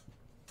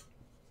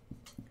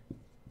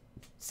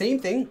 same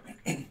thing.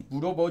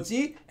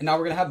 물어보지, and now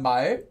we're going to have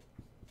말.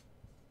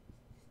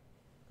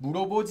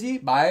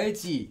 물어보지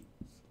말지.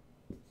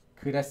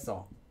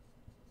 그랬어.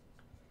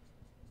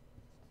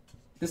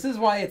 This is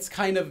why it's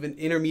kind of an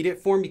intermediate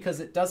form,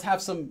 because it does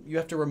have some, you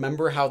have to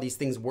remember how these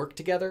things work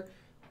together,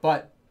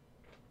 but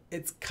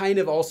it's kind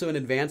of also an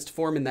advanced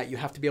form in that you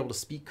have to be able to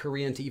speak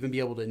Korean to even be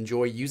able to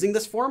enjoy using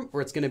this form,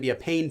 or it's going to be a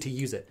pain to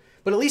use it.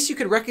 But at least you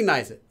could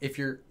recognize it if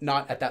you're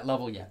not at that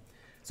level yet.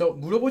 So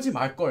물어보지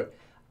말 걸.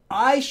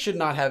 I should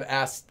not have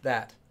asked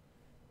that.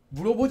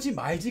 물어보지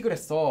말지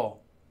그랬어.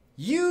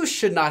 You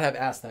should not have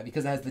asked that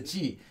because it has the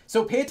지.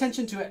 So pay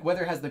attention to it,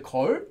 whether it has the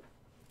걸,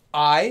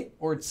 I,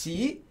 or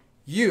지,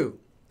 you.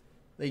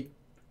 Like,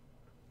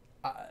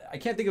 I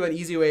can't think of an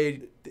easy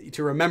way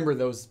to remember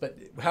those, but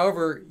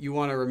however you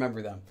want to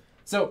remember them.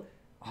 So,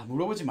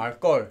 물어보지 말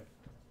걸.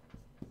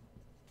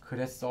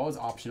 그랬어 is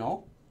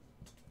optional.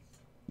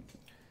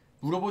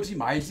 물어보지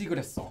말지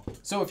그랬어.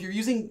 So if you're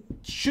using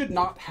should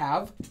not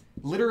have,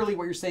 literally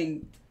what you're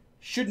saying,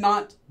 should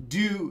not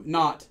do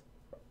not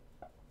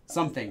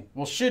something.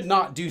 Well, should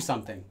not do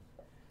something.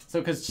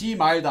 So because 지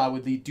말다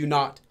would be do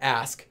not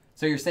ask.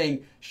 So you're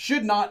saying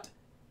should not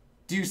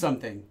do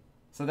something.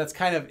 So that's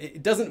kind of,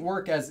 it doesn't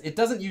work as, it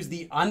doesn't use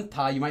the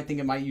anta. You might think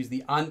it might use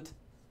the ant,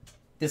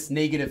 this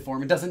negative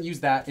form. It doesn't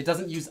use that. It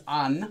doesn't use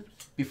an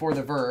before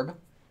the verb,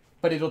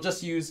 but it'll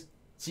just use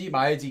지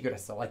말지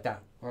그랬어, like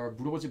that. Or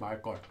물어보지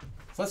말 걸.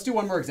 So let's do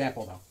one more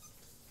example though.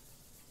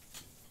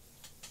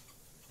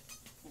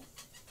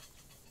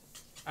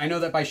 I know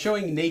that by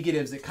showing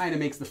negatives, it kind of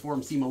makes the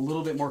form seem a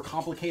little bit more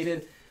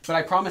complicated, but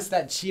I promise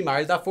that 지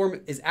말다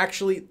form is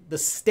actually the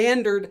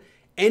standard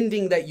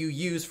ending that you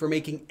use for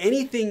making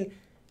anything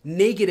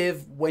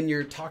negative when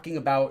you're talking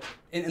about,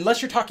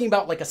 unless you're talking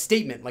about like a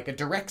statement, like a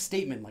direct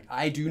statement, like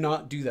I do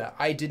not do that,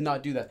 I did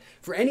not do that.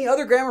 For any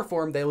other grammar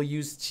form, they'll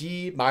use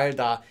지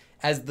말다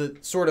as the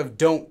sort of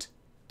don't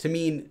to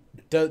mean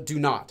do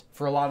not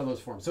for a lot of those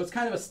forms. So it's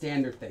kind of a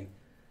standard thing.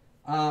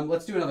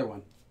 Let's do another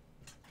one.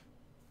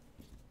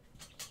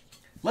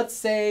 Let's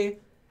say,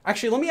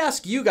 actually, let me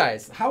ask you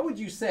guys, how would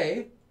you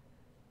say,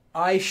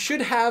 I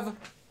should have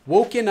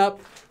woken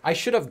up, I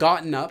should have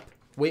gotten up,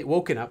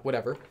 woken up,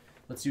 whatever.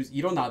 Let's use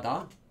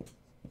일어나다.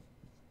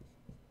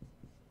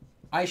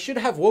 I should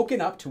have woken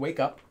up, to wake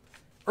up,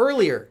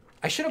 earlier.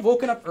 I should have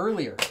woken up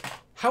earlier.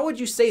 How would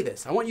you say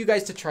this? I want you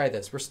guys to try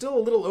this. We're still a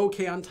little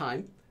okay on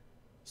time,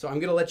 so I'm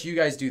going to let you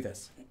guys do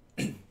this.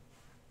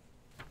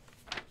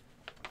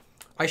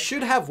 I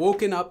should have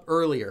woken up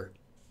earlier.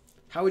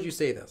 How would you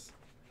say this?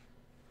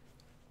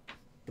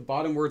 The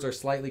bottom words are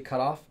slightly cut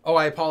off. Oh,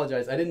 I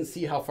apologize. I didn't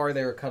see how far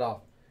they were cut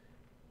off.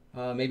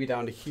 Maybe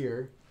down to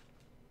here.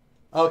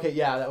 Okay,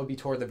 yeah, that would be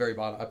toward the very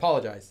bottom. I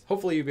apologize.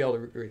 Hopefully you'll be able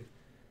to read.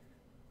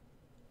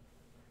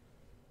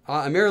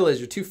 Amaryllis,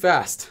 you're too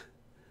fast.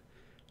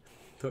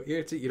 더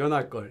일찍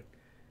일어날 걸.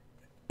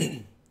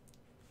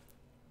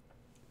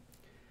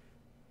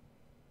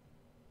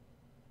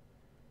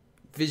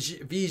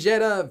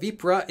 Vijeta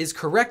Vipra is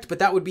correct, but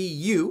that would be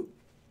you.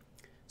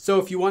 So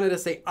if you wanted to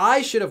say,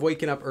 I should have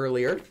woken up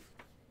earlier,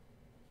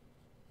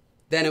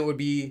 then it would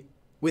be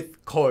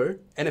with 걸.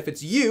 And if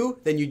it's you,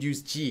 then you'd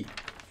use G.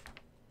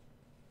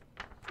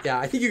 Yeah,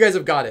 I think you guys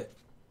have got it.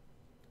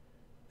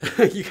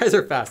 You guys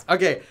are fast.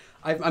 Okay,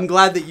 I'm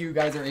glad that you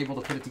guys are able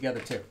to put it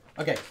together too.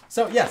 Okay,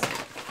 so yes.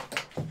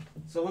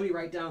 So let me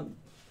write down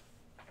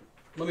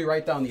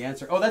the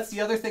answer. Oh, that's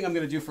the other thing I'm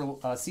going to do for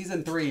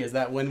season 3 is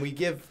that when we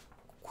give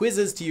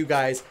quizzes to you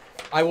guys,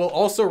 I will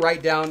also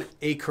write down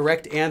a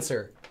correct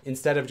answer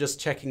instead of just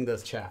checking the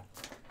chat.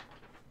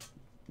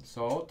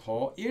 So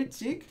더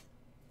일찍.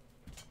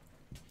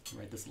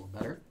 Write this a little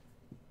better.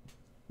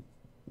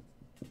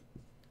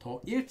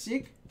 더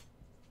일찍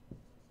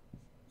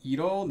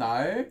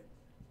일어날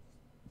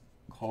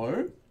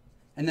걸.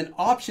 And then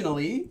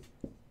optionally,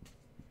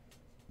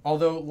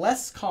 although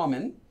less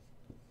common,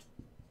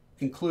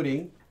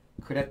 including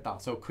그랬다.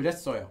 So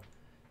그랬어요.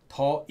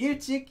 더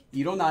일찍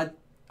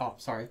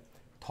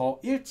더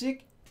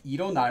일찍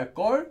일어날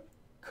걸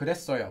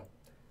그랬어요.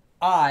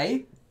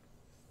 I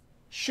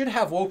should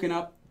have woken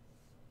up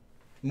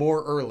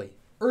more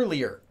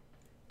earlier.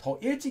 더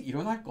일찍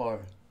일어날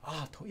걸.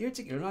 더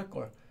일찍 일어날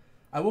걸.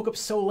 I woke up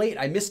so late.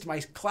 I missed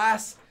my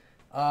class.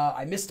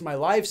 I missed my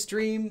live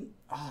stream.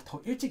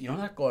 더 일찍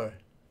일어날 걸.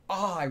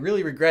 I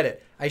really regret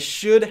it. I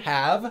should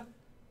have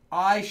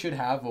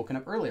woken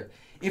up earlier.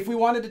 If we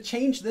wanted to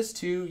change this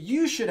to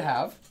you should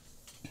have,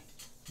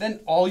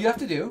 then all you have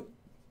to do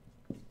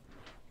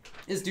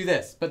is do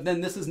this. But then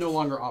this is no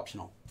longer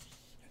optional.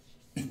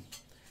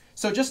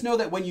 So just know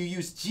that when you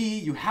use G,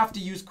 you have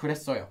to use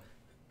그랬어요.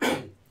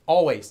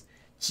 Always.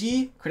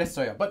 G,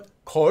 그랬어요. But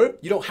걸,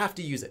 you don't have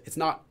to use it. It's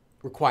not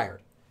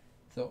required.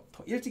 So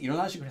더 일찍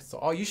일어나지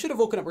그랬어. You should have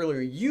woken up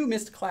earlier. You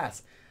missed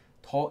class.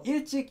 더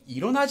일찍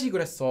일어나지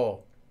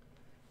그랬어.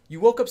 You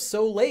woke up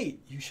so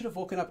late. You should have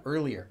woken up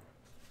earlier.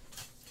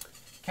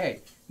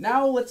 Okay,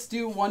 now let's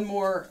do one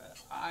more.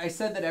 I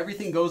said that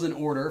everything goes in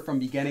order from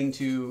beginning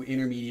to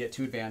intermediate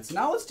to advanced.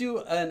 Now let's do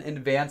an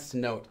advanced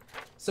note.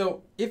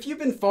 So if you've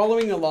been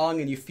following along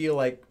and you feel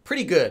like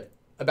pretty good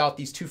about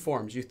these two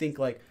forms, you think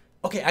like,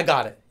 okay, I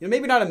got it.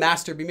 Maybe not a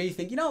master, but maybe you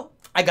think,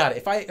 I got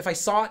it. If I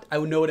saw it, I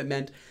would know what it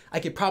meant. I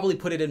could probably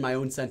put it in my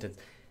own sentence.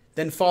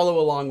 Then follow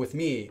along with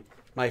me,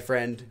 my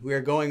friend. We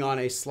are going on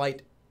a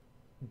slight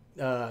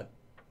a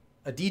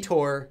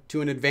detour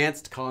to an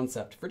advanced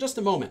concept for just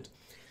a moment.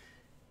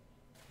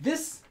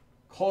 This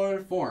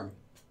걸 form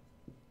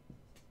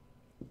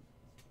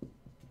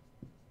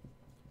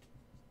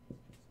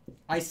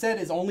I said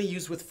is only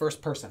used with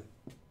first person,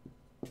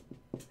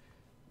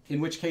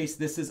 in which case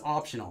this is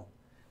optional.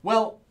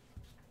 Well,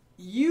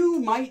 you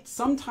might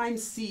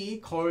sometimes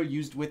see 걸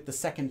used with the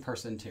second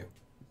person too.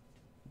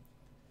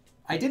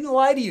 I didn't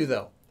lie to you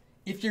though.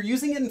 If you're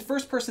using it in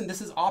first person, this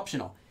is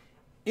optional.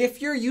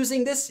 If you're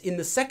using this in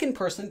the second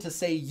person to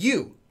say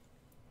you,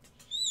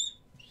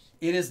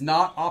 it is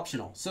not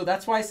optional. So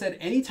that's why I said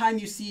anytime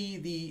you see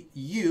the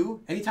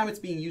you, anytime it's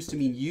being used to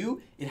mean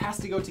you, it has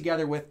to go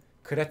together with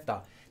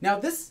그랬다. Now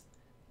this,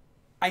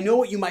 I know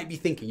what you might be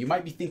thinking. You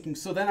might be thinking,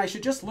 so then I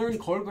should just learn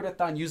걸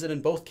그랬다 and use it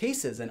in both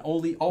cases and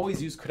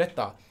always use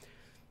그랬다.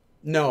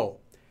 No,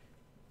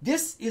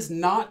 this is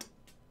not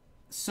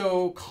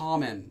so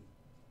common.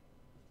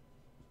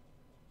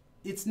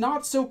 It's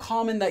not so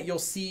common that you'll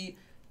see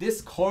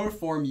this 걸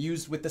form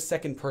used with the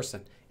second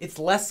person. It's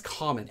less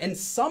common. And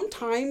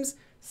sometimes,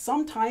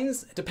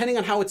 depending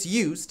on how it's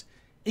used,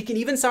 it can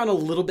even sound a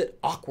little bit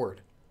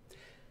awkward.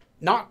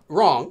 Not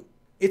wrong,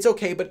 it's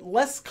okay, but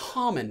less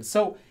common.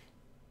 So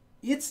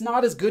it's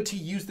not as good to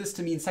use this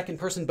to mean second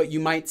person, but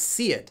you might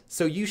see it.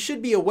 So you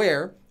should be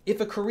aware,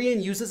 if a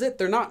Korean uses it,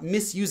 they're not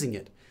misusing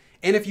it.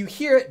 And if you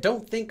hear it,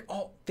 don't think,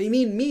 oh, they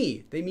mean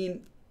me. They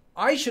mean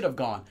I should have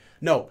gone.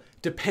 No,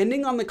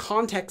 depending on the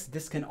context,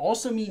 this can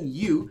also mean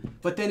you,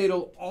 but then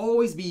it'll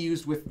always be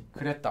used with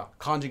그랬다,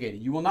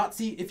 conjugated. You will not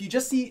see, if you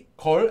just see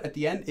걸 at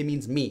the end, it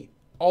means me,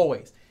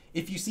 always.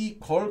 If you see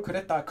걸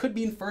그랬다, it could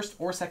mean first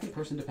or second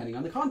person depending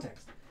on the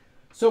context.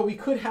 So we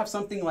could have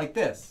something like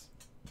this.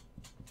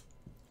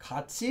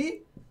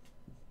 같이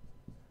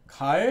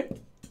갈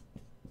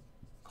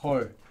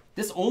걸.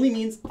 This only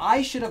means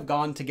I should have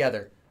gone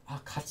together.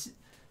 같이.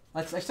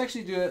 Let's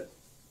actually do it.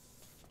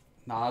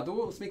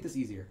 나도. Let's make this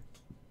easier.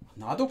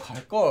 나도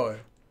갈 걸.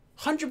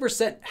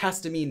 100% has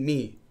to mean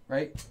me,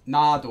 right?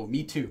 나도,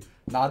 me too.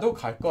 나도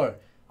갈 걸.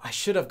 I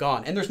should have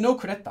gone. And there's no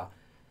그랬다.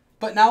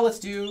 But now let's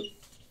do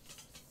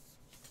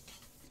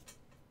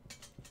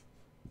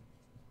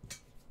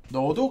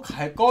너도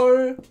갈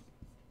걸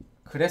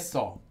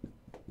그랬어.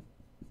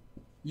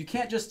 You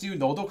can't just do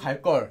너도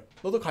갈 걸.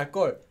 너도 갈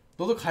걸.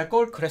 너도 갈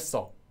걸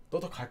그랬어.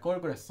 너도 갈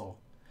걸 그랬어.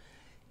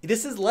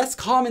 This is less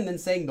common than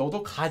saying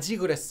너도 가지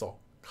그랬어.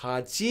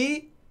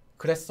 가지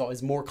그랬어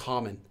is more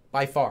common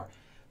by far.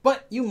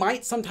 But you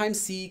might sometimes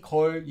see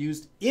걸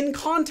used in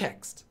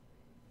context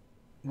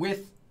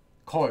with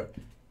걸.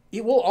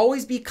 It will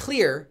always be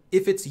clear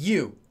if it's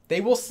you.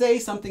 They will say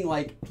something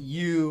like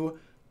you,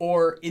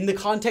 or in the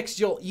context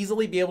you'll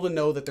easily be able to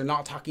know that they're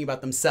not talking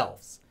about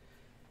themselves.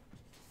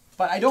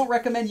 But I don't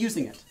recommend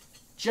using it.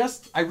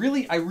 I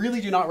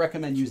really do not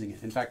recommend using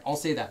it. In fact, I'll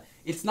say that.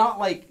 It's not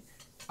like,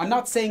 I'm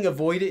not saying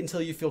avoid it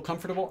until you feel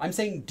comfortable. I'm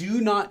saying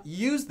do not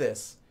use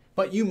this.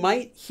 But you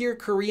might hear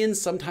Koreans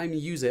sometimes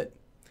use it.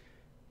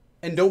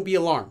 And don't be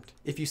alarmed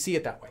if you see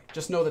it that way.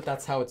 Just know that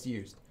that's how it's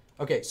used.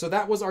 Okay, so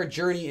that was our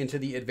journey into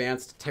the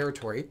advanced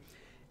territory.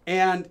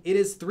 And it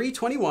is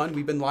 3:21.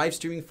 We've been live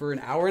streaming for an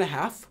hour and a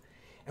half.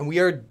 And we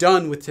are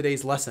done with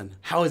today's lesson.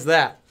 How is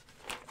that?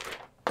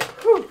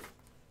 Whew.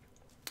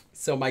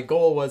 So my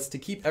goal was to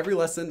keep every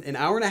lesson an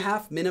hour and a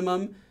half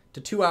minimum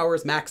to 2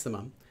 hours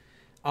maximum.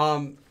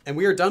 And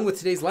we are done with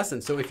today's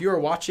lesson. So if you are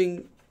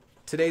watching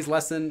today's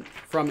lesson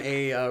from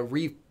a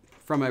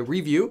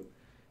review,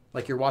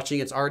 like you're watching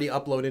it's already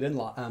uploaded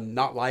and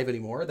not live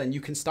anymore, then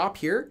you can stop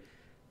here.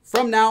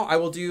 From now, I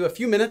will do a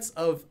few minutes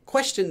of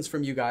questions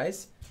from you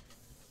guys.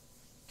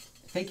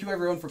 Thank you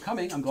everyone for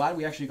coming. I'm glad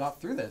we actually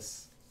got through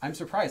this. I'm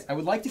surprised. I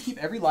would like to keep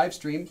every live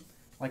stream,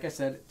 like I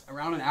said,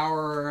 around an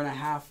hour and a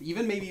half,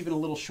 maybe even a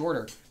little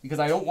shorter, because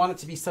I don't want it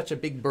to be such a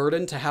big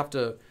burden to have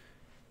to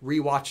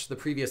rewatch the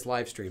previous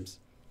live streams.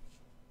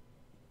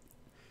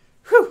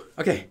 Whew.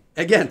 Okay,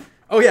 again.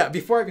 Oh yeah,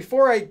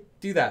 before I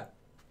do that,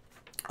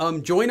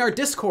 join our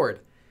Discord.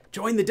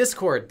 Join the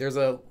Discord. There's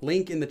a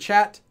link in the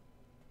chat.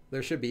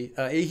 There should be.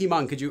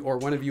 Ehimang, could you, or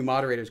one of you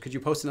moderators, could you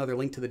post another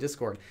link to the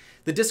Discord?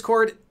 The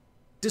Discord,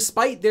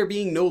 despite there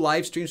being no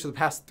live streams for the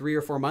past 3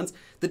 or 4 months,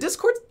 the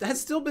Discord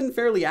has still been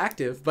fairly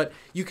active, but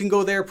you can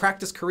go there,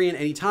 practice Korean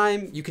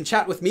anytime. You can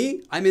chat with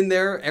me. I'm in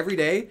there every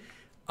day.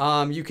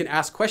 You can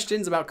ask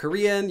questions about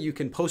Korean. You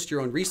can post your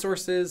own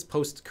resources,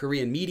 post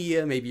Korean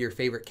media, maybe your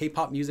favorite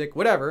K-pop music,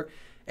 whatever,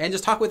 and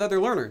just talk with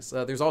other learners.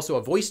 There's also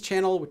a voice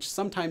channel, which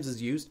sometimes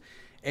is used,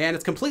 and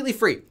it's completely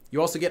free.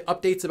 You also get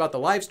updates about the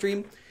live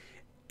stream.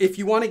 If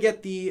you want to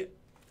get the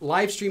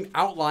live stream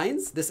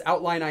outlines, this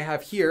outline I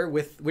have here,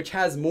 which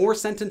has more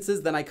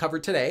sentences than I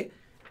covered today,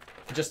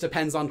 it just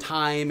depends on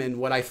time and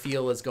what I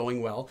feel is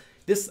going well.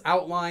 This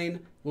outline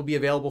will be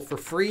available for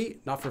free,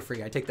 not for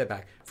free, I take that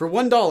back, for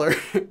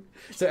 $1.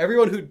 So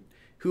everyone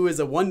who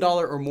is a $1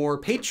 or more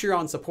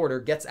Patreon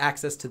supporter gets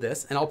access to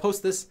this, and I'll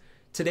post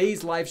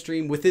today's live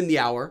stream within the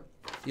hour.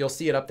 You'll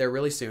see it up there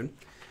really soon.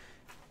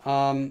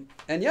 And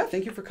yeah,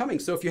 thank you for coming.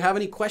 So if you have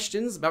any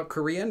questions about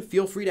Korean,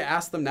 feel free to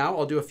ask them now.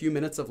 I'll do a few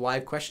minutes of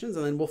live questions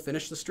and then we'll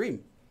finish the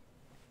stream.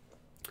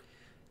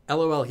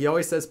 LOL, he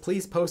always says,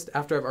 please post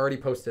after I've already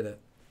posted it.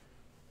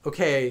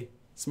 Okay,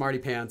 smarty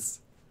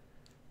pants.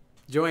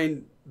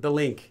 Join the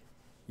link.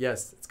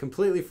 Yes, it's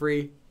completely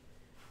free.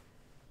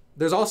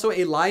 There's also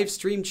a live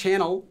stream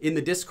channel in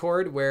the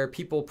Discord where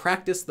people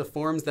practice the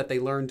forms that they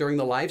learn during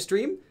the live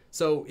stream.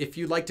 So if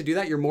you'd like to do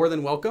that, you're more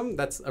than welcome.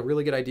 That's a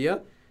really good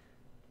idea.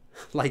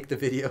 Like the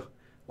video.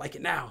 Like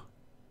it now.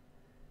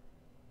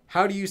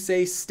 How do you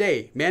say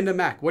stay? Manda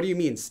Mac, what do you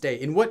mean stay?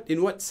 In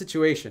what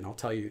situation? I'll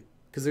tell you.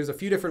 Because there's a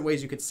few different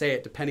ways you could say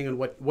it depending on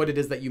what it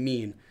is that you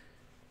mean.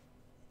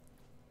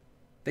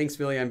 Thanks,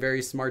 Millie. I'm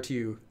very smart to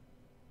you.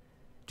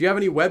 Do you have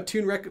any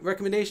webtoon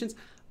recommendations?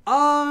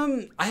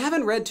 I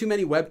haven't read too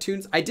many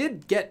webtoons. I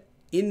did get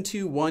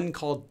into one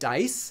called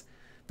Dice,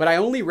 but I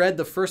only read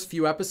the first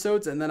few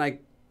episodes and then I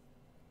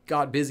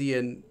got busy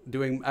and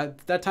doing,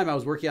 at that time I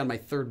was working on my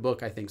 3rd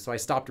book, I think, so I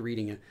stopped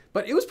reading it.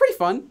 But it was pretty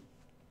fun.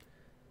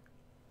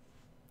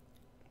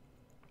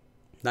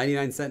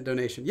 99-cent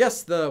donation.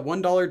 Yes, the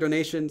 $1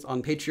 donations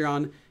on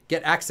Patreon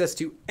get access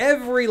to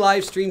every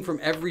live stream from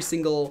every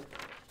single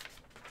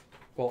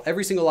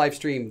live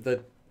stream.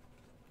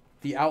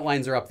 The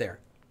outlines are up there.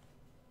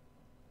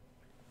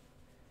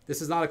 This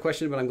is not a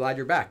question, but I'm glad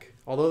you're back.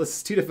 Although this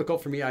is too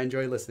difficult for me, I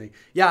enjoy listening.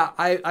 Yeah,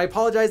 I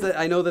apologize that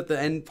I know that the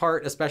end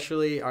part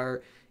especially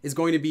is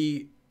going to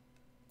be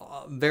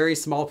a very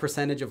small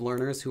percentage of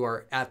learners who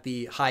are at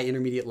the high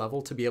intermediate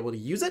level to be able to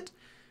use it.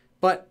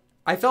 But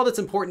I felt it's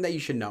important that you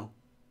should know.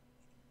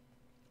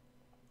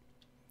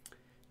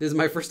 This is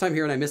my first time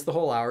here and I missed the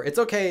whole hour. It's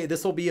okay.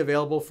 This will be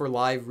available for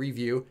live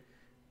review.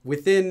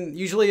 within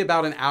usually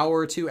about an hour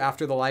or two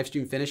after the live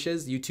stream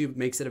finishes, YouTube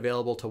makes it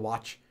available to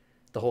watch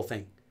the whole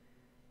thing.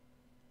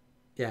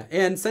 Yeah,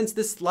 and since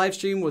this live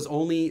stream was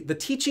only, the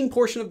teaching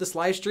portion of this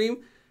live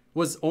stream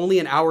was only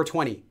an hour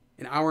 20,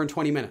 an hour and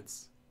 20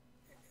 minutes.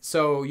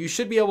 So you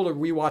should be able to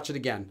rewatch it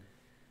again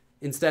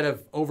instead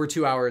of over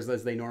 2 hours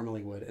as they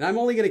normally would. And I'm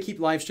only going to keep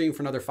live stream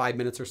for another 5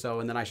 minutes or so,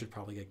 and then I should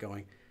probably get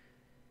going.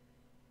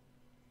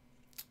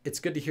 It's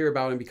good to hear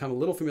about and become a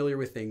little familiar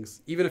with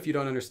things, even if you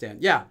don't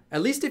understand. Yeah,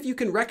 at least if you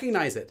can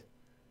recognize it.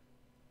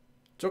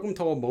 조금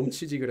더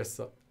멈추지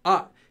그랬어.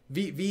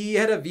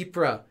 Vieta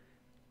Vipra.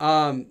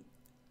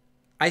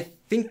 I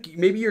think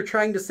maybe you're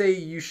trying to say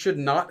you should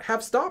not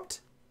have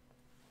stopped?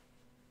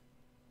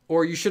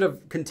 Or you should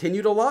have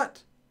continued a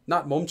lot?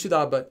 Not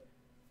멈추다, but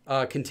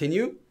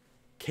continue.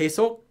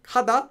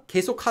 계속하다.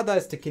 계속하다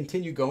is to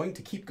continue going,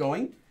 to keep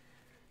going.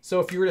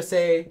 So if you were to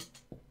say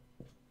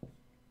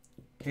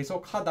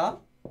계속하다,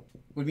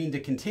 would mean to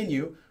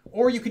continue,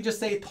 or you could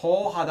just say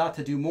더 하다,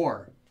 to do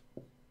more.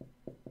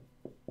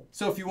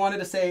 So if you wanted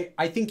to say,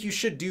 I think you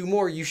should do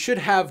more, you should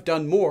have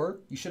done more,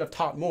 you should have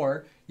taught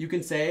more, you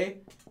can say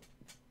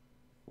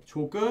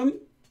조금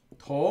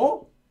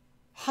더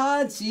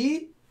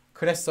하지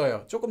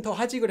그랬어요. 조금 더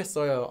하지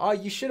그랬어요.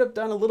 You should have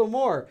done a little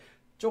more.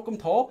 조금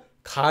더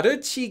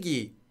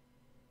가르치기.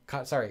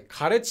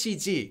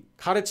 가르치지.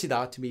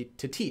 가르치다,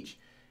 to teach.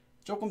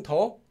 조금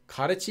더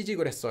가르치지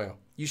그랬어요.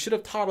 You should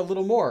have taught a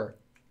little more.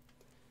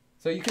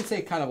 So you can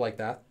say kind of like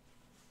that.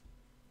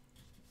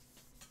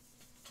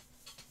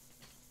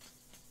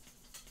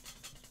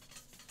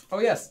 Oh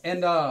yes,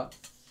 and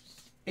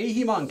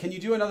Ahiman, can you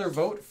do another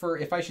vote for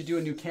if I should do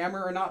a new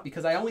camera or not?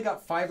 Because I only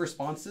got 5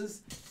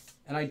 responses,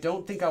 and I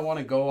don't think I want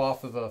to go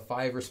off of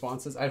 5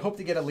 responses. I'd hope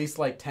to get at least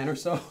like 10 or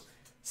so,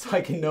 so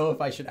I can know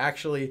if I should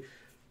actually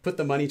put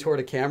the money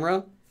toward a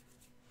camera.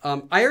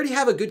 I already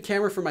have a good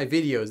camera for my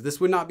videos. This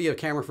would not be a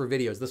camera for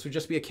videos. This would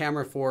just be a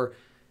camera for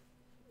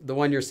the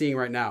one you're seeing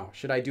right now.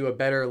 Should I do a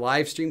better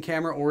live stream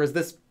camera, or is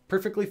this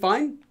perfectly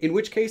fine? In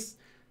which case,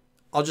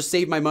 I'll just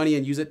save my money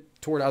and use it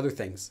toward other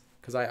things,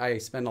 because I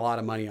spend a lot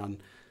of money on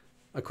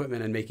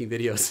equipment and making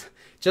videos.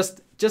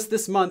 Just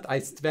this month, I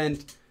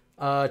spent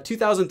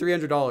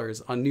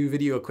 $2,300 on new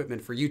video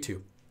equipment for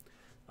YouTube.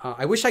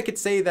 I wish I could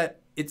say that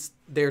it's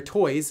their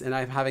toys and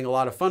I'm having a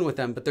lot of fun with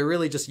them, but they're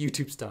really just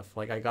YouTube stuff.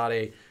 Like I got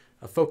a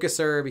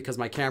focuser because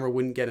my camera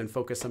wouldn't get in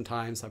focus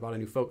sometimes. I bought a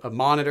new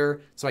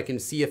monitor so I can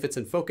see if it's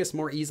in focus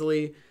more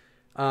easily.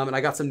 And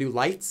I got some new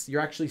lights.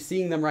 You're actually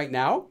seeing them right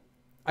now.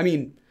 I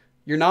mean,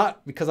 you're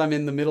not, because I'm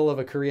in the middle of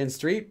a Korean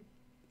street.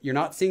 You're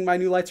not seeing my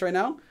new lights right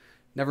now.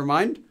 Never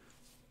mind.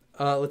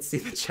 Let's see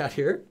the chat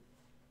here.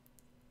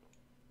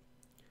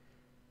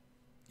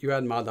 You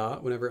add Mada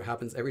whenever it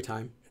happens, every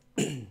time.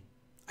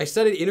 I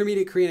studied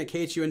intermediate Korean at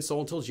KHU in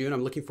Seoul until June.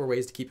 I'm looking for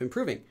ways to keep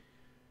improving.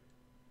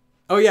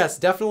 Oh yes,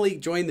 definitely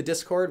join the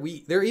Discord.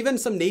 There are even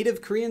some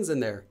native Koreans in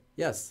there.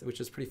 Yes, which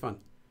is pretty fun.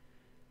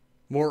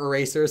 More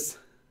erasers.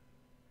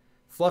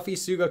 Fluffy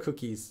Suga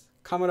cookies.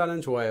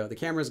 Kamera는 좋아요. The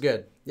camera's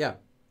good. Yeah.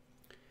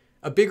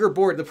 A bigger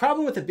board. The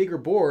problem with a bigger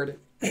board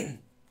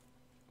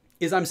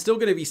is I'm still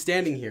going to be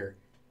standing here.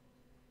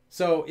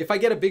 So if I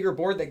get a bigger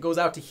board that goes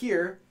out to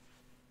here,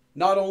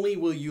 not only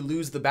will you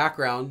lose the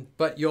background,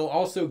 but you'll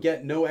also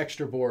get no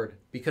extra board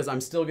because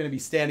I'm still going to be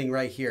standing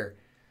right here.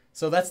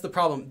 So that's the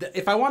problem.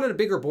 If I wanted a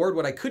bigger board,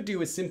 what I could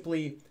do is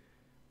simply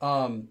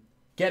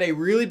get a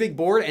really big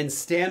board and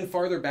stand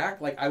farther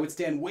back. Like I would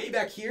stand way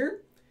back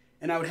here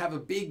and I would have a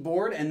big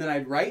board and then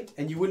I'd write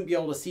and you wouldn't be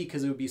able to see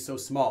because it would be so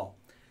small.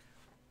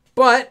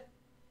 But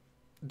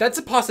that's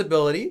a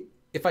possibility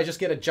if I just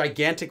get a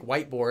gigantic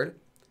whiteboard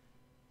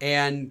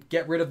and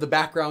get rid of the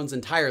backgrounds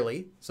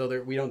entirely so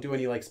that we don't do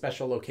any like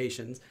special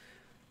locations.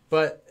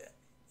 But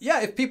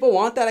yeah, if people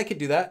want that, I could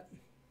do that.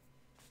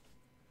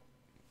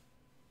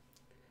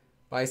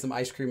 Buy some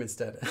ice cream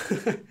instead.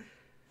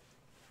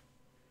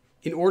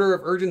 In order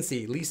of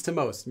urgency, least to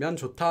most. 면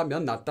좋다,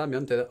 면 낫다,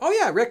 면 되다. Oh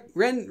yeah,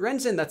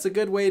 Renzin, that's a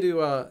good way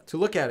to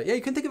look at it. Yeah,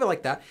 you can think of it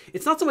like that.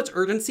 It's not so much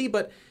urgency,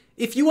 but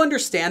if you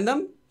understand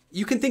them,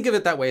 you can think of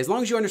it that way. As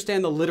long as you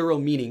understand the literal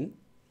meaning.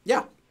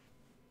 Yeah.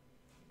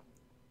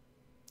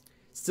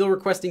 Still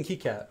requesting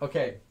KiCat.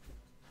 Okay.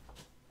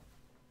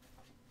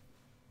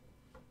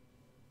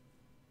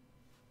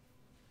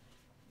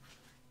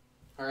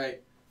 All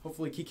right.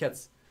 Hopefully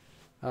KiCat's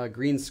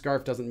green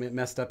scarf doesn't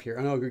messed up here.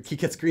 Oh no,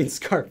 KiCat's green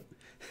scarf.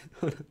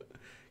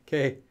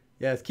 Okay.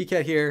 Yeah, it's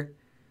KiCat here.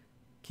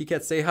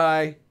 KiCat, say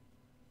hi.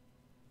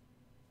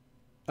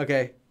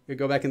 Okay. You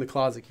go back in the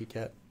closet,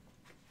 KiCat.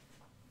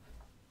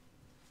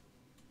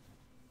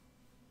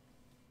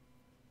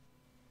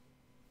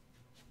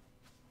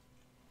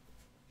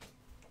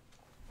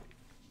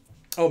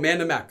 Oh,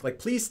 Manda Mac, like,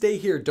 please stay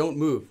here, don't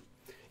move.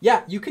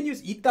 Yeah, you can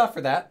use 있다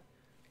for that.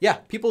 Yeah,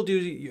 people do,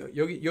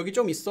 여기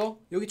좀 있어,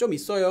 여기 좀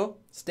있어요.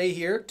 Stay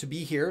here, to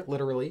be here,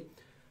 literally.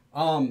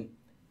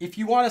 If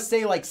you want to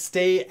say, like,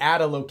 stay at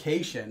a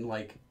location,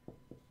 like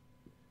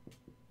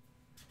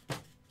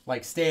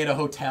stay at a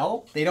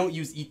hotel, they don't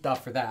use 있다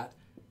for that.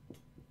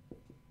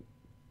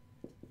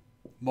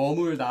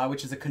 머물다,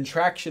 which is a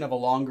contraction of a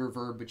longer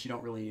verb, which you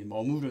don't really need.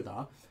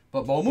 머무르다.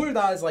 But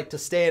머물다 is like to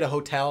stay at a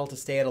hotel, to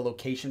stay at a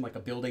location, like a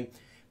building.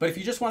 But if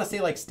you just want to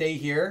say like stay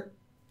here,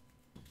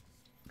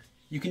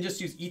 you can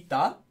just use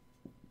있다,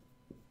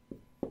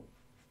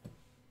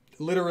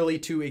 literally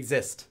to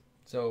exist.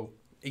 So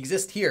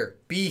exist here,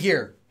 be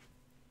here,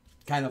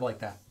 kind of like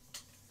that.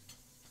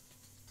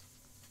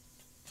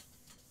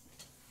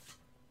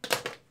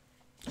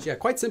 So yeah,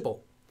 quite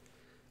simple.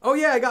 Oh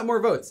yeah, I got more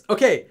votes.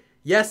 Okay,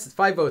 yes,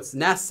 5 votes.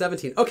 Nas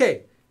 17.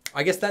 Okay,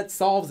 I guess that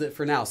solves it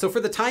for now. So for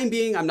the time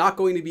being, I'm not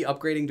going to be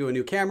upgrading to a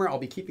new camera. I'll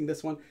be keeping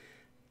this one.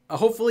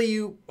 Hopefully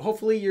you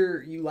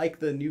like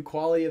the new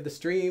quality of the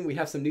stream. We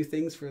have some new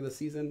things for the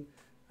season.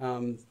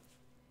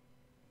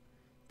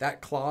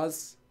 That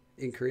clause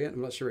in Korean,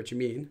 I'm not sure what you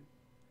mean.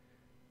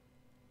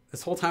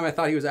 This whole time I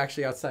thought he was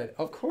actually outside.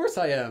 Of course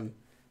I am.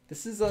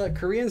 This is a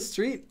Korean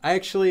street. I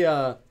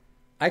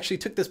actually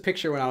took this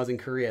picture when I was in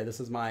Korea.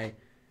 This is my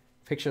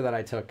picture that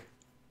I took.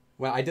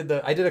 Well, I did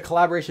a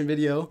collaboration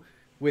video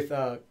with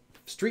a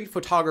street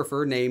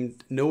photographer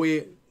named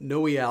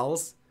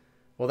Noeels.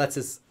 Well, that's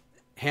his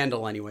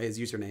handle anyway, his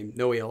username,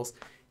 Noeels.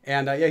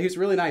 And yeah, he was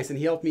really nice, and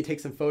he helped me take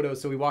some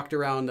photos. So we walked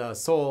around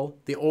Seoul,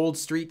 the old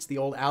streets, the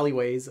old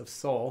alleyways of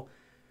Seoul,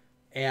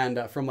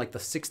 and from like the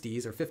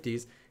 60s or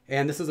 50s.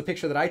 And this is a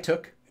picture that I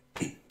took.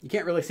 You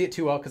can't really see it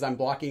too well because I'm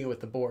blocking it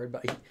with the board,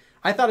 but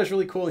I thought it was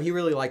really cool, and he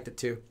really liked it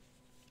too.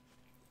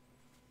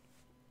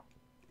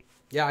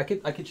 Yeah, I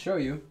could show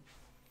you.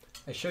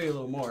 I show you a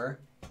little more.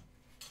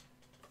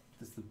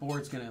 The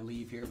board's gonna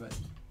leave here, but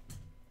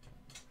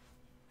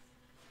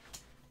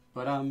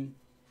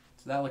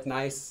does that look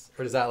nice,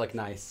 or does that look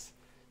nice?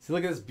 See,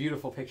 look at this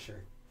beautiful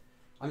picture.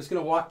 I'm just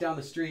gonna walk down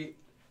the street.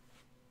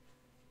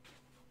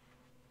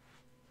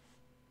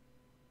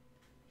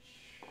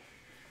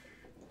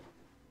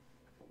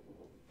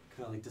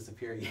 Kind of like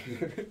disappearing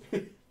here.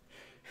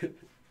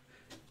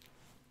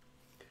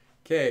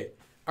 Okay.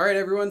 All right,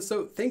 everyone.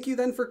 So thank you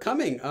then for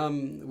coming.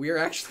 I'm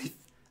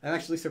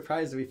actually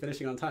surprised to be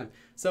finishing on time.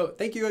 So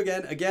thank you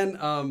again.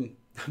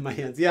 My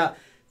hands. Yeah,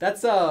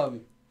 that's Oh,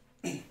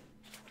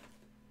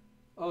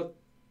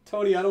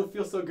 Tony, I don't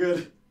feel so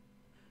good.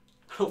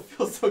 I don't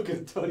feel so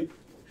good, Tony.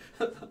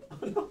 Oh,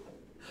 no.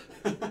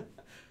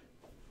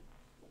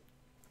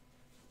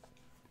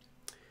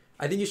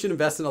 I think you should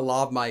invest in a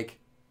lav mic.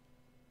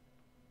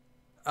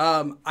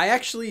 I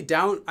actually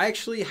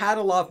had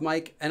a lav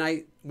mic and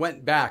I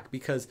went back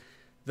because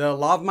the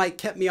lav mic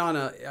kept me on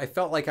I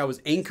felt like I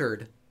was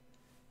anchored.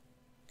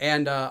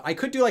 And I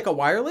could do like a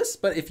wireless,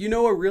 but if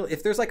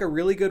there's like a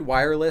really good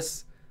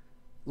wireless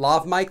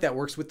lav mic that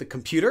works with the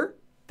computer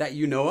that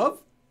you know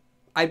of,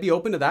 I'd be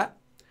open to that.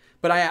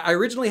 But I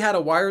originally had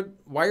a wired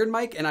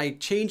mic, and I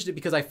changed it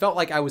because I felt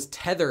like I was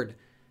tethered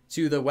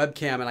to the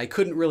webcam and I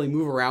couldn't really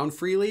move around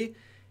freely.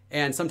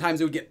 And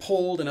sometimes it would get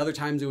pulled and other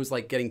times it was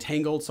like getting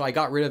tangled. So I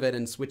got rid of it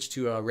and switched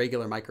to a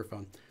regular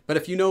microphone. But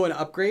if you know an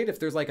upgrade, if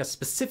there's like a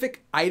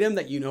specific item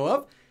that you know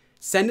of,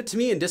 send it to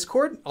me in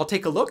Discord. I'll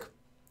take a look.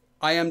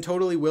 I am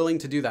totally willing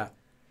to do that.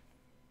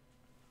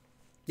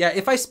 Yeah,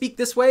 if I speak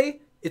this way,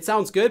 it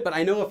sounds good. But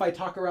I know if I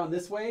talk around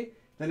this way,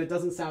 then it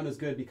doesn't sound as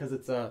good because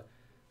it's a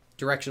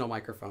directional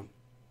microphone.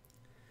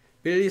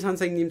 빌리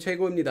선생님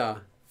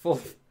최고입니다.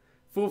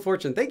 Fool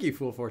Fortune. Thank you,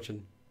 Fool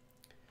Fortune.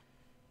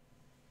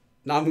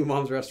 Namu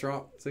Mom's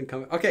Restaurant.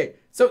 Okay,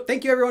 so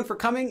thank you everyone for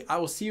coming. I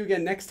will see you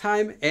again next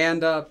time.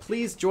 And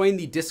please join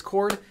the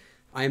Discord.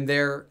 I'm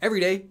there every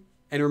day.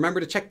 And remember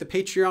to check the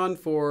Patreon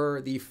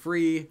for the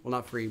free, well,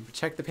 not free, but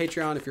check the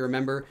Patreon if you're a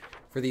member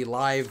for the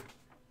live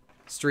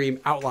stream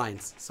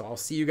outlines. So I'll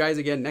see you guys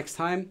again next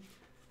time.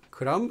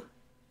 그럼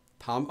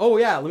Tom. Oh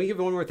yeah, let me give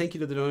one more thank you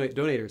to the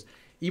donators.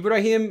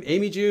 Ibrahim,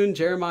 Amy June,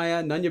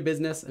 Jeremiah, None Your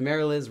Business,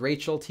 Amarilis,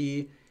 Rachel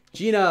T,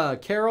 Gina,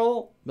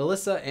 Carol,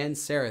 Melissa, and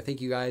Sarah.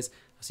 Thank you guys.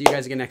 I'll see you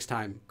guys again next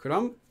time.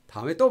 그럼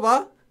다음에 또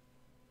봐.